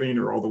Thanksgiving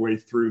or all the way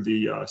through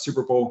the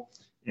Super Bowl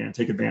and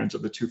take advantage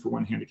of the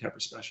 2-for-1 handicapper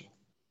special.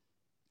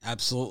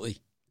 Absolutely.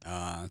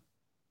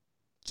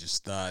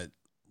 Just a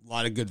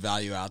lot of good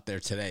value out there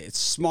today. It's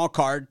a small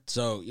card,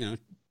 so,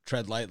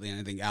 tread lightly. And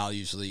I think Al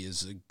usually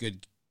is a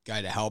good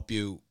guy to help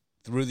you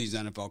through these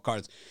NFL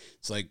cards.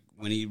 It's like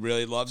when he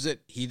really loves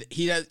it, he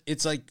does.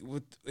 It's like,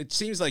 it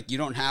seems like you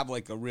don't have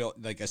like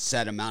a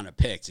set amount of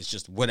picks. It's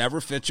just whatever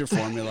fits your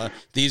formula.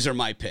 These are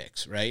my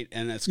picks, right?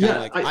 And it's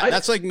kind of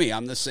that's like me.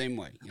 I'm the same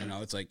way.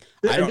 It's like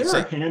there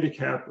are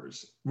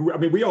handicappers. I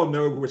mean, we all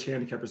know which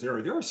handicappers there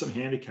are. There are some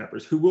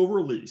handicappers who will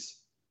release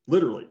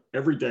literally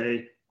every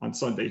day on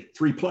Sunday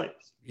 3 plays.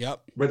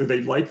 Yep. Whether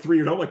they like 3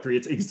 or don't like 3,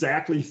 it's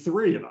exactly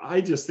 3. And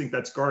I just think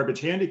that's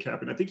garbage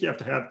handicapping. I think you have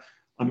to have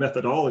a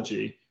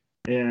methodology.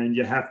 And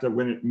you have to,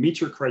 when it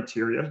meets your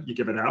criteria, you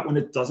give it out. When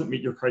it doesn't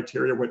meet your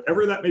criteria,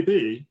 whatever that may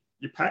be,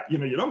 you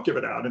don't give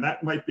it out. And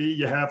that might be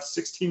you have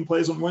 16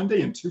 plays on one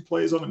day and 2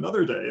 plays on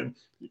another day. And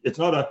it's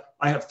not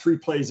I have 3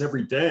 plays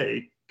every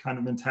day kind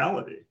of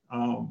mentality.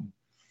 I'll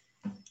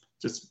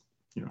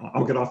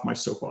get off my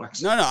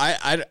soapbox. No,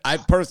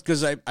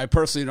 because I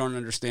personally don't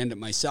understand it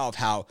myself,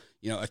 how,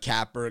 a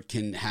capper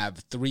can have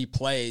 3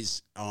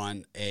 plays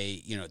on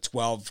a,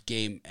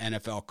 12-game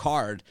NFL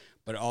card,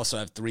 but also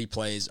have 3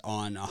 plays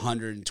on a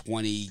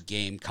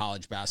 120-game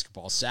college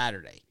basketball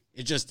Saturday.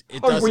 It doesn't.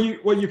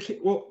 You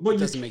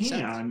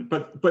can,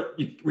 but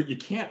what you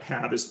can't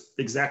have is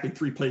exactly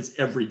 3 plays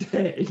every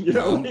day. I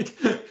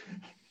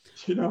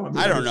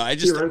don't know. I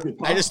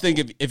just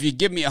think if you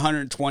give me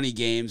 120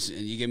 games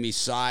and you give me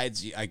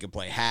sides, I could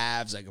play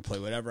halves. I could play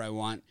whatever I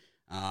want.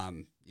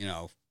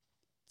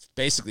 It's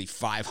basically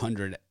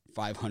 500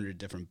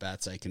 different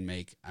bets I can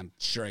make. I'm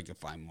sure I could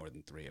find more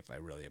than 3 if I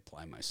really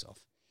apply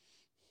myself.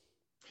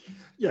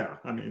 Yeah,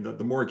 I mean,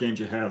 the more games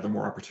you have, the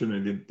more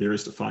opportunity there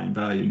is to find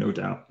value, no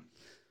doubt.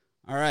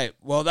 All right.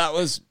 Well, that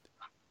was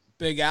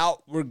Big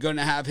Al. We're going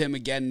to have him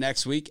again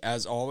next week,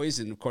 as always.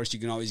 And, of course,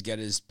 you can always get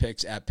his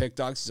picks at Pick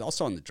Dogs. He's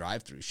also on the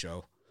drive-through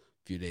show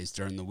a few days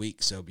during the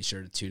week, so be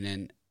sure to tune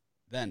in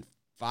then,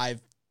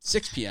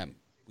 6 p.m.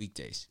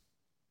 weekdays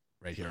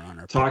right here on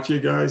our Talk to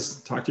you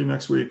guys. Talk to you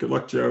next week. Good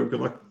luck, Joe. Good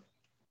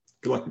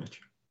luck,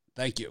 Mitch.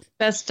 Thank you.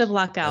 Best of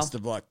luck, Al. Best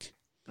of luck.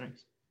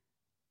 Thanks.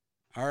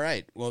 All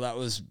right. Well, that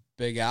was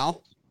Big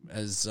Al.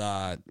 As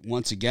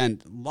once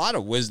again, a lot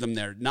of wisdom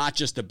there, not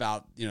just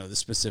about, the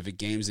specific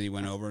games that he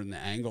went over and the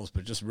angles,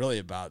 but just really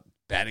about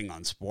betting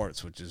on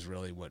sports, which is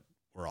really what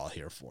we're all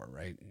here for,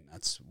 right? And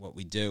that's what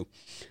we do.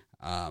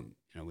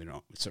 We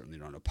certainly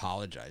don't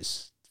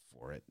apologize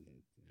for it.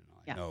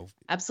 I know.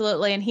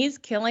 Absolutely. And he's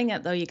killing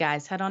it though, you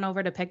guys. Head on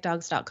over to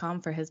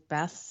pickdogs.com for his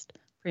best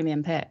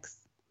premium picks.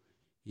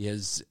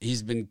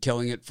 He's been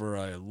killing it for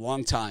a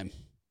long time.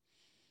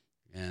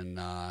 And,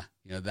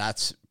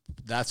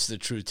 that's the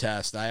true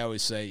test. I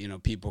always say,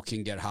 people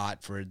can get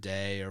hot for a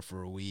day or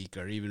for a week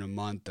or even a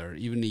month or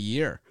even a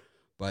year,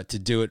 but to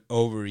do it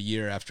over a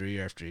year after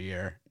year after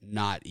year,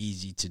 not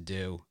easy to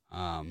do.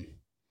 No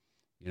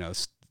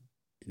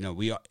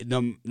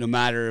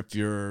matter if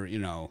you're,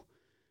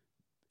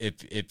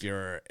 if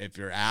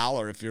you're Al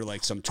or if you're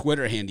like some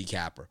Twitter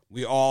handicapper,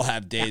 we all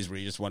have days where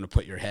you just want to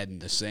put your head in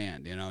the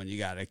sand, and you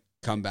got to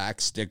come back,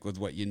 stick with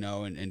what you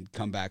know, and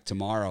come back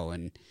tomorrow.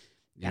 And,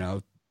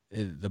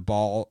 the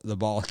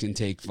ball can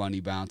take funny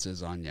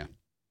bounces on you.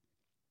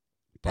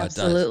 But,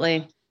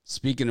 absolutely.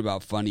 Speaking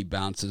about funny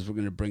bounces, we're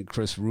going to bring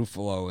Chris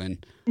Ruffalo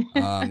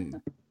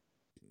in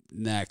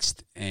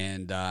next.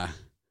 And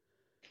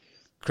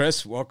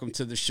Chris, welcome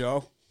to the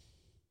show.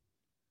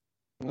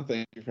 Well,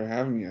 thank you for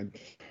having me.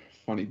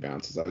 Funny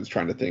bounces. I was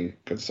trying to think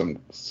of some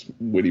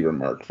witty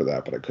remark for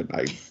that, but I couldn't.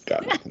 I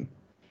got nothing.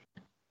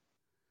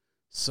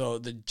 So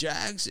the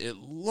Jags, it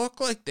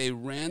looked like they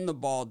ran the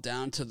ball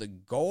down to the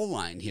goal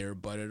line here,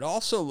 but it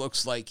also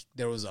looks like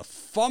there was a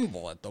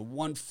fumble at the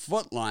 1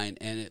 foot line,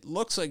 and it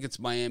looks like it's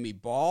Miami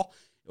ball.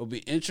 It'll be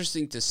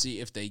interesting to see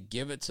if they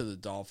give it to the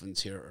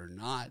Dolphins here or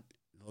not.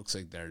 It looks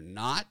like they're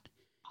not,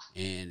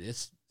 and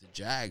it's the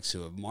Jags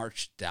who have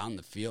marched down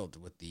the field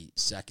with the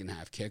second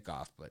half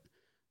kickoff, but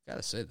I got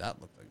to say that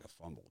looked like a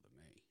fumble to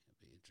me.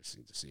 It'll be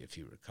interesting to see if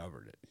he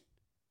recovered it.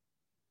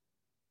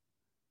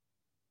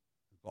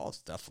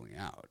 Ball's definitely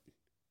out.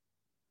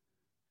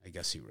 I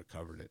guess he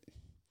recovered it.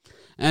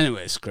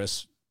 Anyways,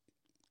 Chris,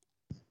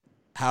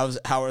 how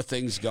are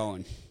things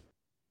going?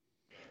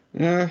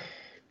 Yeah,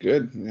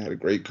 good. I had a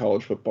great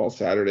college football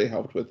Saturday.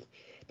 Helped with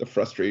the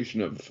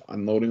frustration of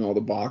unloading all the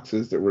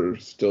boxes that we're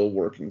still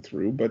working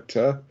through. But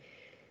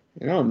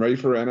I'm ready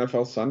for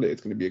NFL Sunday.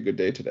 It's going to be a good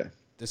day today.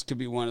 This could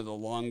be one of the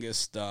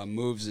longest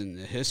moves in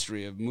the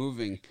history of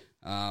moving.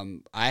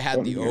 I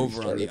had the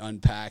over on the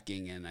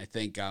unpacking, and I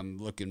think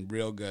I'm looking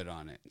real good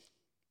on it.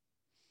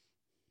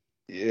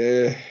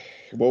 Yeah.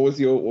 What was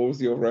the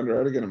over under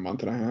out again? A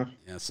month and a half?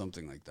 Yeah,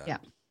 something like that. Yeah.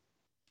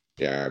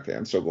 Yeah. Okay.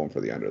 I'm still going for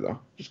the under though.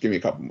 Just give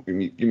me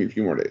a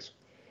few more days.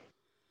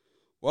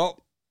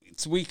 Well,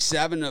 it's week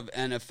 7 of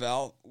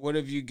NFL. What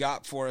have you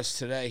got for us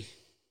today?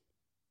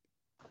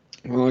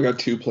 Well, I got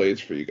 2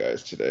 plays for you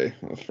guys today.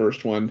 The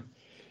first one.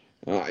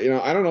 I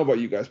don't know about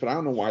you guys, but I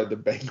don't know why the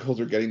Bengals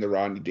are getting the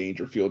Rodney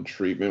Dangerfield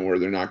treatment where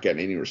they're not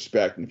getting any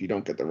respect. And if you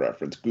don't get the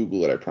reference,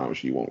 Google it. I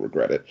promise you won't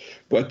regret it.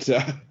 But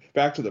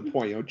back to the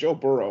point, Joe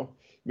Burrow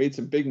made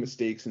some big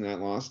mistakes in that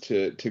loss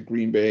to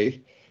Green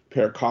Bay,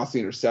 pair of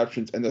costly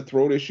interceptions, and the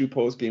throat issue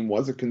post-game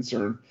was a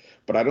concern.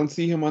 But I don't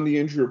see him on the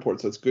injury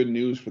report, so it's good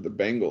news for the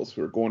Bengals,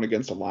 who are going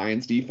against a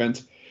Lions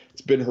defense.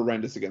 It's been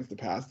horrendous against the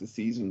pass this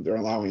season. They're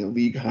allowing a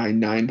league-high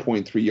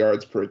 9.3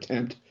 yards per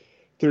attempt.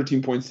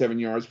 13.7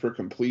 yards per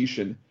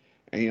completion.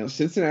 And,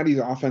 Cincinnati's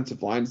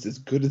offensive line is as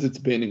good as it's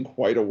been in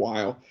quite a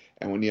while.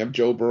 And when you have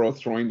Joe Burrow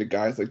throwing to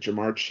guys like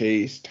Jamar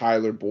Chase,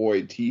 Tyler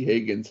Boyd, T.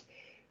 Higgins,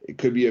 it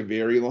could be a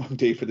very long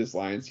day for this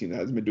Lions team that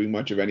hasn't been doing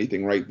much of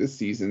anything right this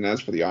season. And as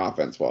for the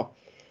offense, well,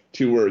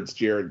 2 words,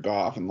 Jared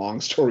Goff. And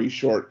long story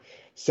short,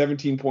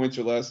 17 points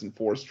or less in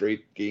 4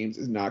 straight games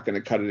is not going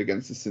to cut it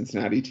against the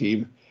Cincinnati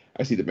team.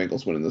 I see the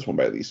Bengals winning this one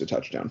by at least a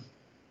touchdown.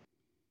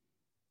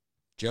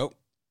 Joe?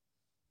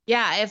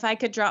 Yeah, if I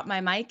could drop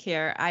my mic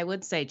here, I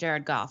would say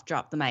Jared Goff,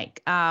 drop the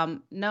mic.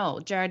 No,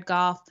 Jared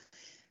Goff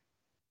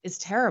is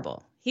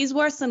terrible. He's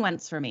worse than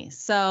Wentz for me.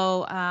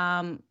 So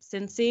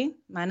Cincy,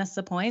 minus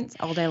the points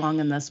all day long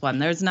in this one.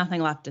 There's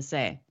nothing left to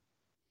say.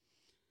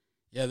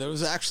 Yeah, there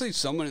was actually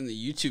someone in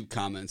the YouTube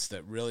comments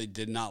that really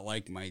did not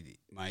like my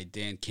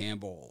Dan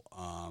Campbell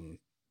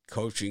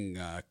coaching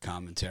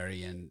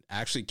commentary, and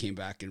actually came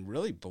back and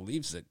really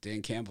believes that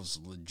Dan Campbell's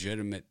a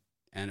legitimate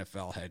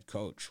NFL head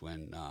coach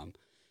when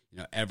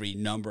every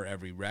number,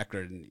 every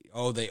record,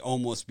 and they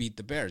almost beat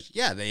the Bears.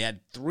 Yeah, they had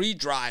 3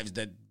 drives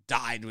that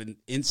died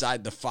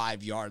inside the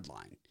 5-yard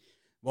line.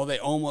 Well, they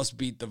almost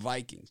beat the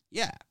Vikings.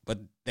 Yeah, but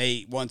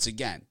they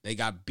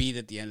got beat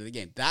at the end of the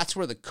game. That's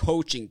where the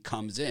coaching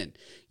comes in.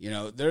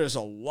 There's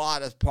a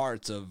lot of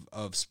parts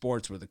of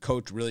sports where the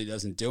coach really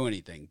doesn't do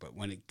anything, but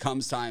when it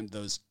comes time,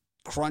 those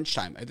crunch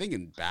time, I think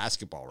in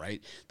basketball,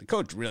 right, the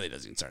coach really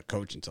doesn't start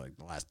coaching until like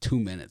the last 2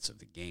 minutes of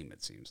the game,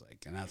 it seems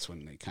like, and that's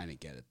when they kind of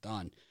get it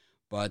done.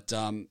 But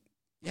I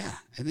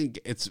think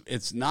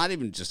it's not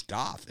even just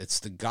Goff; it's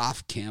the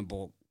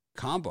Goff-Campbell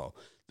combo.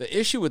 The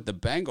issue with the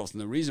Bengals,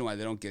 and the reason why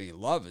they don't get any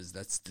love, is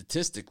that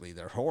statistically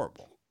they're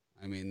horrible.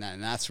 I mean,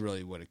 and that's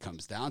really what it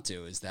comes down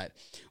to, is that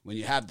when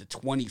you have the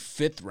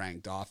 25th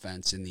ranked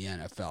offense in the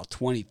NFL,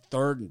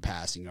 23rd in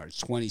passing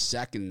yards,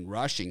 22nd in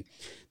rushing,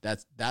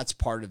 that's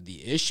part of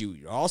the issue.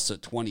 You're also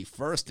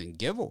 21st in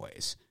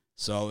giveaways.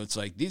 So it's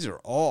like these are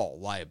all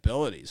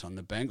liabilities on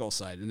the Bengals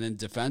side. And then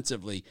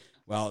defensively,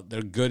 well,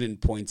 they're good in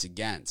points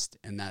against,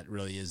 and that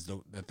really is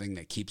the thing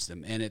that keeps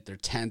them in it. They're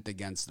 10th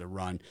against the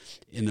run,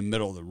 in the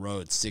middle of the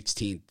road,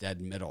 16th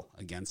dead middle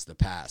against the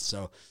pass.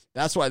 So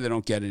that's why they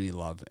don't get any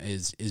love,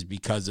 is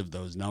because of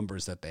those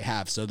numbers that they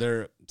have. So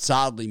they're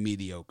solidly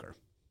mediocre.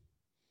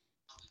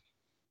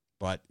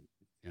 But,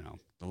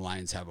 the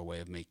Lions have a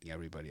way of making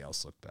everybody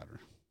else look better.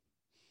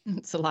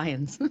 It's the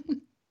Lions.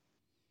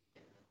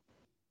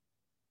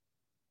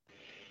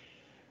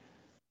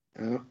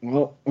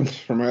 Well,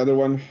 for my other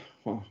one,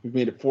 well, we've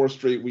made it 4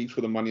 straight weeks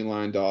with a money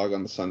line dog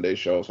on the Sunday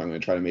show, so I'm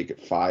going to try to make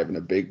it 5 in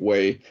a big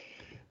way.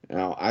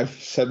 Now, I've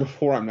said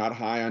before I'm not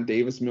high on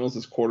Davis Mills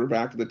as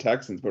quarterback of the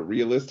Texans, but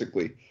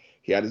realistically,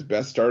 he had his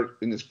best start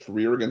in his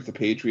career against the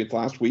Patriots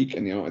last week,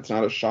 and it's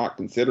not a shock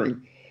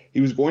considering he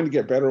was going to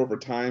get better over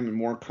time and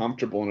more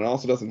comfortable. And it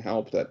also doesn't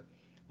help that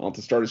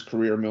to start his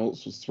career,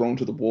 Mills was thrown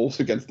to the Wolves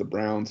against the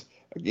Browns,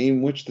 a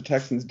game which the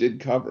Texans did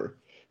cover,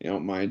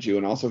 mind you.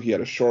 And also he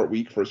had a short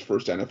week for his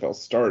first NFL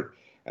start.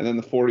 And then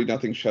the 40-0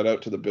 shutout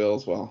to the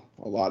Bills. Well,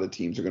 a lot of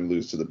teams are going to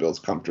lose to the Bills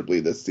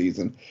comfortably this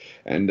season.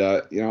 And,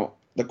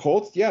 the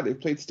Colts, they've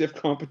played stiff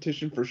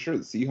competition for sure.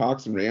 The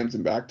Seahawks and Rams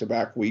in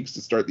back-to-back weeks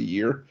to start the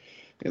year.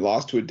 They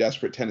lost to a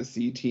desperate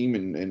Tennessee team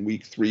in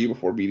week 3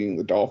 before beating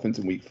the Dolphins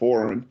in week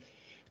 4 and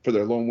for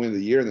their lone win of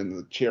the year. And then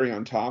the cherry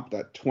on top,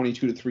 that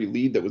 22-3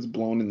 lead that was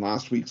blown in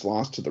last week's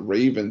loss to the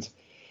Ravens.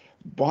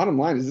 Bottom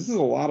line is this is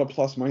a lot of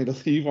plus money to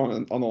leave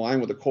on the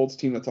line with a Colts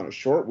team that's on a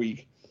short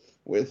week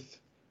with,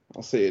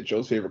 I'll say it,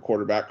 Joe's favorite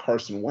quarterback,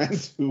 Carson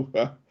Wentz, who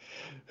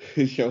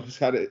has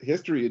had a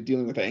history of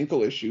dealing with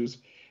ankle issues.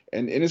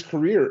 And in his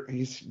career,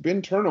 he's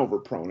been turnover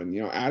prone. And,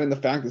 adding the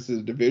fact this is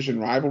a division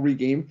rivalry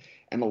game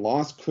and a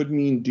loss could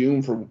mean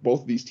doom for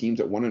both of these teams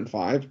at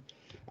 1-5.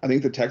 I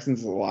think the Texans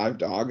is a live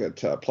dog at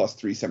plus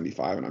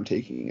 375, and I'm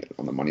taking it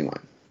on the money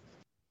line.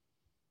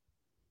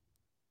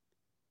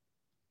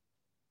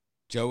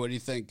 Joe, what do you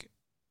think?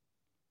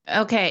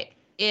 Okay,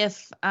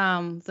 if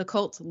the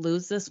Colts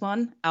lose this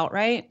one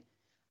outright,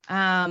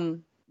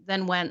 then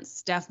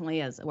Wentz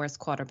definitely is a worse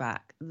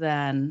quarterback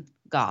than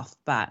Goff,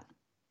 but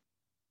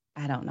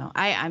I don't know.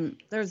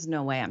 There's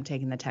no way I'm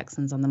taking the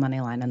Texans on the money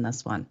line in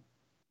this one.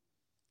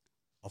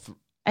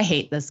 I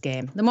hate this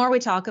game. The more we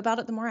talk about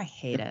it, the more I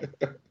hate it.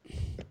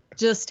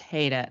 Just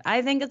hate it.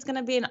 I think it's going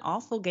to be an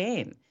awful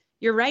game.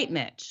 You're right,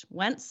 Mitch.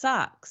 Wentz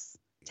sucks.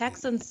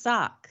 Texans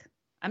suck.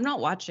 I'm not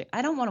watching.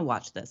 I don't want to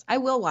watch this. I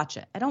will watch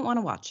it. I don't want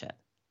to watch it.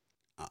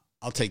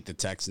 I'll take the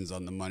Texans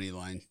on the money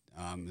line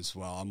as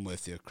well. I'm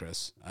with you,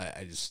 Chris.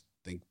 I just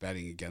think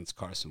betting against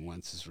Carson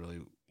Wentz is really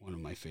one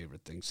of my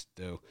favorite things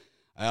to do.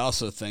 I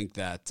also think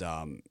that,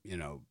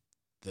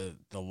 the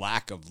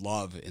lack of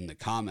love in the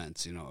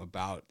comments,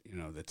 about,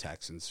 the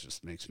Texans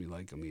just makes me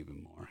like them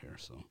even more here.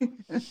 So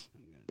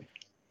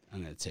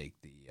I'm going to take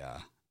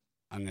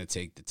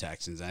the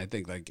Texans. And I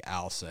think, like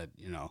Al said,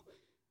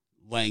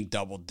 laying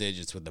double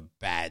digits with a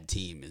bad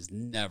team is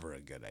never a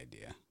good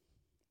idea.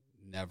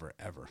 Never,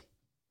 ever.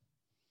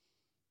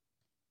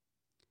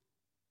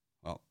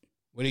 Well,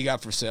 what do you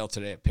got for sale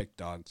today at Pick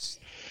Dogs?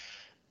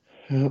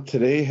 Well,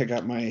 today I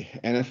got my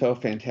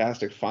NFL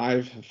Fantastic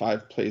 5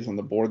 plays on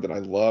the board that I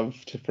love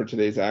for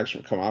today's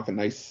action. Come off a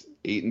nice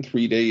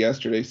 8-3 day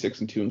yesterday,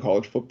 6-2 in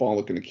college football,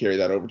 looking to carry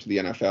that over to the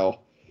NFL.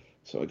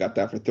 So I got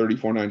that for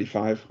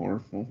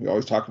 $34.95. We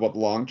always talk about the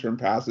long-term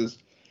passes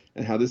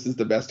and how this is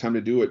the best time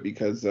to do it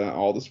because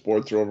all the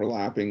sports are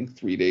overlapping.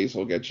 3 days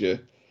will get you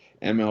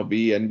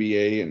MLB,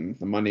 NBA, and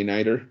the Monday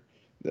Nighter.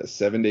 The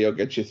 7-day will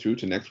get you through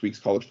to next week's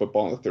college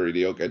football, and the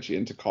 30-day will get you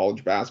into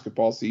college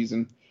basketball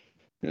season.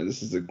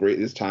 This is the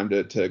greatest time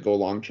to go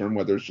long-term,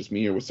 whether it's just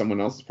me or with someone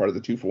else as part of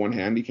the 2-for-1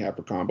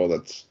 handicapper combo.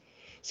 That's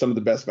some of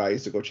the best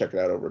values, to go check it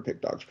out over at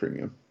Pick Dogs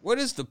Premium. What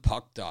is the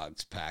Puck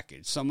Dogs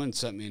package? Someone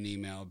sent me an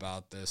email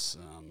about this.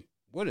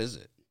 What is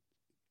it?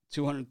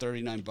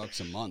 $239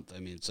 a month. I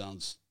mean, it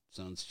sounds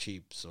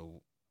cheap.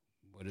 So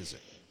what is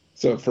it?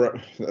 So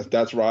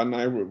that's Rod and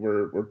I.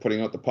 We're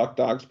putting out the Puck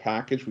Dogs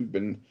package. We've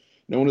been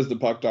known as the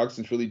Puck Dogs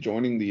since really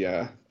joining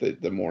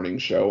the morning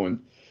show, and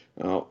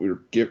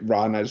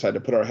Rod and I decided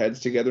to put our heads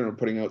together and we're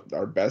putting out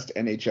our best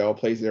NHL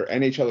plays. They're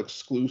NHL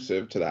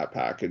exclusive to that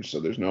package, so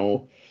there's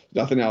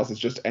nothing else. It's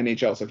just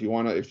NHL. So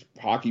if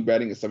hockey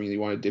betting is something you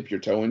want to dip your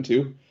toe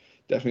into,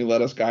 definitely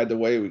let us guide the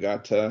way. We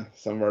got some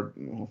of our.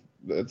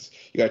 You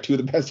got 2 of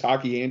the best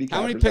hockey handicappers.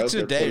 How many picks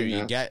a day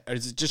you get? Or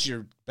is it just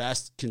your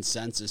best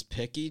consensus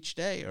pick each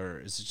day, or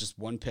is it just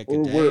one pick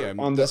a day?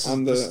 This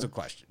is the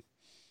question.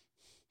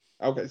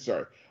 Okay,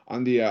 sorry.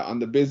 On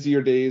the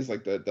busier days,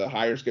 like the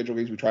higher schedule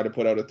games, we try to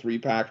put out a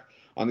 3-pack.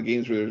 On the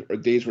games where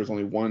days where it's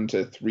only 1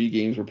 to 3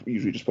 games, we're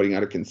usually just putting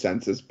out a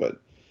consensus,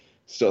 but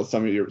still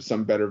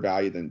some better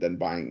value than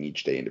buying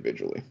each day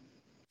individually.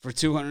 For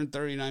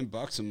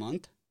 $239 a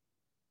month?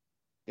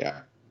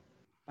 Yeah.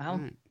 Wow.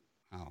 Right.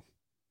 Wow.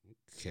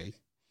 Okay.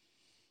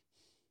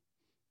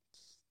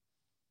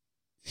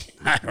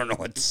 I don't know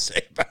what to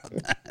say about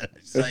that.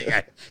 It's like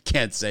I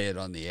can't say it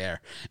on the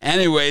air.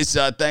 Anyways,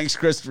 thanks,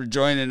 Chris, for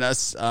joining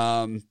us.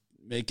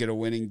 Make it a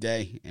winning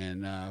day.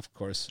 And, of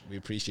course, we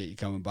appreciate you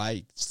coming by.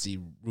 You see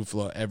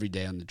Ruffalo every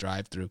day on the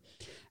drive-thru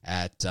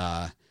at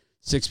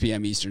 6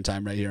 p.m. Eastern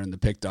time right here on the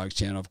Pick Dogs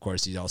channel. Of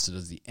course, he also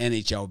does the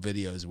NHL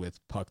videos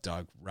with Puck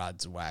Dog Rod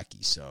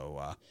Zawacki.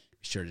 So be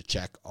sure to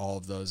check all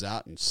of those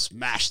out and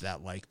smash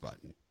that like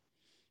button.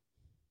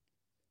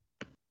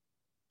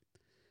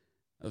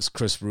 That was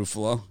Chris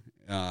Ruffalo.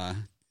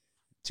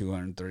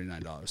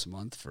 $239 a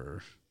month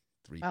for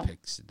 3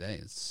 picks a day.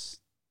 It's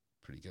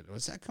pretty good.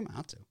 What's that come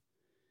out to?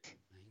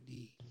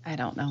 90. I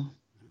don't know.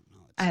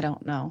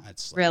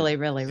 It's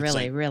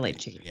Really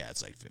cheap. Yeah,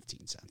 it's like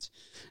 15 cents.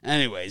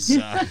 Anyways,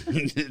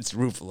 it's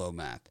Ruffalo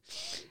math.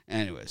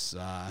 Anyways,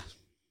 yeah.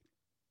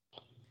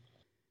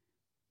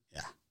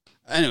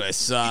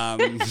 Anyways, who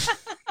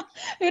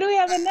do we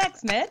have in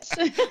next, Mitch?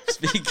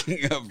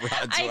 Speaking of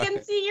Rod I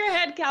can see your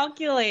head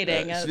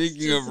calculating.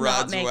 Speaking of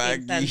Rod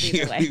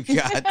Swaggy, we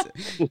got.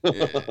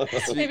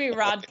 Maybe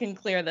Rod can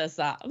clear this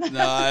up.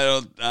 No,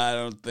 I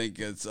don't think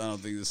this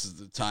is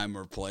the time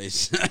or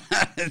place.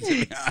 To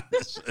be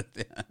honest with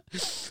you,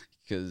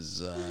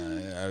 because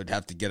I would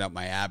have to get out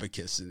my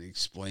abacus and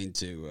explain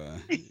to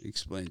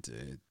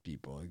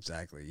people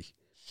exactly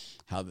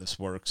how this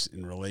works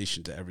in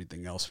relation to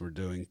everything else we're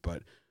doing,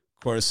 but.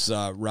 Of course,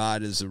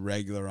 Rod is a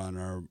regular on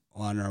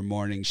our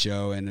morning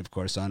show, and of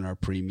course on our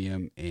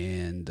premium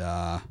and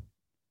on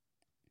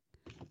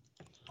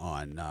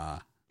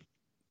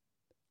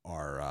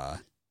our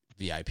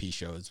VIP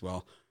show as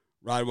well.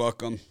 Rod,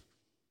 welcome.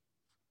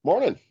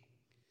 Morning.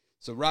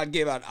 So Rod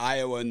gave out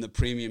Iowa in the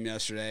premium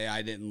yesterday.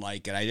 I didn't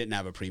like it. I didn't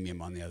have a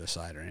premium on the other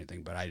side or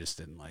anything, but I just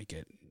didn't like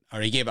it. Or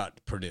he gave out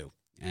Purdue.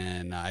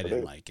 And I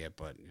didn't like it,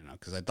 but,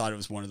 because I thought it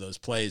was one of those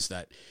plays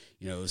that,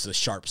 it was a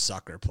sharp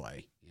sucker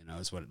play.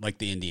 Is what like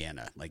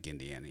Indiana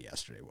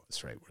yesterday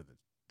was, right? Where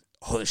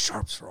the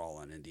sharps were all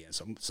on Indiana,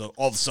 so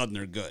all of a sudden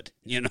they're good,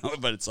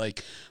 But it's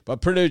like, but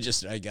Purdue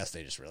I guess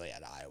they just really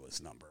had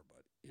Iowa's number,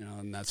 but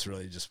and that's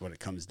really just what it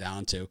comes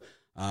down to.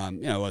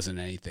 It wasn't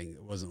anything.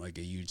 It wasn't like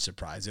a huge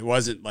surprise. It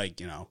wasn't like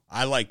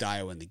I liked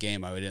Iowa in the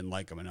game. I didn't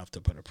like them enough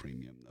to put a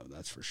premium though.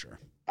 That's for sure.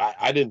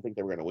 I didn't think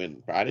they were going to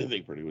win. I didn't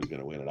think Purdue was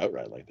going to win it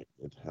outright like they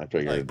did. I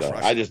figured.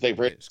 I just think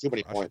Purdue too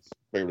many points. I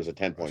figured it was a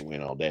 10-point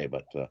win all day,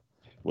 but.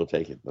 We'll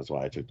take it. That's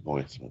why I took the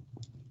points.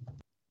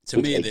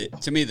 To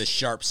me, the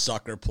sharp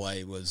sucker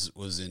play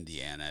was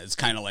Indiana. It's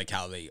kind of like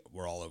how they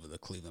were all over the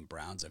Cleveland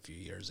Browns a few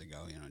years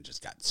ago. And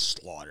just got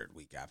slaughtered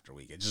week after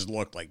week. It just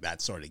looked like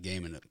that sort of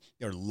game, and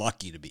they're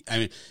lucky to be. I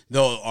mean,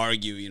 they'll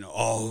argue, we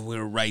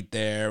were right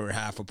there, we're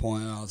half a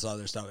point, all this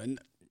other stuff, and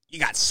you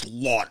got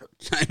slaughtered.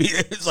 I mean,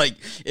 it's like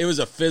it was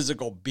a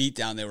physical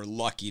beatdown. They were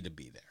lucky to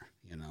be there.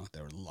 They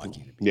were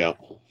lucky to be there.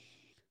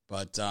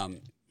 But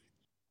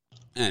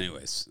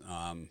anyways,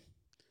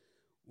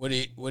 What do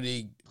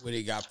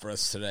you got for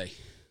us today?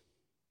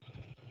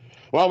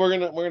 Well, we're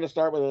gonna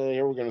start with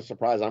here. We're gonna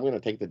surprise. I'm gonna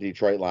take the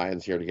Detroit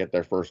Lions here to get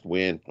their first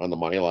win on the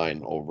money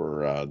line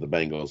over the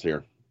Bengals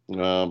here.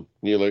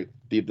 You look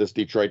this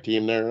Detroit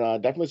team. They're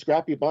definitely a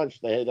scrappy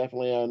bunch. They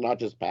definitely not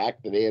just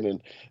packed it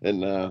in,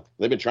 and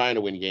they've been trying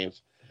to win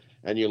games.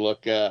 And you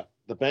look, the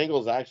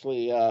Bengals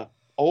actually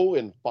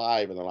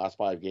 0-5 in the last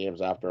 5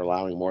 games after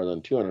allowing more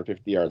than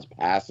 250 yards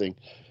passing.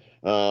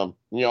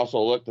 You also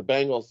look the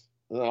Bengals.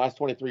 In the last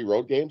 23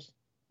 road games,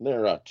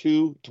 they're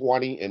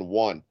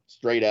 2-20-1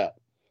 straight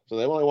up. So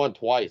they've only won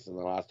twice in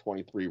the last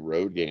 23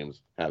 road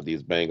games, have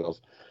these Bengals.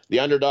 The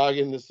underdog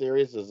in this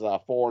series is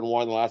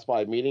 4-1 in the last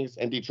 5 meetings,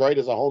 and Detroit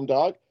is a home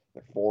dog.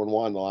 They're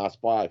 4-1 in the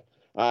last 5.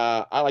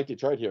 I like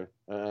Detroit here.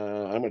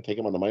 I'm going to take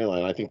them on the money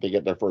line. I think they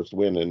get their first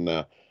win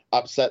and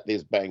upset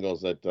these Bengals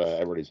that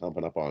everybody's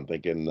humping up on,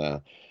 thinking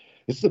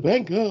it's the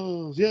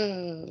Bengals,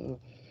 yeah.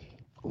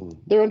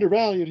 They're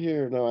undervalued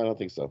here. No, I don't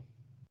think so.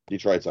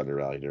 Detroit's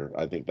undervalued here.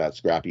 I think that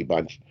scrappy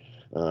bunch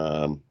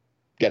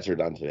gets her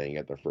done today and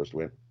get their first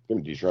win. Give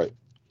me Detroit.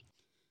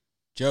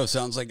 Joe,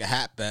 sounds like a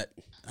hat bet.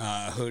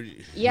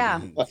 Yeah.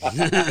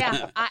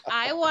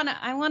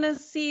 I wanna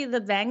see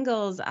the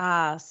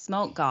Bengals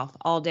smoke golf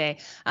all day.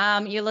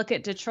 You look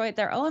at Detroit;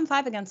 they're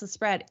 0-5 against the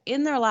spread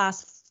in their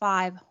last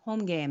 5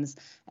 home games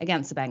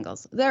against the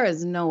Bengals. There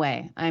is no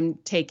way I'm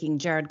taking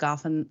Jared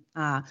Goff and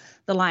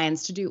the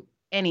Lions to do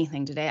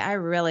anything today. I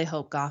really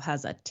hope Goff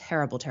has a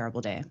terrible,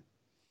 terrible day.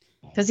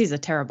 Because he's a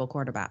terrible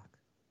quarterback.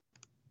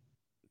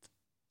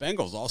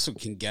 Bengals also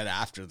can get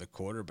after the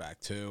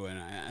quarterback, too.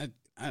 And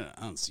I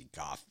don't see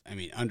Goff. I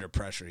mean, under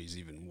pressure, he's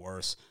even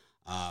worse.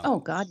 Oh,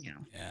 God, yeah.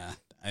 Yeah,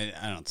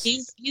 I don't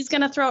see. He's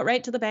going to throw it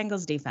right to the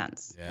Bengals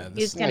defense. Yeah,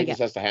 he's going to get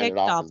picked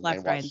off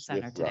left, right, and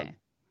center today.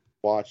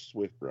 Watch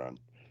Swift run.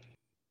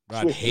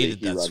 Rod hated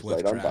that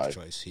Swift draft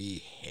choice.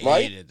 He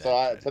hated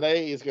that. So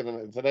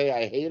today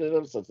I hated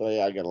him, so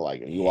today I'm going to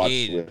like him. You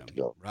watch Swift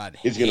go.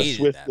 He's going to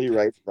swiftly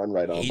run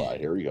right on by.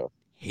 Here we go.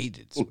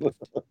 Hated Swift.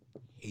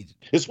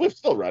 Is Swift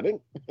still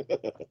running?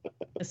 The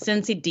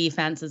Cincy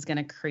defense is going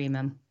to cream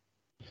him.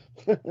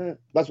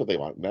 That's what they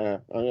want. Nah,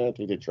 I'm going to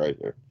take Detroit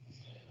here.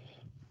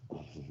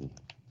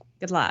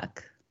 Good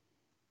luck.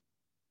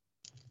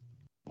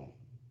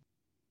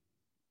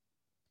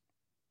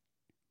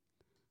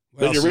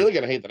 But you're really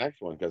going to hate the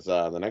next one because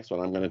the next one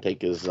I'm going to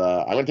take is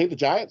I'm going to take the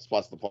Giants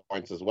plus the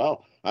points as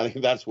well. I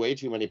think that's way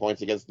too many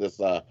points against this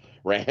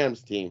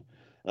Rams team.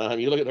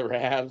 You look at the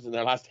Rams in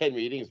their last 10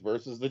 meetings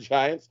versus the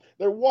Giants,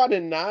 they're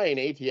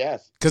 1-9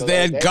 ATS. Because they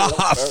had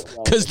Goff.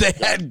 Because they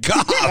had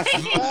Goff.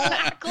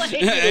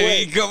 Exactly. I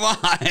mean, come on.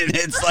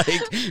 It's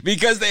like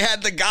because they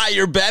had the guy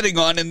you're betting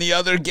on in the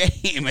other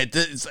game.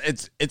 It's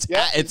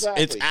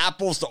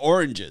apples to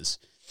oranges.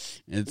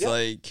 It's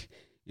like,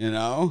 you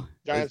know.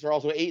 Giants are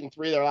also 8-3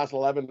 their last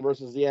 11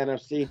 versus the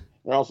NFC.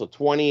 They're also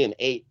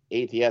 20-8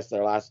 ATS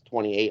their last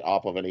 28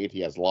 off of an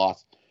ATS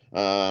loss.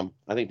 I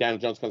think Daniel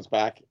Jones comes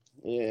back.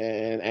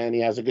 And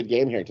he has a good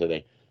game here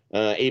today.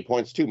 8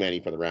 points too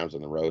many for the Rams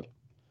on the road.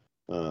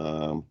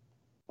 I'm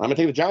gonna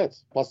take the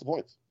Giants plus the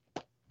points.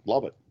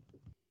 Love it.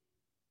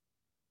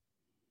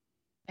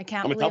 I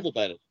can't. I'm gonna double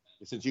bet it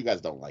since you guys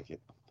don't like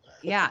it.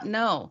 Yeah,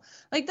 no.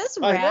 Like this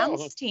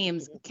Rams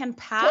teams can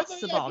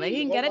pass the ball. They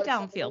can get it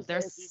downfield.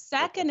 They're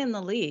second in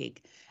the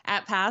league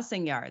at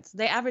passing yards.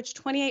 They average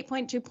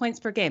 28.2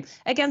 points per game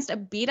against a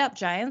beat up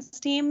Giants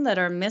team that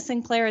are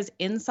missing players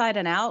inside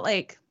and out.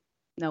 Like,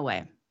 no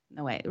way.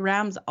 No way.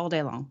 Rams all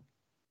day long.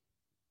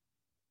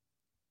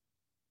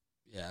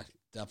 Yeah,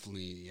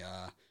 definitely.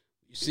 You're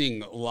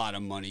seeing a lot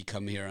of money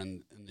come here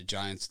on the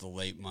Giants, the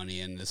late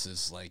money, and this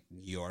is like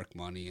New York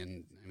money,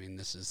 and I mean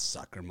this is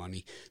sucker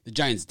money. The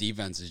Giants'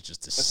 defense is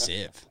just a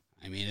sieve.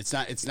 I mean,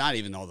 it's not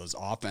even all those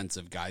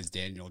offensive guys,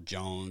 Daniel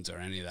Jones or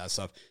any of that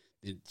stuff.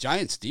 The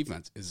Giants'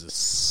 defense is a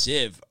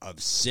sieve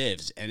of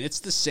sieves, and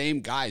it's the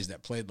same guys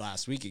that played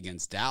last week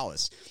against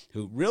Dallas,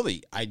 who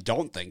really I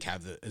don't think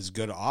have as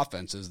good an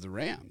offense as the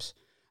Rams.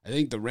 I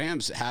think the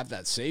Rams have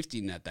that safety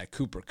net, that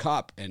Cooper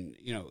Kupp, and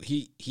you know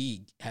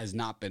he has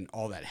not been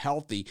all that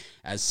healthy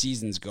as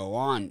seasons go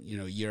on, you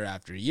know, year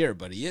after year,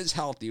 but he is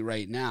healthy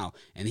right now,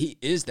 and he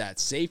is that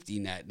safety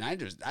net,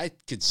 and I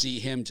could see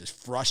him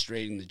just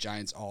frustrating the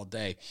Giants all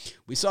day.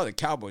 We saw the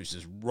Cowboys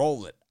just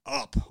roll it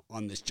up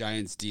on this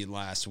Giants D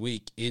last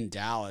week in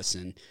Dallas,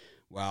 and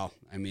well,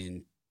 I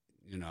mean,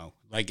 you know,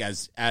 like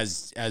as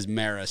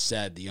Mara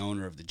said, the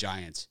owner of the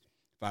Giants,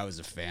 if I was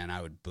a fan,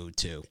 I would boo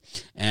too.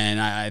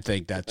 And I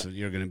think that's what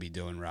you're going to be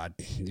doing, Rod.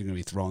 You're going to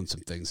be throwing some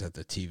things at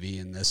the TV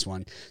in this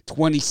one.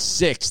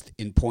 26th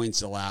in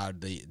points allowed,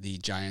 the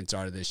Giants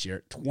are this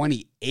year.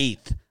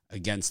 28th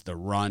against the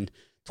run.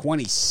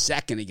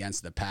 22nd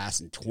against the pass.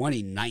 And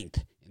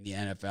 29th in the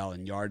NFL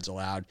in yards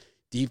allowed.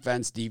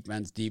 Defense.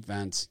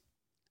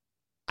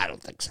 I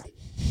don't think so.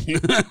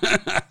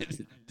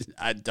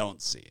 I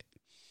don't see it.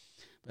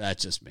 But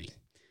that's just me.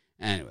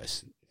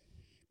 Anyways.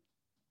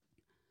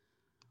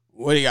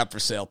 What do you got for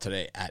sale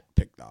today at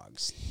Pick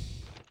Dogs?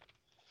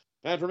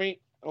 And for me,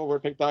 over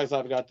at Pick Dogs,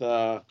 I've got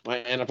my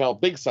NFL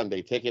Big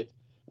Sunday ticket.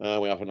 We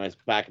offer nice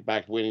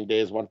back-to-back winning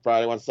days, one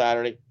Friday, one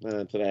Saturday.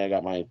 Today I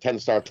got my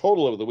 10-star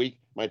total of the week,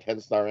 my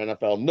 10-star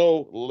NFL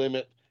No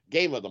Limit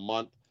Game of the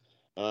Month,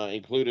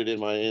 included in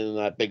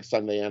that Big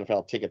Sunday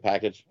NFL ticket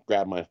package.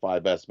 Grab my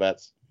 5 best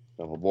bets.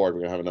 Jump aboard. We're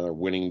going to have another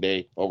winning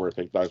day over at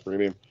Pick Dogs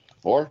Premium.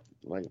 Or,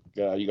 like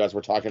you guys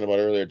were talking about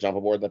earlier, jump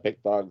aboard the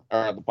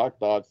the Puck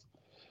Dogs.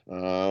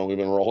 We've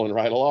been rolling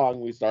right along.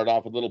 We started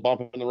off with a little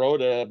bump in the road,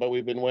 but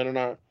we've been winning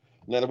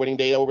another winning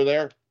day over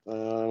there.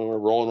 We're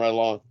rolling right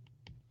along.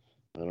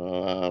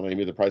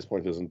 Maybe the price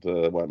point isn't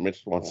what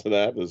Mitch wants to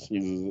that.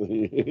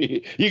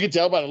 You can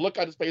tell by the look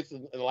on his face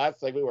in the last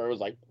segment where it was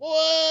like,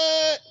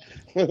 what?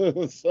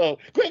 So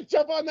quick,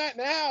 jump on that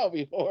now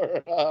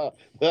before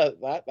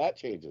that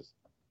changes.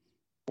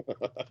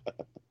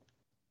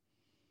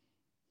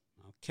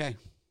 Okay.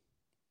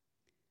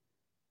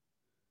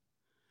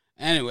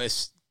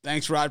 Anyways,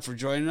 thanks, Rod, for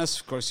joining us.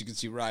 Of course, you can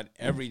see Rod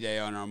every day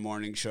on our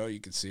morning show. You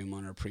can see him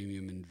on our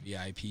premium and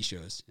VIP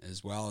shows,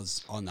 as well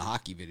as on the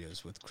hockey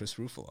videos with Chris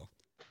Ruffalo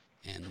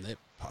and the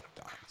Puck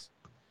Dogs.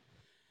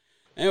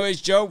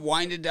 Anyways, Joe,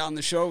 winding down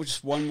the show.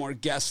 Just one more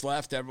guest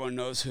left. Everyone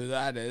knows who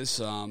that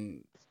is.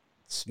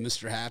 It's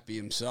Mr. Happy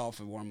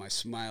himself. I wore my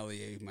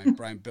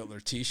Brian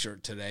Bitler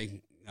T-shirt today.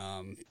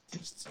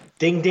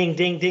 Ding, ding,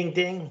 ding, ding,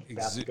 ding.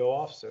 About to go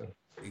off soon.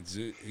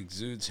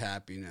 Exudes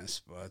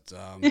happiness, but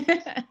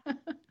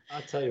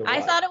I'll tell you what.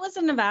 I thought it was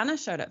a Nirvana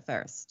shirt at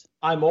first.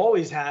 I'm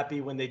always happy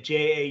when the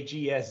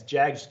JAGS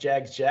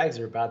Jags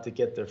are about to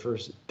get their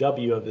first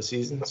W of the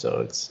season.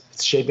 So it's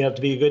shaping up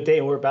to be a good day,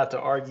 and we're about to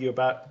argue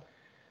about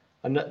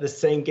the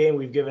same game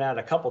we've given out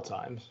a couple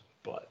times.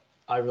 But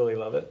I really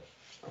love it.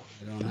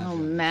 Oh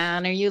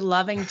man, are you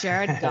loving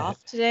Jared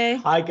Goff today?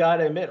 I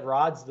gotta admit,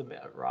 Rod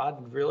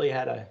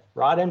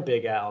and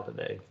Big Al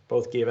today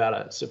both gave out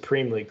a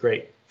supremely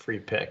great free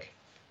pick.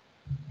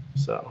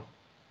 So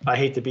I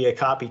hate to be a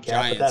copycat,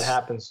 Giants. but that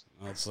happens.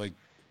 Well, it's like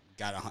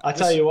I'll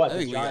tell you what, I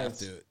think the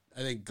Giants. I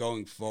think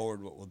going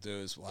forward, what we'll do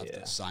is we'll have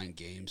to assign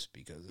games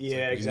because it's we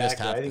exactly. missed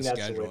half I think the that's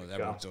schedule. the way to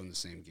Everyone's go. doing the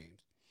same games.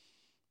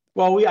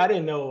 Well, I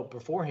didn't know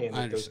beforehand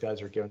that those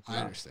guys were giving. I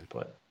understand,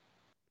 but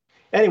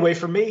anyway,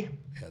 for me,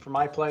 for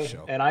my play,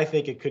 show. and I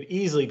think it could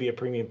easily be a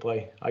premium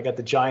play. I got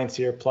the Giants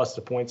here plus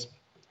the points.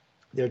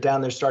 They're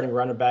down there starting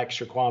running back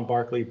Saquon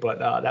Barkley, but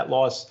that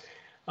loss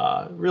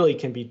really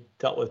can be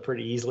dealt with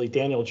pretty easily.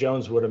 Daniel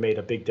Jones would have made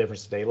a big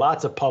difference today.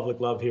 Lots of public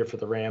love here for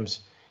the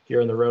Rams. here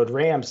on the road.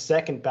 Rams,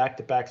 second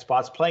back-to-back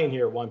spots, playing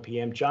here at 1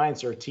 p.m.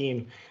 Giants are a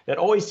team that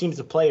always seems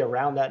to play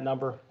around that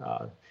number.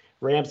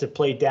 Rams have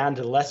played down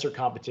to lesser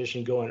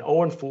competition, going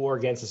 0-4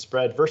 against the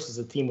spread versus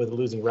a team with a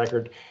losing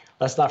record.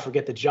 Let's not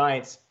forget the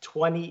Giants,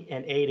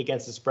 20-8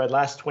 against the spread,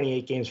 last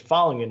 28 games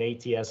following an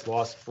ATS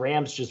loss.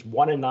 Rams just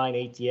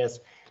 1-9 ATS,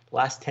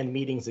 last 10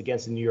 meetings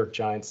against the New York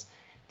Giants.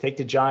 Take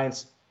the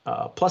Giants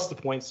plus the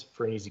points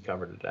for an easy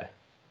cover today.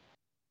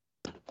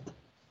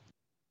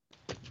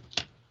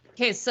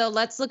 Okay, so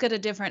let's look at a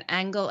different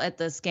angle at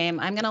this game.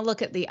 I'm going to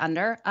look at the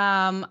under.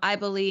 I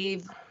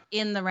believe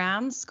in the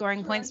Rams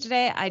scoring points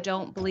today. I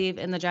don't believe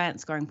in the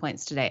Giants scoring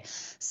points today.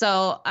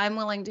 So I'm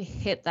willing to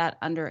hit that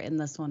under in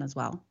this one as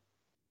well.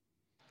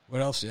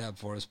 What else do you have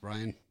for us,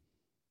 Brian?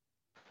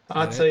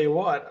 I'll tell you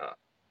what.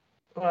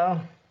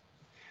 Well,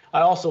 I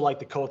also like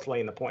the Colts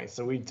laying the points.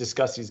 So we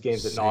discussed these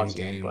games at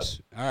nauseam. But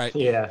all right.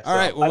 Yeah. All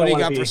right. Well, what do you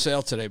got for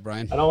sale today,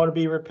 Brian? I don't want to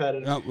be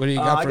repetitive. No, what do you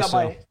got for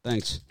sale?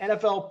 Thanks.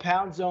 NFL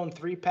Pound Zone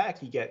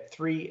 3-pack. You get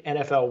 3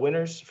 NFL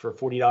winners for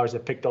 $40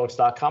 at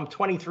pickdogs.com.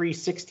 23,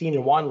 16,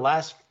 and 1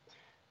 last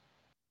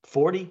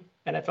 40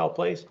 NFL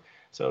plays.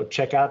 So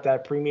check out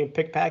that premium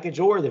pick package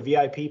or the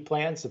VIP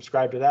plan.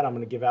 Subscribe to that. I'm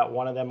going to give out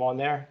one of them on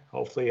there.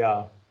 Hopefully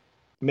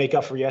make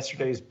up for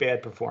yesterday's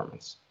bad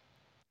performance.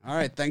 All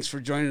right. Thanks for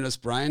joining us,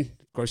 Brian.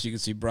 Of course, you can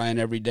see Brian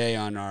every day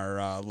on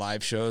our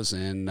live shows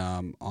and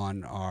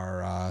on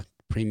our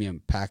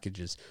premium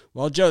packages.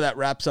 Well, Joe, that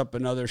wraps up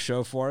another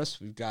show for us.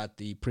 We've got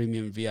the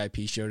premium VIP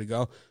show to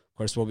go. Of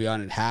course, we'll be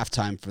on at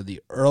halftime for the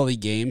early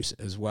games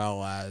as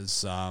well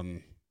as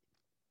the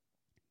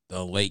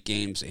late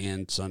games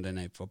and Sunday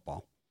Night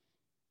Football.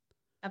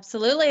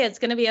 Absolutely. It's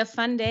going to be a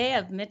fun day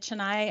of Mitch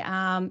and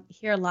I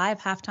here live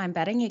halftime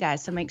betting you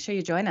guys. So make sure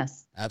you join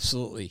us.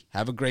 Absolutely.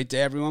 Have a great day,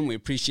 everyone. We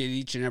appreciate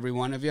each and every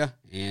one of you,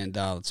 and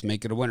let's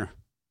make it a winner.